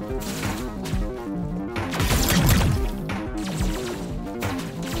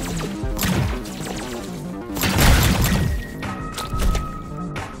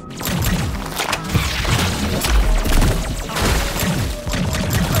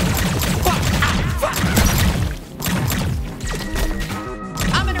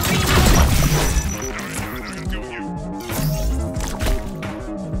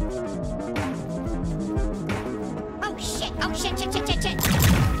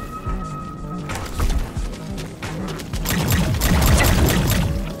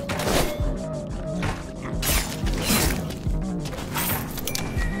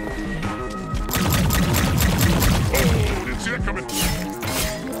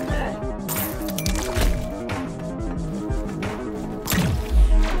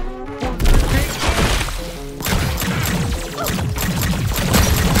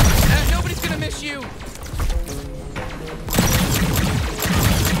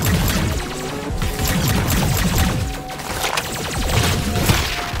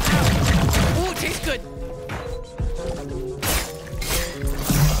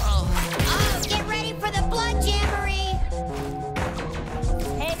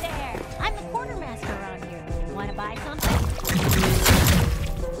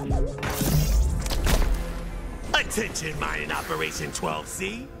 Attention, mining Operation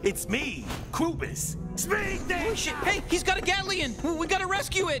 12C. It's me, Krubis. Speed danger! Oh shit! Hey, he's got a Gatlian. We gotta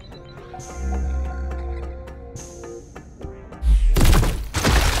rescue it.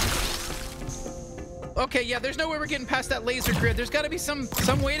 Okay, yeah, there's no way we're getting past that laser grid. There's got to be some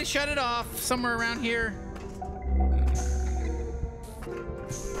way to shut it off somewhere around here.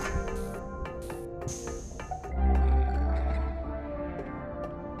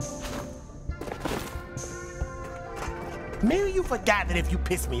 Maybe you forgot that if you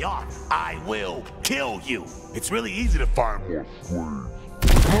piss me off, I will kill you. It's really easy to find more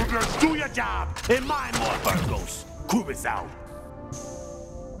slaves. Well, just do your job and mine more Virgos. Krubis out.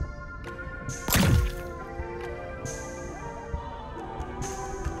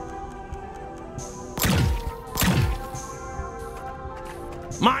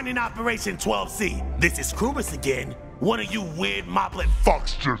 Mining Operation 12C. This is Krubis again. One of you weird moplet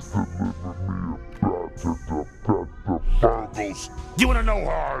fucks just delivered me a package of Virgos. You wanna know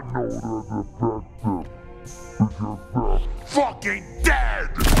how I know they're defective? Because they're fucking dead!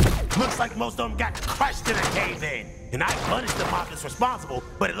 Looks like most of them got crushed in a cave-in. And I punished the moplets responsible,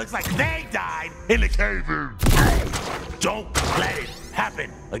 but it looks like they died in the cave-in. Don't let it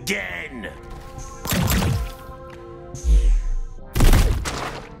happen again.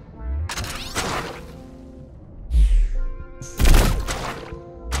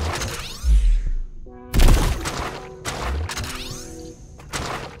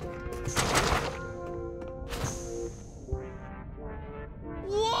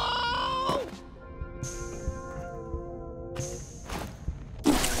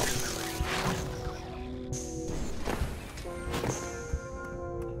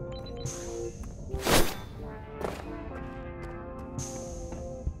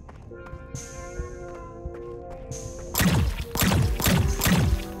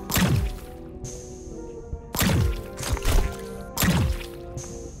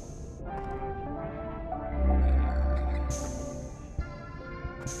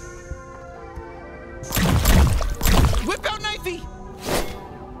 Whip out Knifey!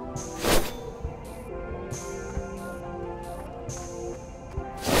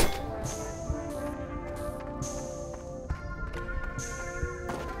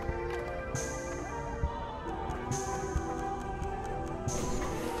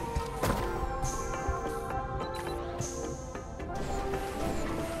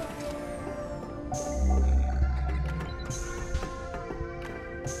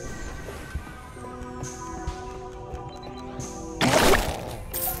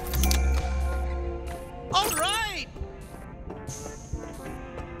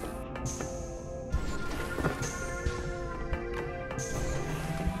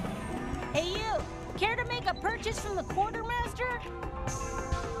 From the quartermaster?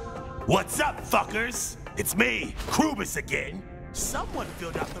 What's up, fuckers? It's me, Krubus again. Someone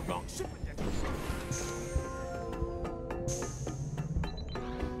filled out the wrong shipment.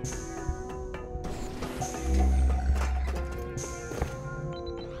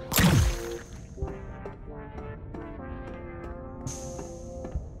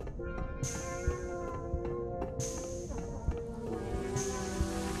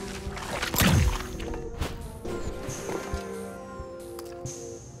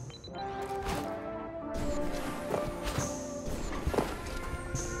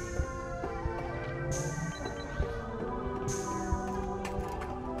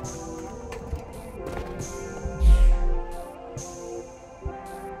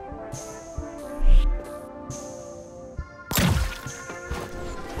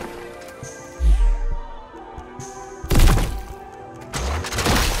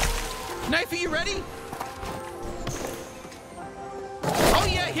 Knife, are you ready? Oh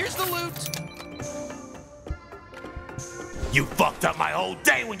yeah, here's the loot. You fucked up my whole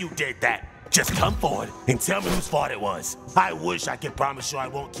day when you did that. Just come forward and tell me whose fault it was. I wish I could promise you I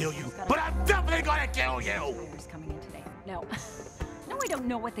won't kill you, but I'm definitely gonna kill you. Coming in today. No. No, I don't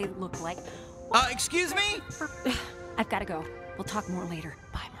know what they look like. Excuse me? I've got to go. We'll talk more later.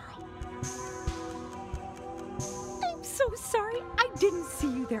 Bye, Merle. I'm so sorry. I didn't see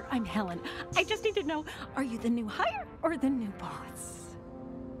you there. I'm Helen. I just need to know, are you the new hire or the new boss?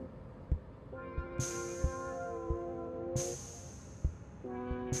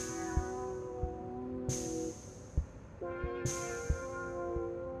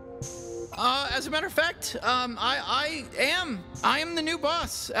 As a matter of fact, I am the new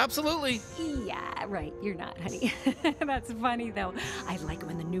boss. Absolutely. Yeah, right. You're not, honey. That's funny, though. I like it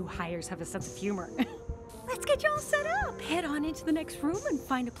when the new hires have a sense of humor. Let's get you all set up. Head on into the next room and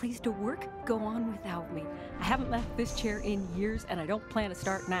find a place to work. Go on without me. I haven't left this chair in years, and I don't plan to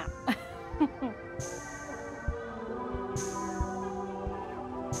start now.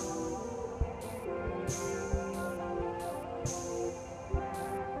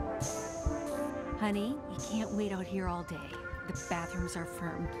 Honey, you can't wait out here all day. The bathrooms are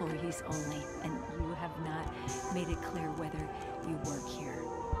for employees only, and you have not made it clear whether you work here.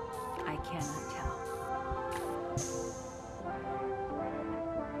 I cannot tell.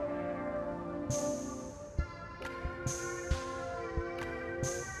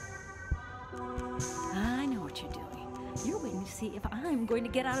 I know what you're doing. You're waiting to see if I'm going to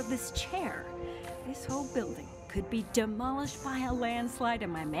get out of this chair. This whole building could be demolished by a landslide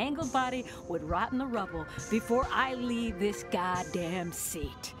and my mangled body would rot in the rubble before I leave this goddamn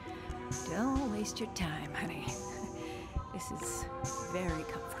seat. Don't waste your time, honey. This is very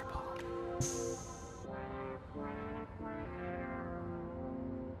comfortable.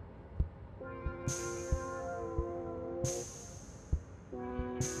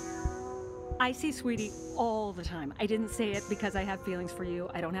 I see Sweetie all the time. I didn't say it because I have feelings for you.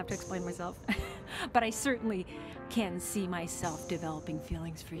 I don't have to explain myself. But I certainly can see myself developing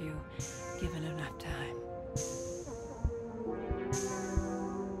feelings for you, given enough time.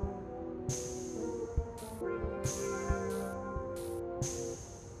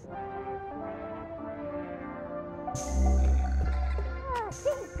 Oh,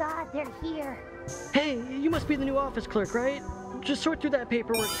 thank God they're here. Hey, you must be the new office clerk, right? Just sort through that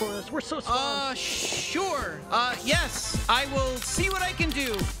paperwork for us. We're so swamped. Sure. Yes. I will see what I can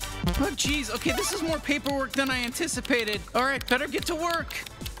do. Oh, jeez. Okay, this is more paperwork than I anticipated. All right, better get to work.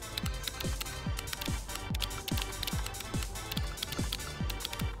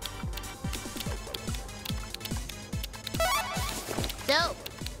 So,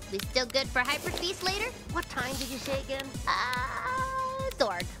 we still good for Hyper Feast later? What time did you say again?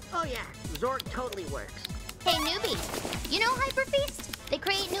 Zorg. Oh yeah, Zorg totally works. Hey, newbie, you know Hyper Feast? They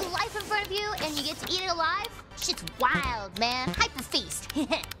create new life in front of you and you get to eat it alive? Shit's wild, man. Hyper Feast.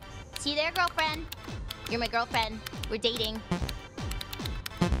 See you there, girlfriend. You're my girlfriend. We're dating.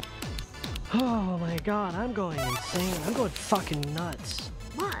 Oh my god, I'm going insane. I'm going fucking nuts.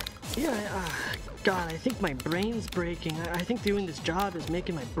 What? Yeah, God, I think my brain's breaking. I think doing this job is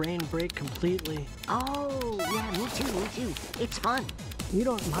making my brain break completely. Oh, yeah, me too. It's fun. You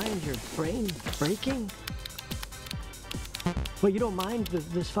don't mind your brain breaking? Well, you don't mind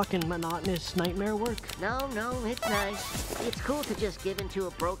this fucking monotonous nightmare work? No, it's nice. It's cool to just give into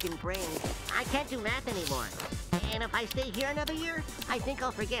a broken brain. I can't do math anymore. And if I stay here another year, I think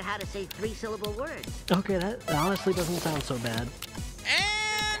I'll forget how to say 3-syllable words. Okay, that honestly doesn't sound so bad.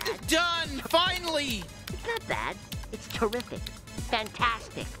 And done! Finally! It's not bad. It's terrific.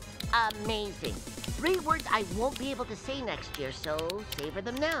 Fantastic. Amazing. 3 words I won't be able to say next year, so savor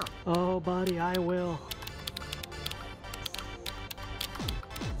them now. Oh, buddy, I will.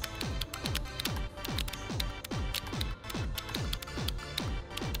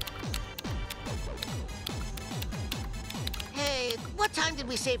 Hey, what time did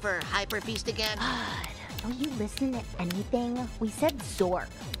we say for Hyperfeast again? God, don't you listen to anything? We said Zorg.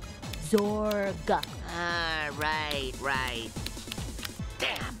 Zorg. Ah, right.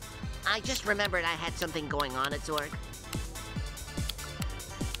 Damn. I just remembered I had something going on at Zorg.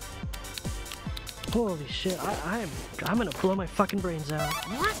 Holy shit, I'm gonna blow my fucking brains out.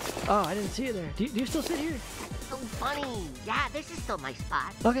 What? Oh, I didn't see you there. Do you still sit here? So funny. Yeah, this is still my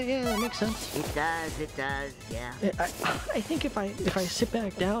spot. Okay, yeah, that makes sense. It does, yeah. I think if I sit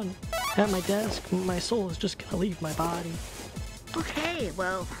back down at my desk, my soul is just gonna leave my body. Okay,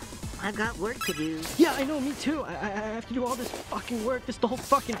 well, I've got work to do. Yeah, I know, me too. I have to do all this fucking work. This is the whole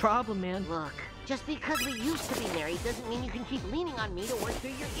fucking problem, man. Look, just because we used to be married doesn't mean you can keep leaning on me to work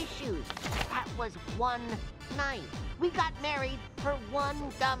through your issues. That was one night. We got married for one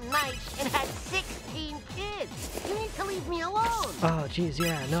dumb night and had 16 kids. You need to leave me alone. Oh, jeez,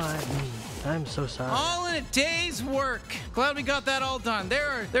 yeah, no, I'm so sorry. All in a day's work. Glad we got that all done.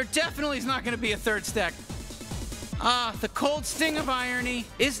 There definitely is not going to be a third stack. Ah, the cold sting of irony.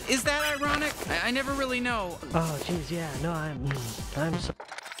 Is that ironic? I never really know. Oh, jeez, yeah, no, I'm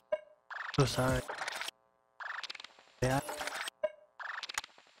so sorry. Yeah.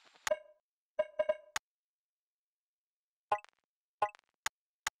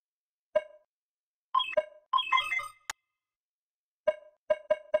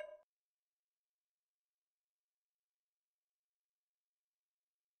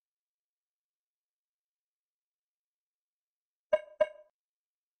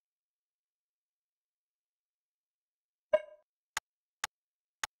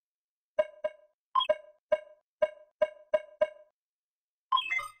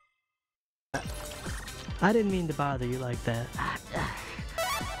 I didn't mean to bother you like that.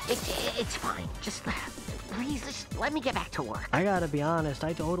 It's fine. Just please, just let me get back to work. I gotta be honest,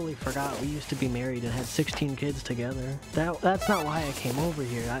 I totally forgot we used to be married and had 16 kids together. That's not why I came over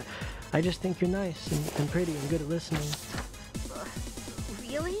here. I just think you're nice and pretty and good at listening.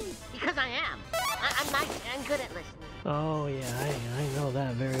 Really? Because I am. I'm nice and good at listening. Oh yeah, I know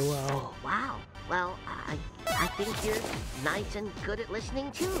that very well. Wow. Well, I think you're nice and good at listening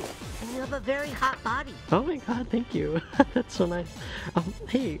too. And you have a very hot body. Oh my god, thank you. That's so nice.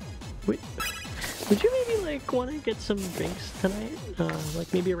 Hey, would you maybe like want to get some drinks tonight?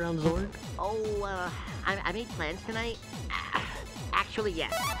 Like maybe around Zorg? Oh, I made plans tonight. Actually,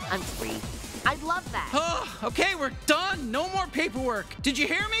 yes. I'm free. I'd love that. Oh, okay, we're done. No more paperwork. Did you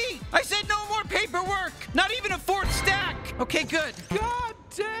hear me? I said no more paperwork. Not even a 4th stack. Okay, good. God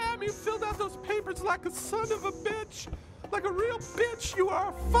damn, you filled out those papers like a son of a bitch. Like a real bitch you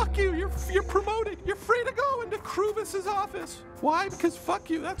are. Fuck you. You're promoted. You're free to go into Krubus's office. Why? Because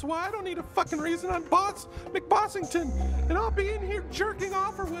fuck you. That's why I don't need a fucking reason. I'm Boss McBossington. And I'll be in here jerking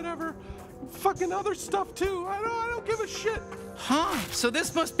off or whatever. Fucking other stuff too. I don't give a shit. Huh, so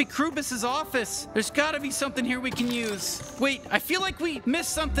this must be Krubus's office. There's gotta be something here we can use. Wait, I feel like we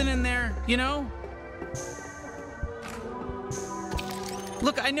missed something in there, you know?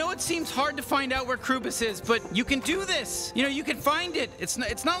 Look, I know it seems hard to find out where Krubus is, but you can do this. You know, you can find it. It's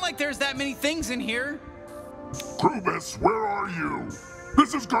not like there's that many things in here. Krubus, where are you?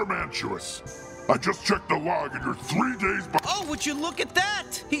 This is Garmantuous. I just checked the log and you're 3 days behind. Oh, would you look at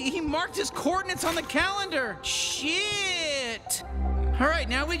that? He marked his coordinates on the calendar. Shit. All right,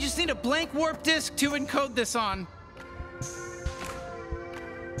 now we just need a blank warp disk to encode this on.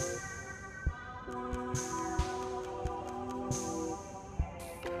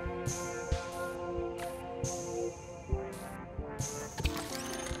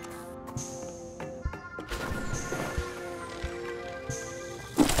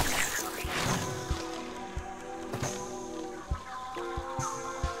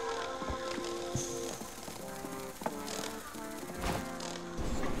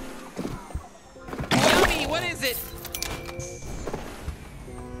 does it.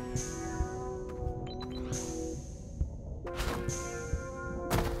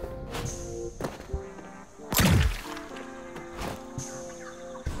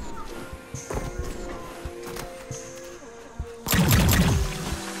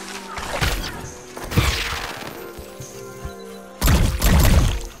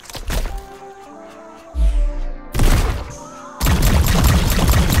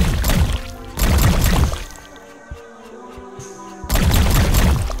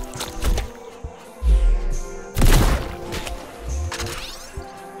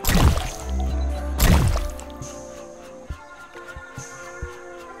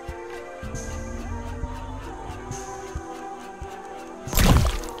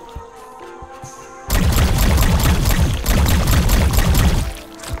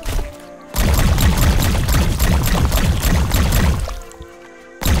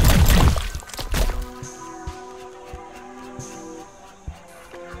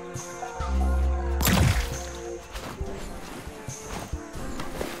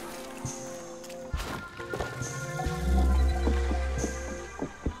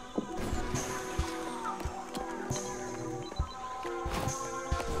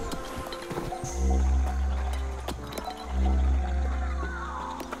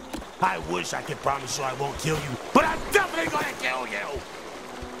 I wish I could promise you I won't kill you, but I'm definitely gonna kill you!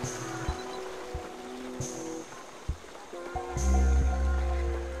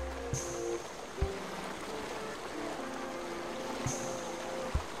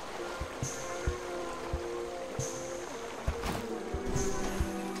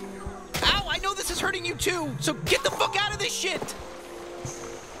 Ow, I know this is hurting you too, so get the fuck out of this shit!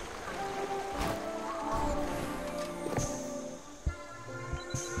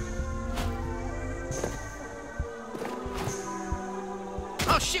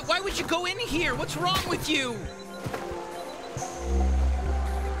 Oh shit, why would you go in here? What's wrong with you?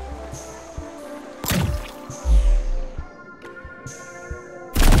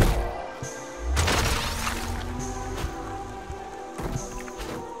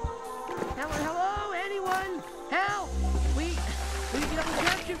 Hello, anyone? Help! We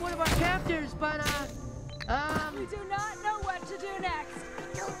captured one of our captors, but We do not know what to do next.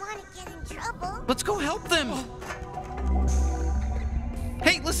 We don't want to get in trouble. Let's go help them.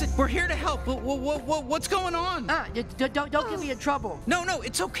 Hey, listen, we're here to help. What's going on? Don't get me in trouble. No,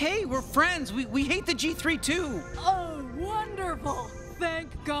 it's okay. We're friends. We hate the G3 too. Oh, wonderful.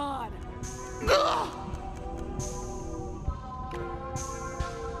 Thank God.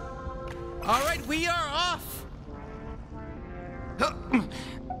 All right, we are off.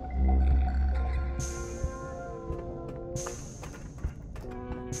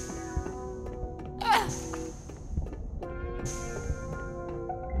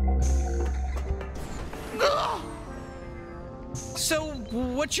 So,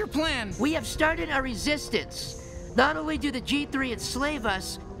 what's your plan? We have started a resistance. Not only do the G3 enslave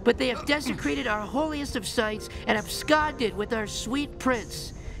us, but they have desecrated our holiest of sites and absconded with our sweet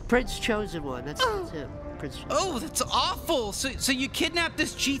prince. Prince Chosen One. That's him. Prince Chosen. Oh, that's awful. So you kidnapped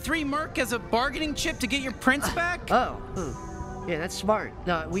this G3 merc as a bargaining chip to get your prince back? Yeah, that's smart.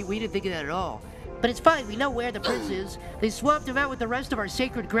 No, we didn't think of that at all. But it's fine, we know where the prince is. They swapped him out with the rest of our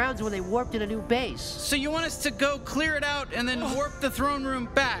sacred grounds when they warped in a new base. So you want us to go clear it out and then warp the throne room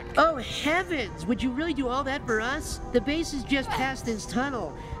back? Oh, heavens! Would you really do all that for us? The base is just past this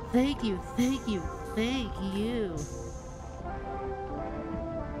tunnel. Thank you, thank you, thank you.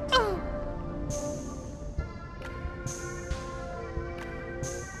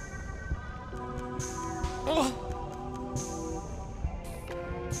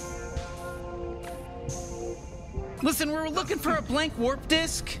 Listen, we're looking for a blank warp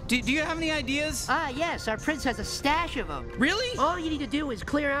disk. Do you have any ideas? Yes, our prince has a stash of them. Really? All you need to do is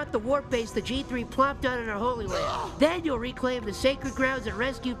clear out the warp base the G3 plopped down in our Holy Land. Then you'll reclaim the sacred grounds and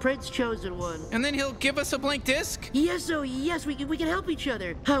rescue Prince Chosen One. And then he'll give us a blank disk? Yes, oh yes, we can help each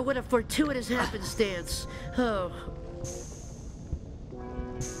other. Oh, what a fortuitous happenstance. Oh.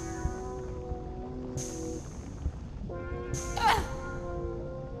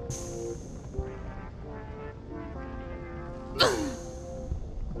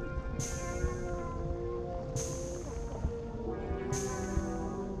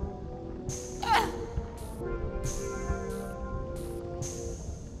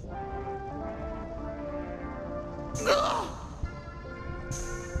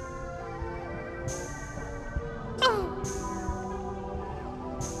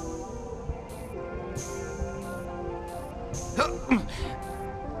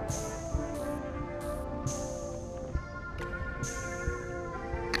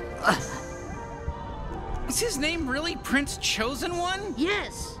 Is his name really Prince Chosen One?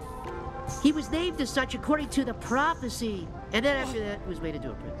 Yes. He was named as such according to the prophecy. And then after that, was made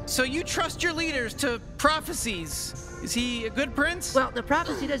into a prince. So you trust your leaders to prophecies. Is he a good prince? Well, the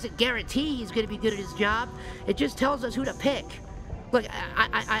prophecy doesn't guarantee he's going to be good at his job. It just tells us who to pick. Look,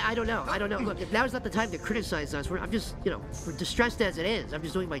 I don't know. I don't know. Look, now's not the time to criticize us. I'm just, you know, we're distressed as it is. I'm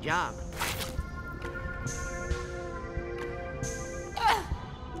just doing my job.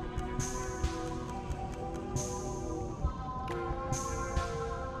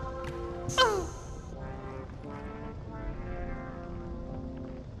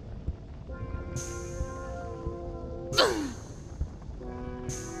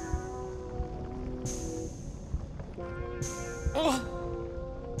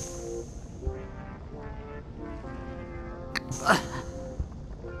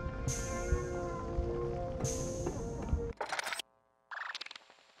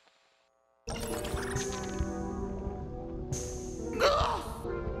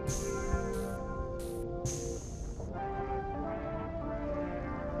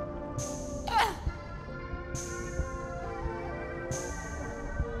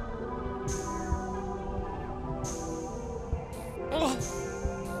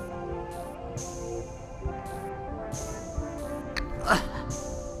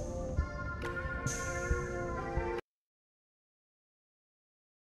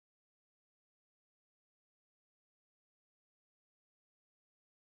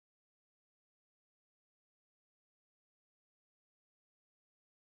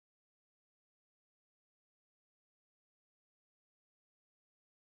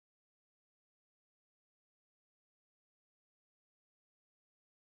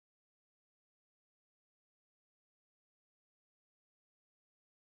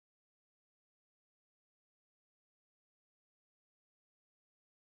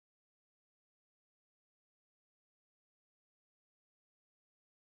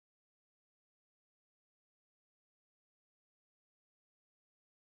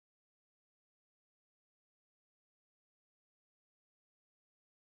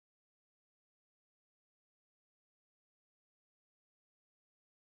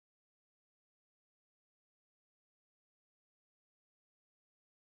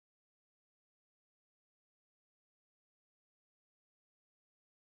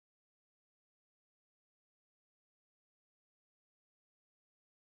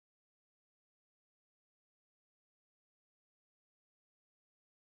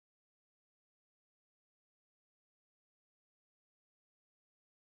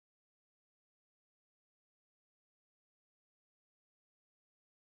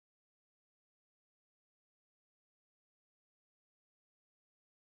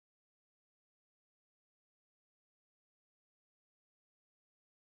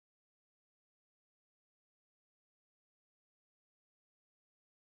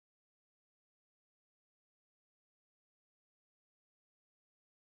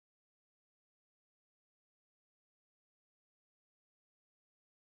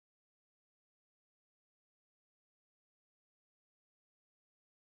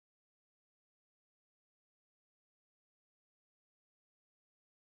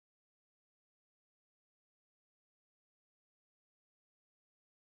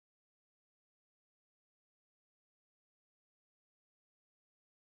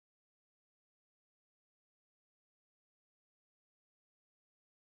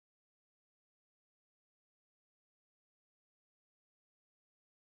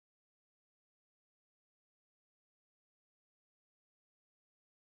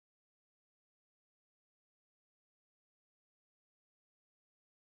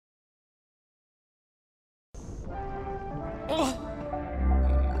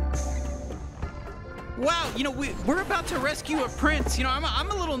 Wow, you know, we're about to rescue a prince. You know, I'm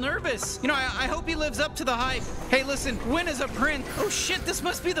a little nervous. You know, I hope he lives up to the hype. Hey, listen, Win is a prince. Oh shit, this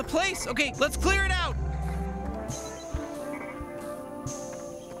must be the place. Okay, let's clear it out.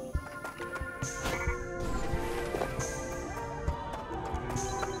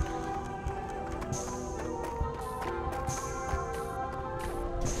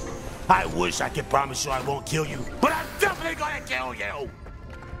 I wish I could promise you I won't kill you, but I'm definitely gonna kill you!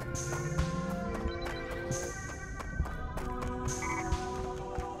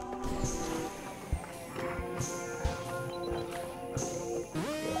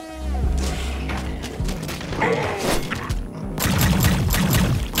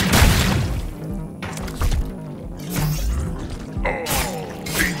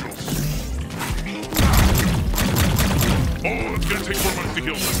 It's gonna take 4 months to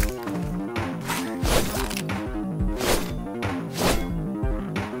heal them.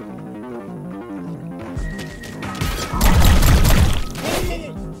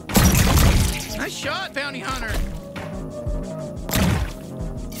 shot, bounty hunter.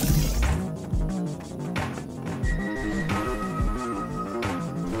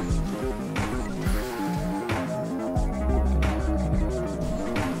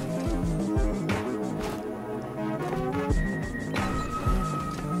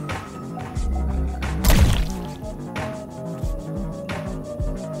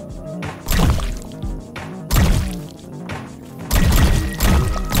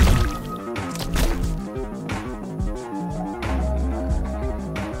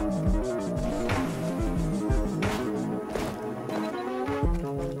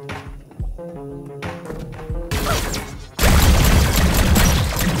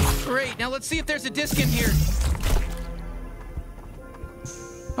 Now let's see if there's a disc in here.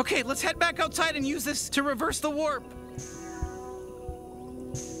 Okay, let's head back outside and use this to reverse the warp.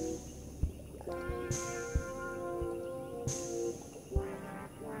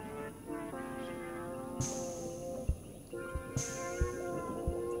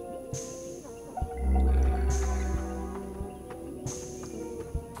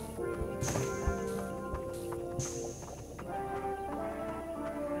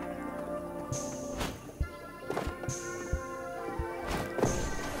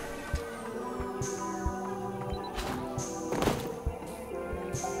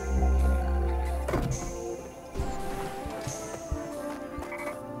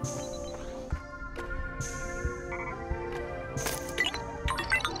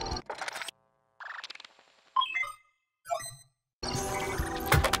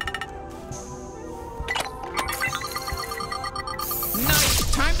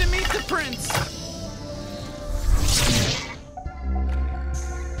 Nice! Time to meet the prince!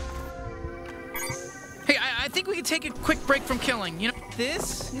 Hey, I think we can take a quick break from killing. You know,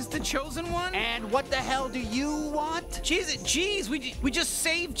 this is the chosen one. And what the hell do you want? Jeez, we just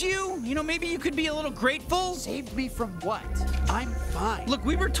saved you. You know, maybe you could be a little grateful. Saved me from what? I'm fine. Look,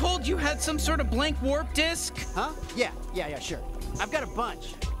 we were told you had some sort of blank warp disk. Huh? Yeah, sure. I've got a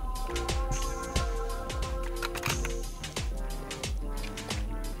bunch.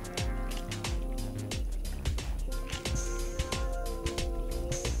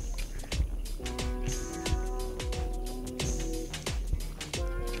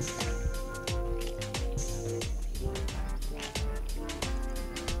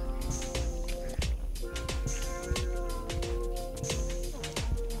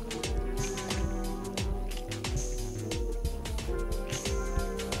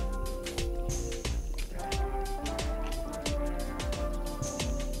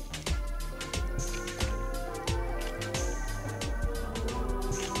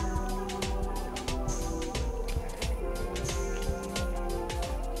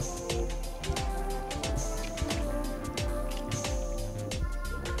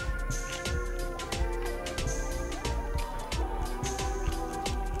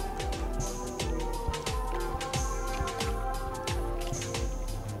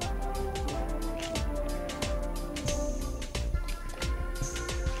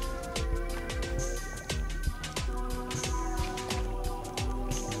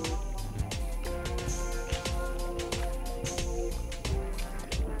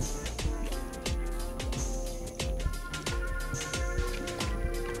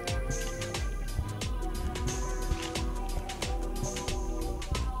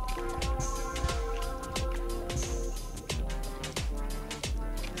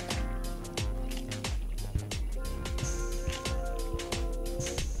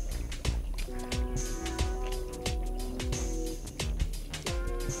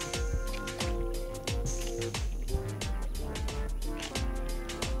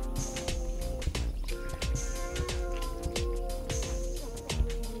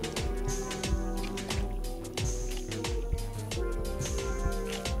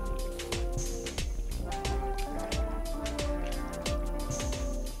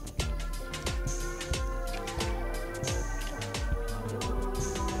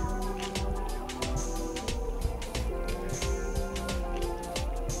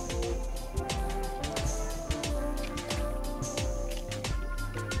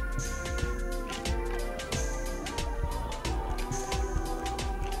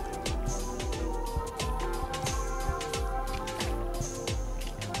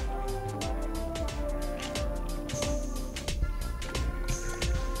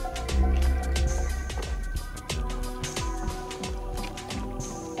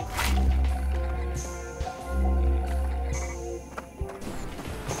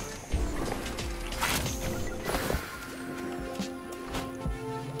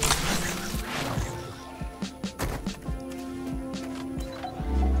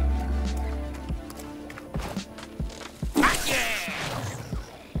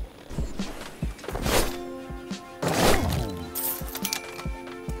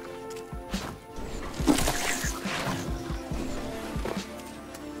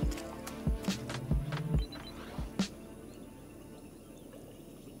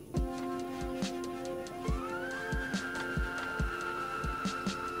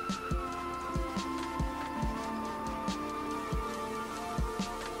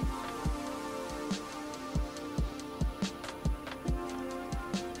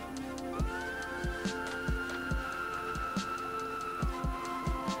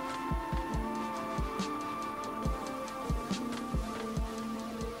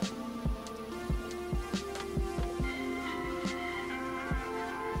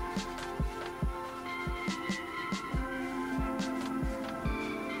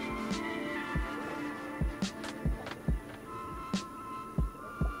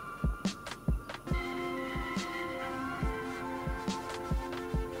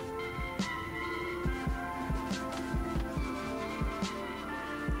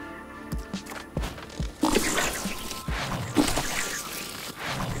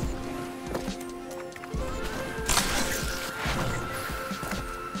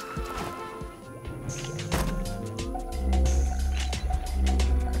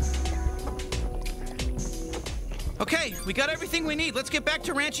 Okay, we got everything we need. Let's get back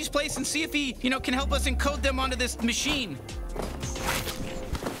to Ranchi's place and see if he, can help us encode them onto this machine.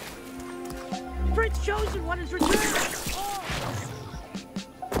 Prince Chosen One is returned!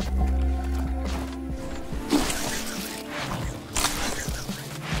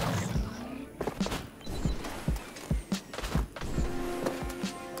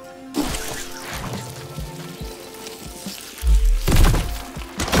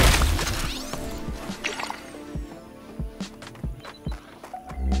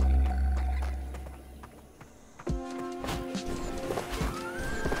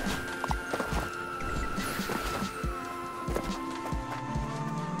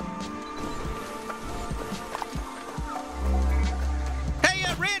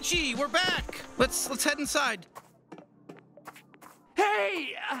 We're back. Let's head inside.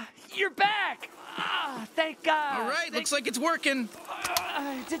 Hey, you're back. Thank God. All right, looks like it's working.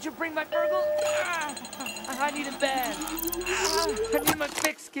 Did you bring my Fergal? I need it bad. I need my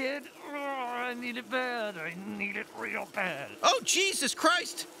fix, kid. I need it bad. I need it real bad. Oh, Jesus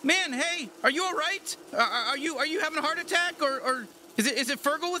Christ, man! Hey, are you all right? Are you having a heart attack or is it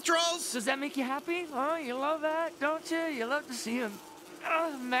Fergal withdrawals? Does that make you happy? Oh, you love that, don't you? You love to see him.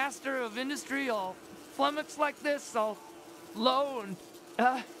 Master of industry, all flummoxed like this, all low and,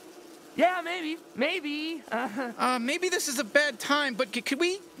 yeah, maybe. Maybe this is a bad time, but could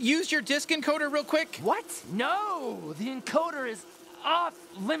we use your disk encoder real quick? What? No, the encoder is off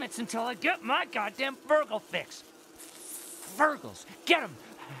limits until I get my goddamn Fergal fix. Fergals, get him!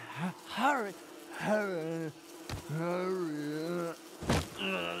 Hurry.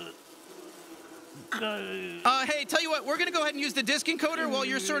 Hey, tell you what, we're gonna go ahead and use the disk encoder while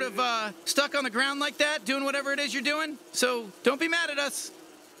you're sort of, stuck on the ground like that, doing whatever it is you're doing. So, don't be mad at us.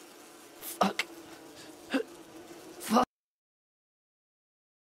 Fuck.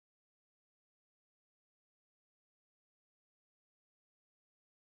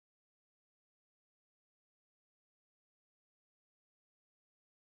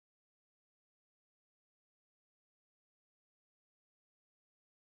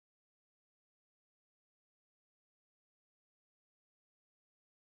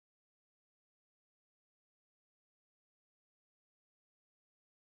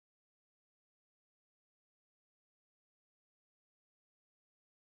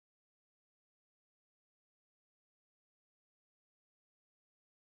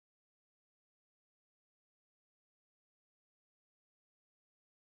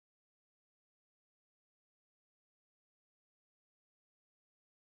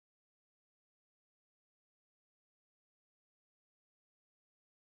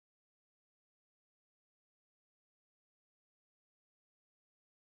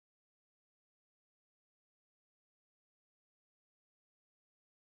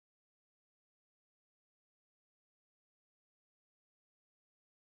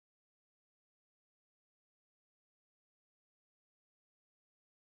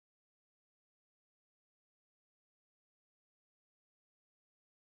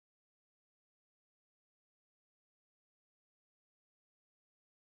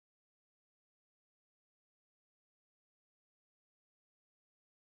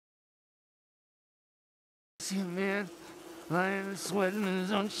 See, man, lying sweating in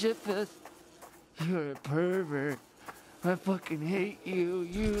his own shit pits. You're a pervert. I fucking hate you.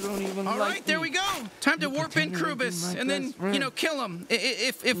 You don't even like me. All right, there we go. Time to warp in Krubis and then, kill him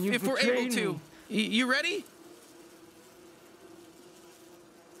if we're able to. You ready?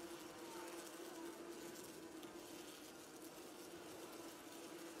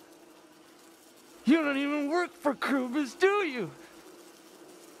 You don't even work for Krubis, do you?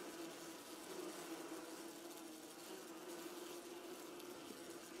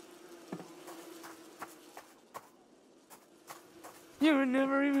 You were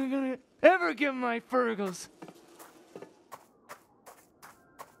never even gonna ever get my Fergals.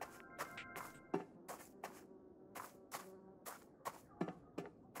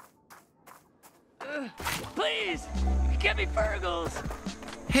 Please, get me Fergals.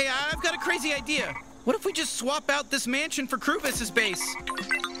 Hey, I've got a crazy idea. What if we just swap out this mansion for Krubis' base?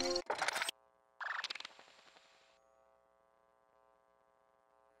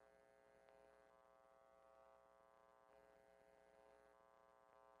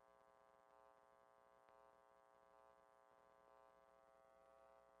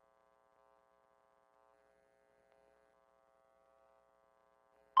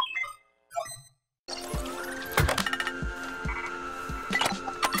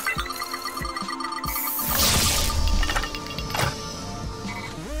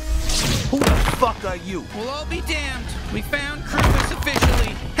 Fuck are you? We'll all be damned. We found Krubis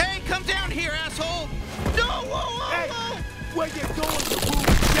officially. Hey, come down here, asshole! No! Whoa! Where you going, you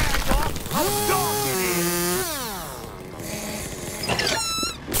rude jag-off? How dark it is!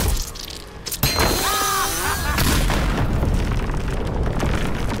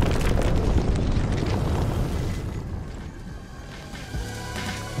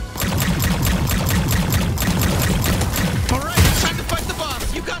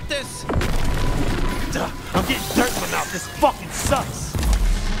 I'm getting dirt in my mouth. This fucking sucks.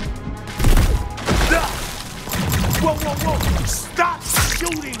 Whoa, whoa, whoa. Stop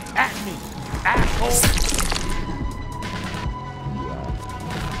shooting at me, asshole.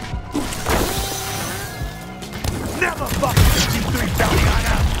 Never fuck with the G3 bounty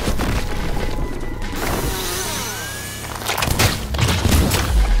hunter.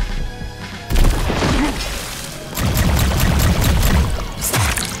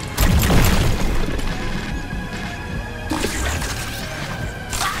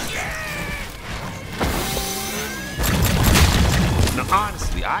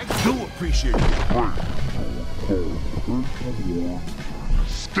 Honestly, I do appreciate it.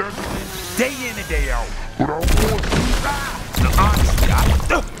 Scheduling day in and day out. But I want to. Now, honestly,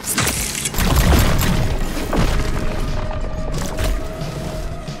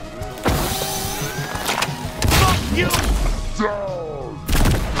 fuck you!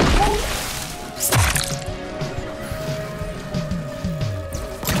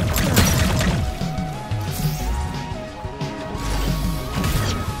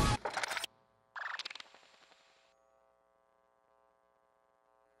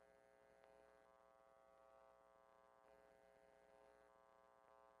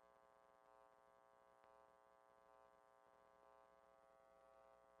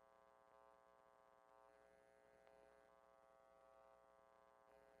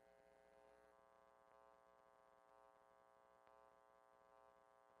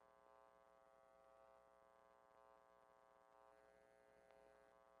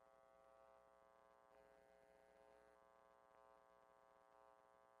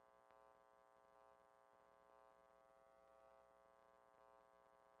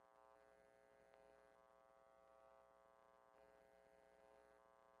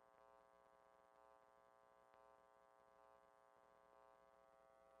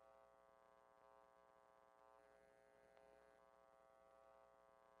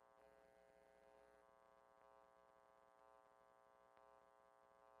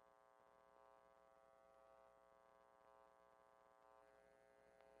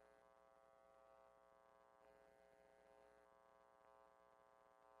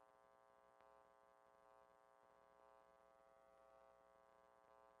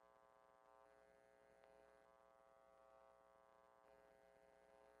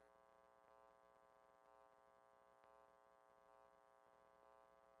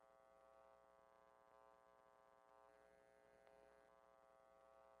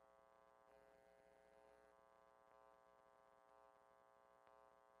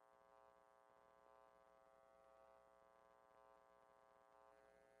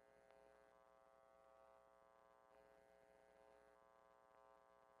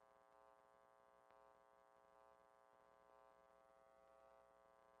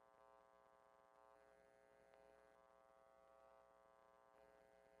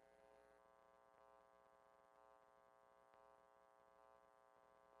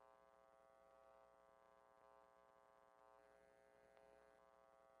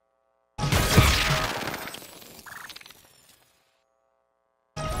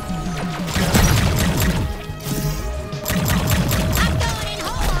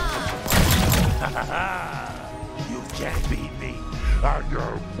 You can't beat me. I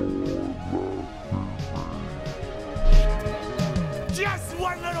got more. Just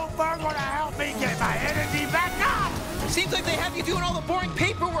one little Virgo to help me get my energy back up! Seems like they have you doing all the boring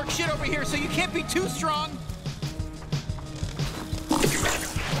paperwork shit over here, so you can't be too strong.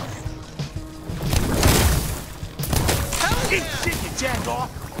 Hell yeah! Eat shit, you jack-off!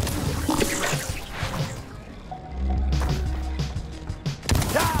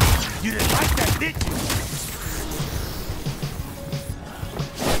 You didn't like that, did you?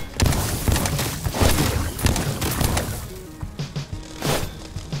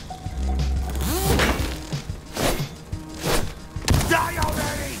 Die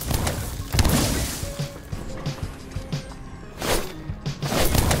already!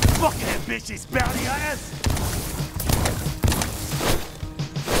 Fucking ambitious bounty hunters!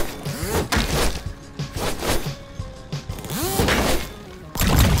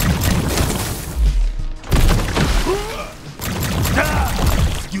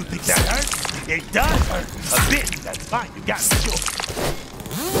 You think that hurts? It does hurt a bit. That's fine. You got me, sure.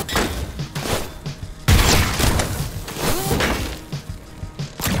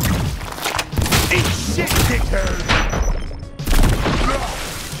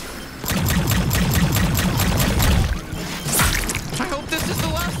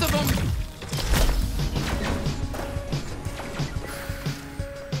 last of them.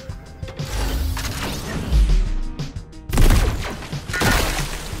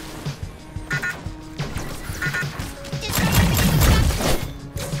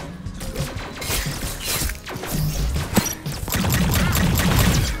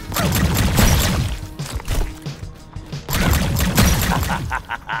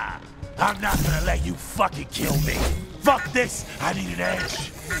 I'm not gonna let you fucking kill me. Fuck this, I need an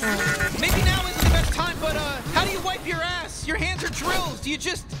edge. Maybe now isn't the best time, but how do you wipe your ass? Your hands are drills. Do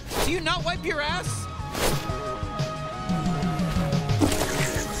you not wipe your ass?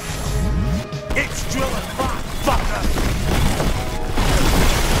 It's drill and rock, fucker.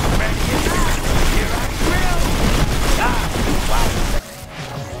 Ready or not, here I drill. Wow.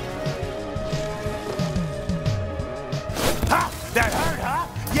 Ha! That hurt, huh?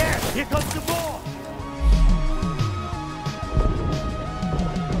 Yeah, here comes the ball.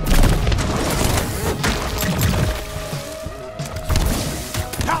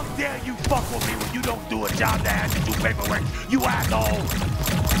 How dare you fuck with me when you don't do a job that has to do paperwork, you asshole!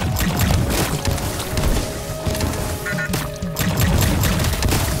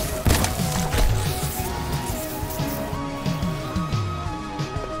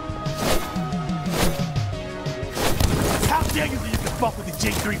 How dare you think you can fuck with the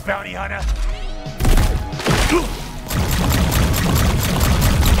J3 bounty hunter?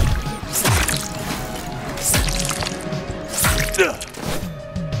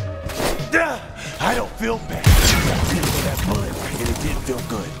 I don't feel bad. I did for that bullet, and it didn't feel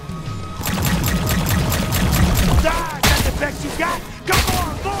good. Die! That's the best you got? Come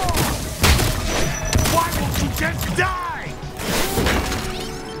on, more! Why won't you just die?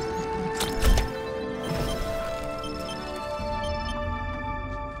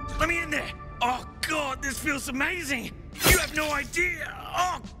 Let me in there. Oh, God, this feels amazing. You have no idea.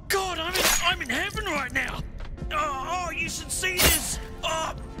 Oh, God, I'm in heaven right now. Oh, you should see this.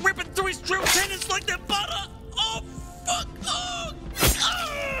 Oh, ripping through his drill tendons like they're butter. Oh, fuck.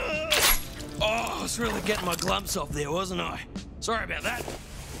 Oh, I was really getting my glumps off there, wasn't I? Sorry about that.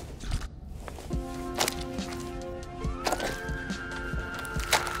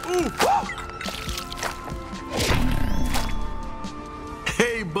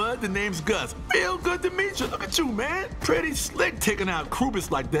 Hey, bud, the name's Gus. Real good to meet you. Look at you, man. Pretty slick taking out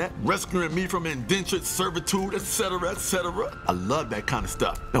Krubis like that, rescuing me from indentured servitude, etc., etc. I love that kind of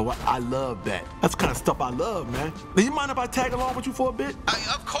stuff. No, I love that. That's the kind of stuff I love, man. Do you mind if I tag along with you for a bit?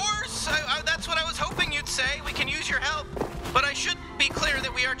 Of course. That's what I was hoping you'd say. We can use your help. But I should be clear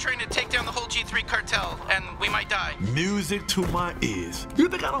that we are trying to take down the whole G3 cartel, and we might die. Music to my ears. You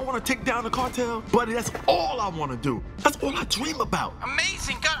think I don't want to take down the cartel? Buddy, that's all I want to do. That's all I dream about.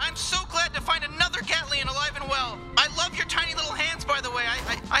 Amazing. God, I'm so glad to find another Gatlian alive and well. I love your tiny little hands, by the way.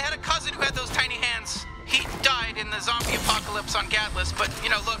 I had a cousin who had those tiny hands. He died in the zombie apocalypse on Gatlas, but,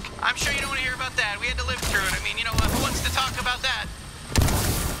 look, I'm sure you don't want to hear about that. We had to live through it. I mean, who wants to talk about that?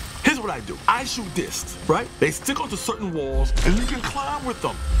 Here's what I do. I shoot discs, right? They stick onto certain walls, and you can climb with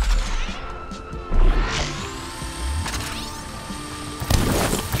them.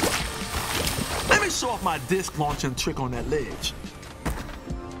 Let me show off my disc launching trick on that ledge.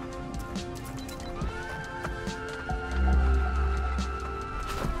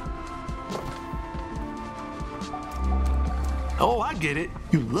 Oh, I get it.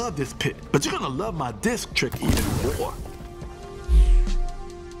 You love this pit, but you're gonna love my disc trick even more.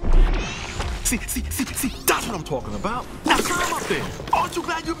 See, that's what I'm talking about. Now climb up there. Aren't you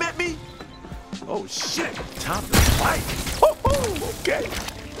glad you met me? Oh shit, time to fight. Oh, okay.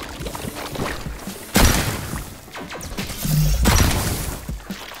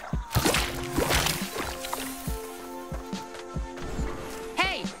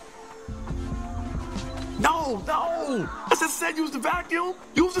 Hey! No! I just said use the vacuum.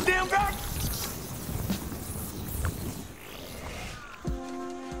 Use the damn vacuum.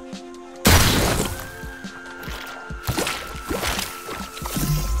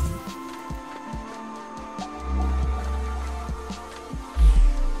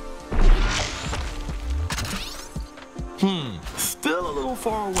 Still a little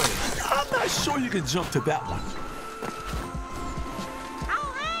far away. I'm not sure you can jump to that one.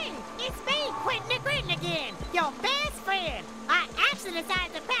 Oh, hey! It's me, Quentin the Grittin again, your best friend. I actually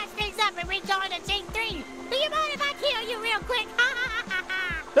decided to patch things up and rejoin the G3. Do you mind if I kill you real quick?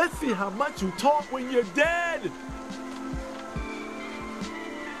 Let's see how much you talk when you're dead.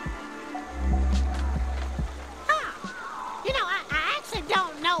 I actually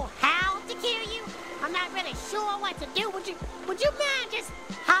don't know how to kill you. I'm not really sure what to do. Would you mind just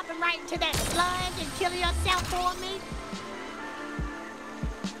hopping right into that sludge and killing yourself for me?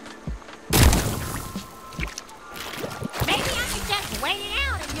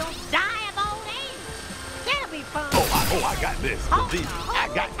 this. Believe me, I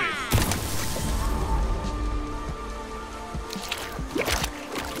got this.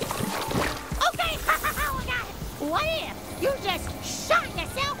 Okay, we got it. What if you just shot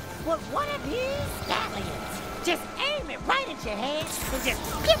yourself with one of these scallions? Just aim it right at your head and just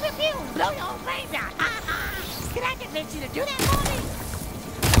pew pew pew, blow your own brains out. Can I convince you to do that for me?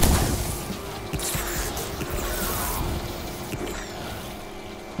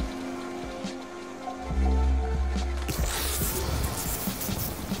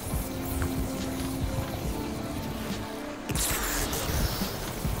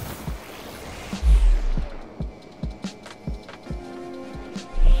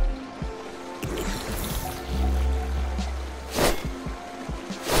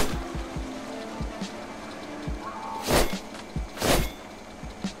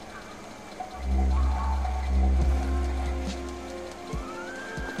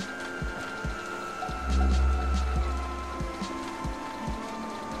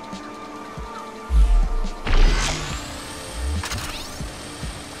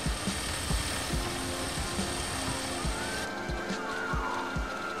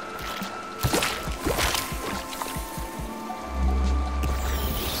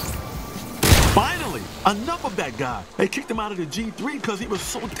 Enough of that guy. They kicked him out of the G3 because he was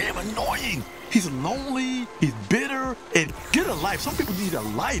so damn annoying. He's lonely, he's bitter, and get a life. Some people need a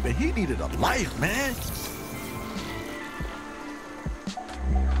life, and he needed a life, man.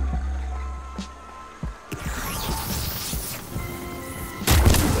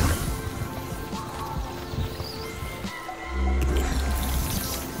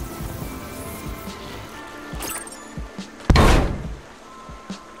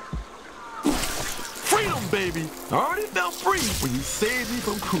 Baby, I already felt free when you saved me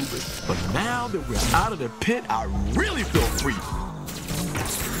from Krubus. But now that we're out of the pit, I really feel free.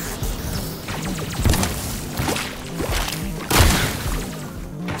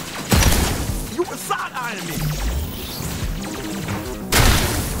 You were side-eyeing me.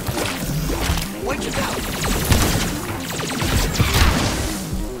 Where'd you go?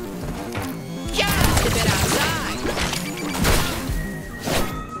 Just a bit outside.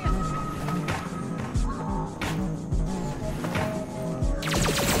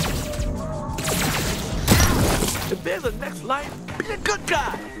 If there's a next life, be a good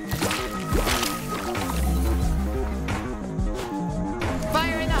guy.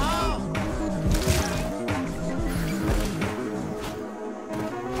 Fire in the hole!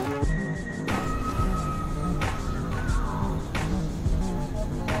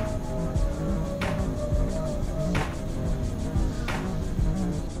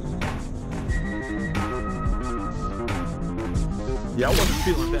 Yeah, I wasn't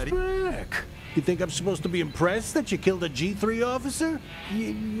feeling that. You think I'm supposed to be impressed that you killed a G3 officer?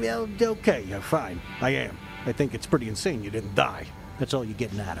 Well, okay, fine. I am. I think it's pretty insane you didn't die. That's all you're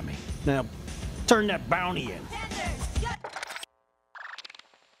getting out of me. Now, turn that bounty in.